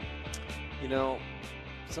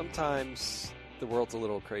 Sometimes the world's a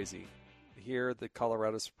little crazy. Here, the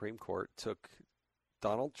Colorado Supreme Court took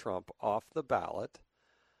Donald Trump off the ballot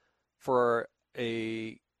for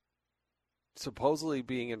supposedly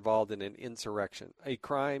being involved in an insurrection, a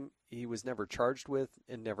crime he was never charged with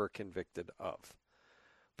and never convicted of.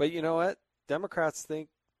 But you know what? Democrats think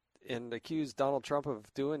and accuse Donald Trump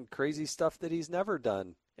of doing crazy stuff that he's never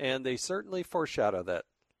done, and they certainly foreshadow that.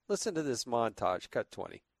 Listen to this montage, cut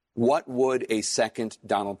 20. What would a second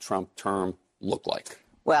Donald Trump term look like?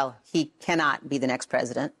 Well, he cannot be the next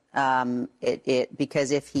president.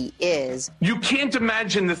 Because if he is... You can't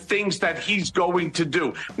imagine the things that he's going to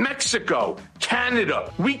do. Mexico,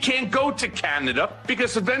 Canada. We can't go to Canada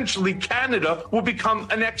because eventually Canada will become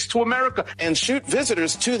annexed to America. And shoot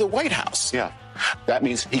visitors to the White House. Yeah. That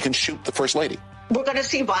means he can shoot the First Lady. We're going to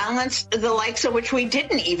see violence, the likes of which we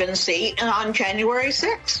didn't even see on January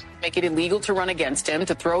 6th. Make it illegal to run against him,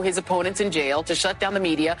 to throw his opponents in jail, to shut down the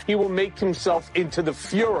media. He will make himself into the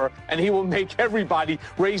Fuhrer, and he will make everybody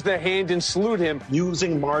raise their hand and salute him.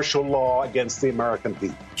 Using martial law against the American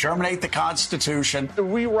people. Terminate the Constitution.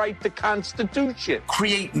 Rewrite the Constitution.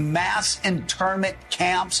 Create mass internment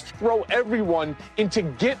camps. Throw everyone into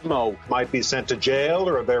Gitmo. Might be sent to jail,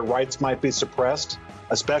 or their rights might be suppressed,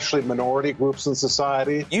 especially minority groups in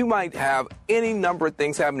society. You might have any number of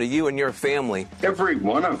things happen to you and your family. Every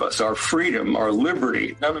one of us, our freedom, our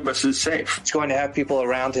liberty, none of us is safe. He's going to have people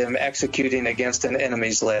around him executing against an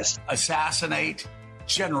enemy's list. Assassinate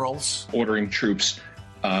generals. Ordering troops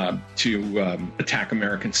to attack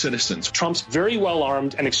American citizens. Trump's very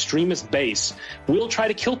well-armed and extremist base will try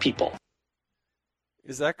to kill people.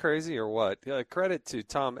 Is that crazy or what? Credit to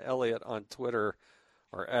Tom Elliott on Twitter,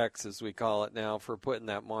 or X as we call it now, for putting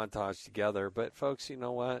that montage together. But folks, you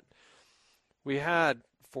know what? We had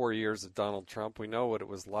 4 years of Donald Trump. We know what it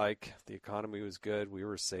was like. The economy was good. We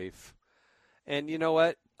were safe. And you know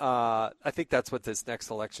what? I think that's what this next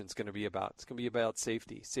election is going to be about. It's going to be about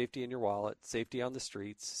safety. Safety in your wallet, safety on the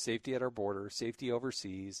streets, safety at our border, safety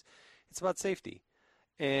overseas. It's about safety.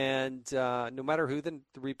 And no matter who the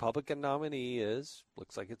Republican nominee is,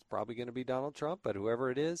 looks like it's probably going to be Donald Trump, but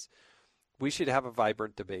whoever it is, we should have a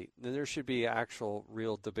vibrant debate. And there should be actual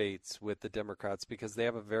real debates with the Democrats because they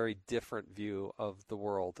have a very different view of the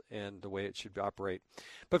world and the way it should operate.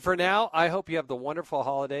 But for now, I hope you have the wonderful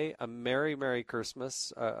holiday, a Merry, Merry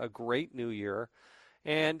Christmas, a great New Year.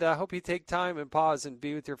 And I hope you take time and pause and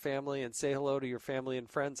be with your family and say hello to your family and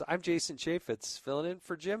friends. I'm Jason Chaffetz, filling in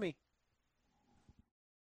for Jimmy.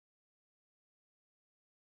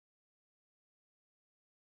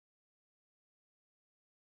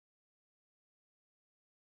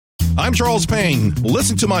 I'm Charles Payne.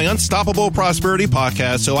 Listen to my Unstoppable Prosperity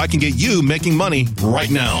podcast so I can get you making money right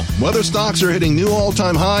now. Whether stocks are hitting new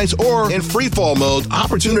all-time highs or in free fall mode,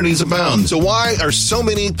 opportunities abound. So why are so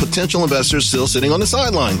many potential investors still sitting on the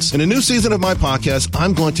sidelines? In a new season of my podcast,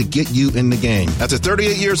 I'm going to get you in the game. After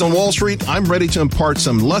 38 years on Wall Street, I'm ready to impart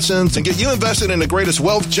some lessons and get you invested in the greatest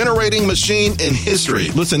wealth-generating machine in history.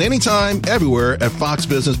 Listen anytime, everywhere at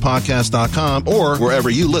foxbusinesspodcast.com or wherever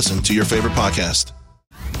you listen to your favorite podcast.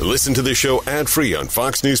 Listen to the show ad-free on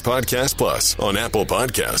Fox News Podcast Plus, on Apple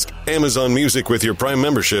Podcast, Amazon Music with your Prime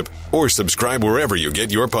membership, or subscribe wherever you get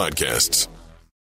your podcasts.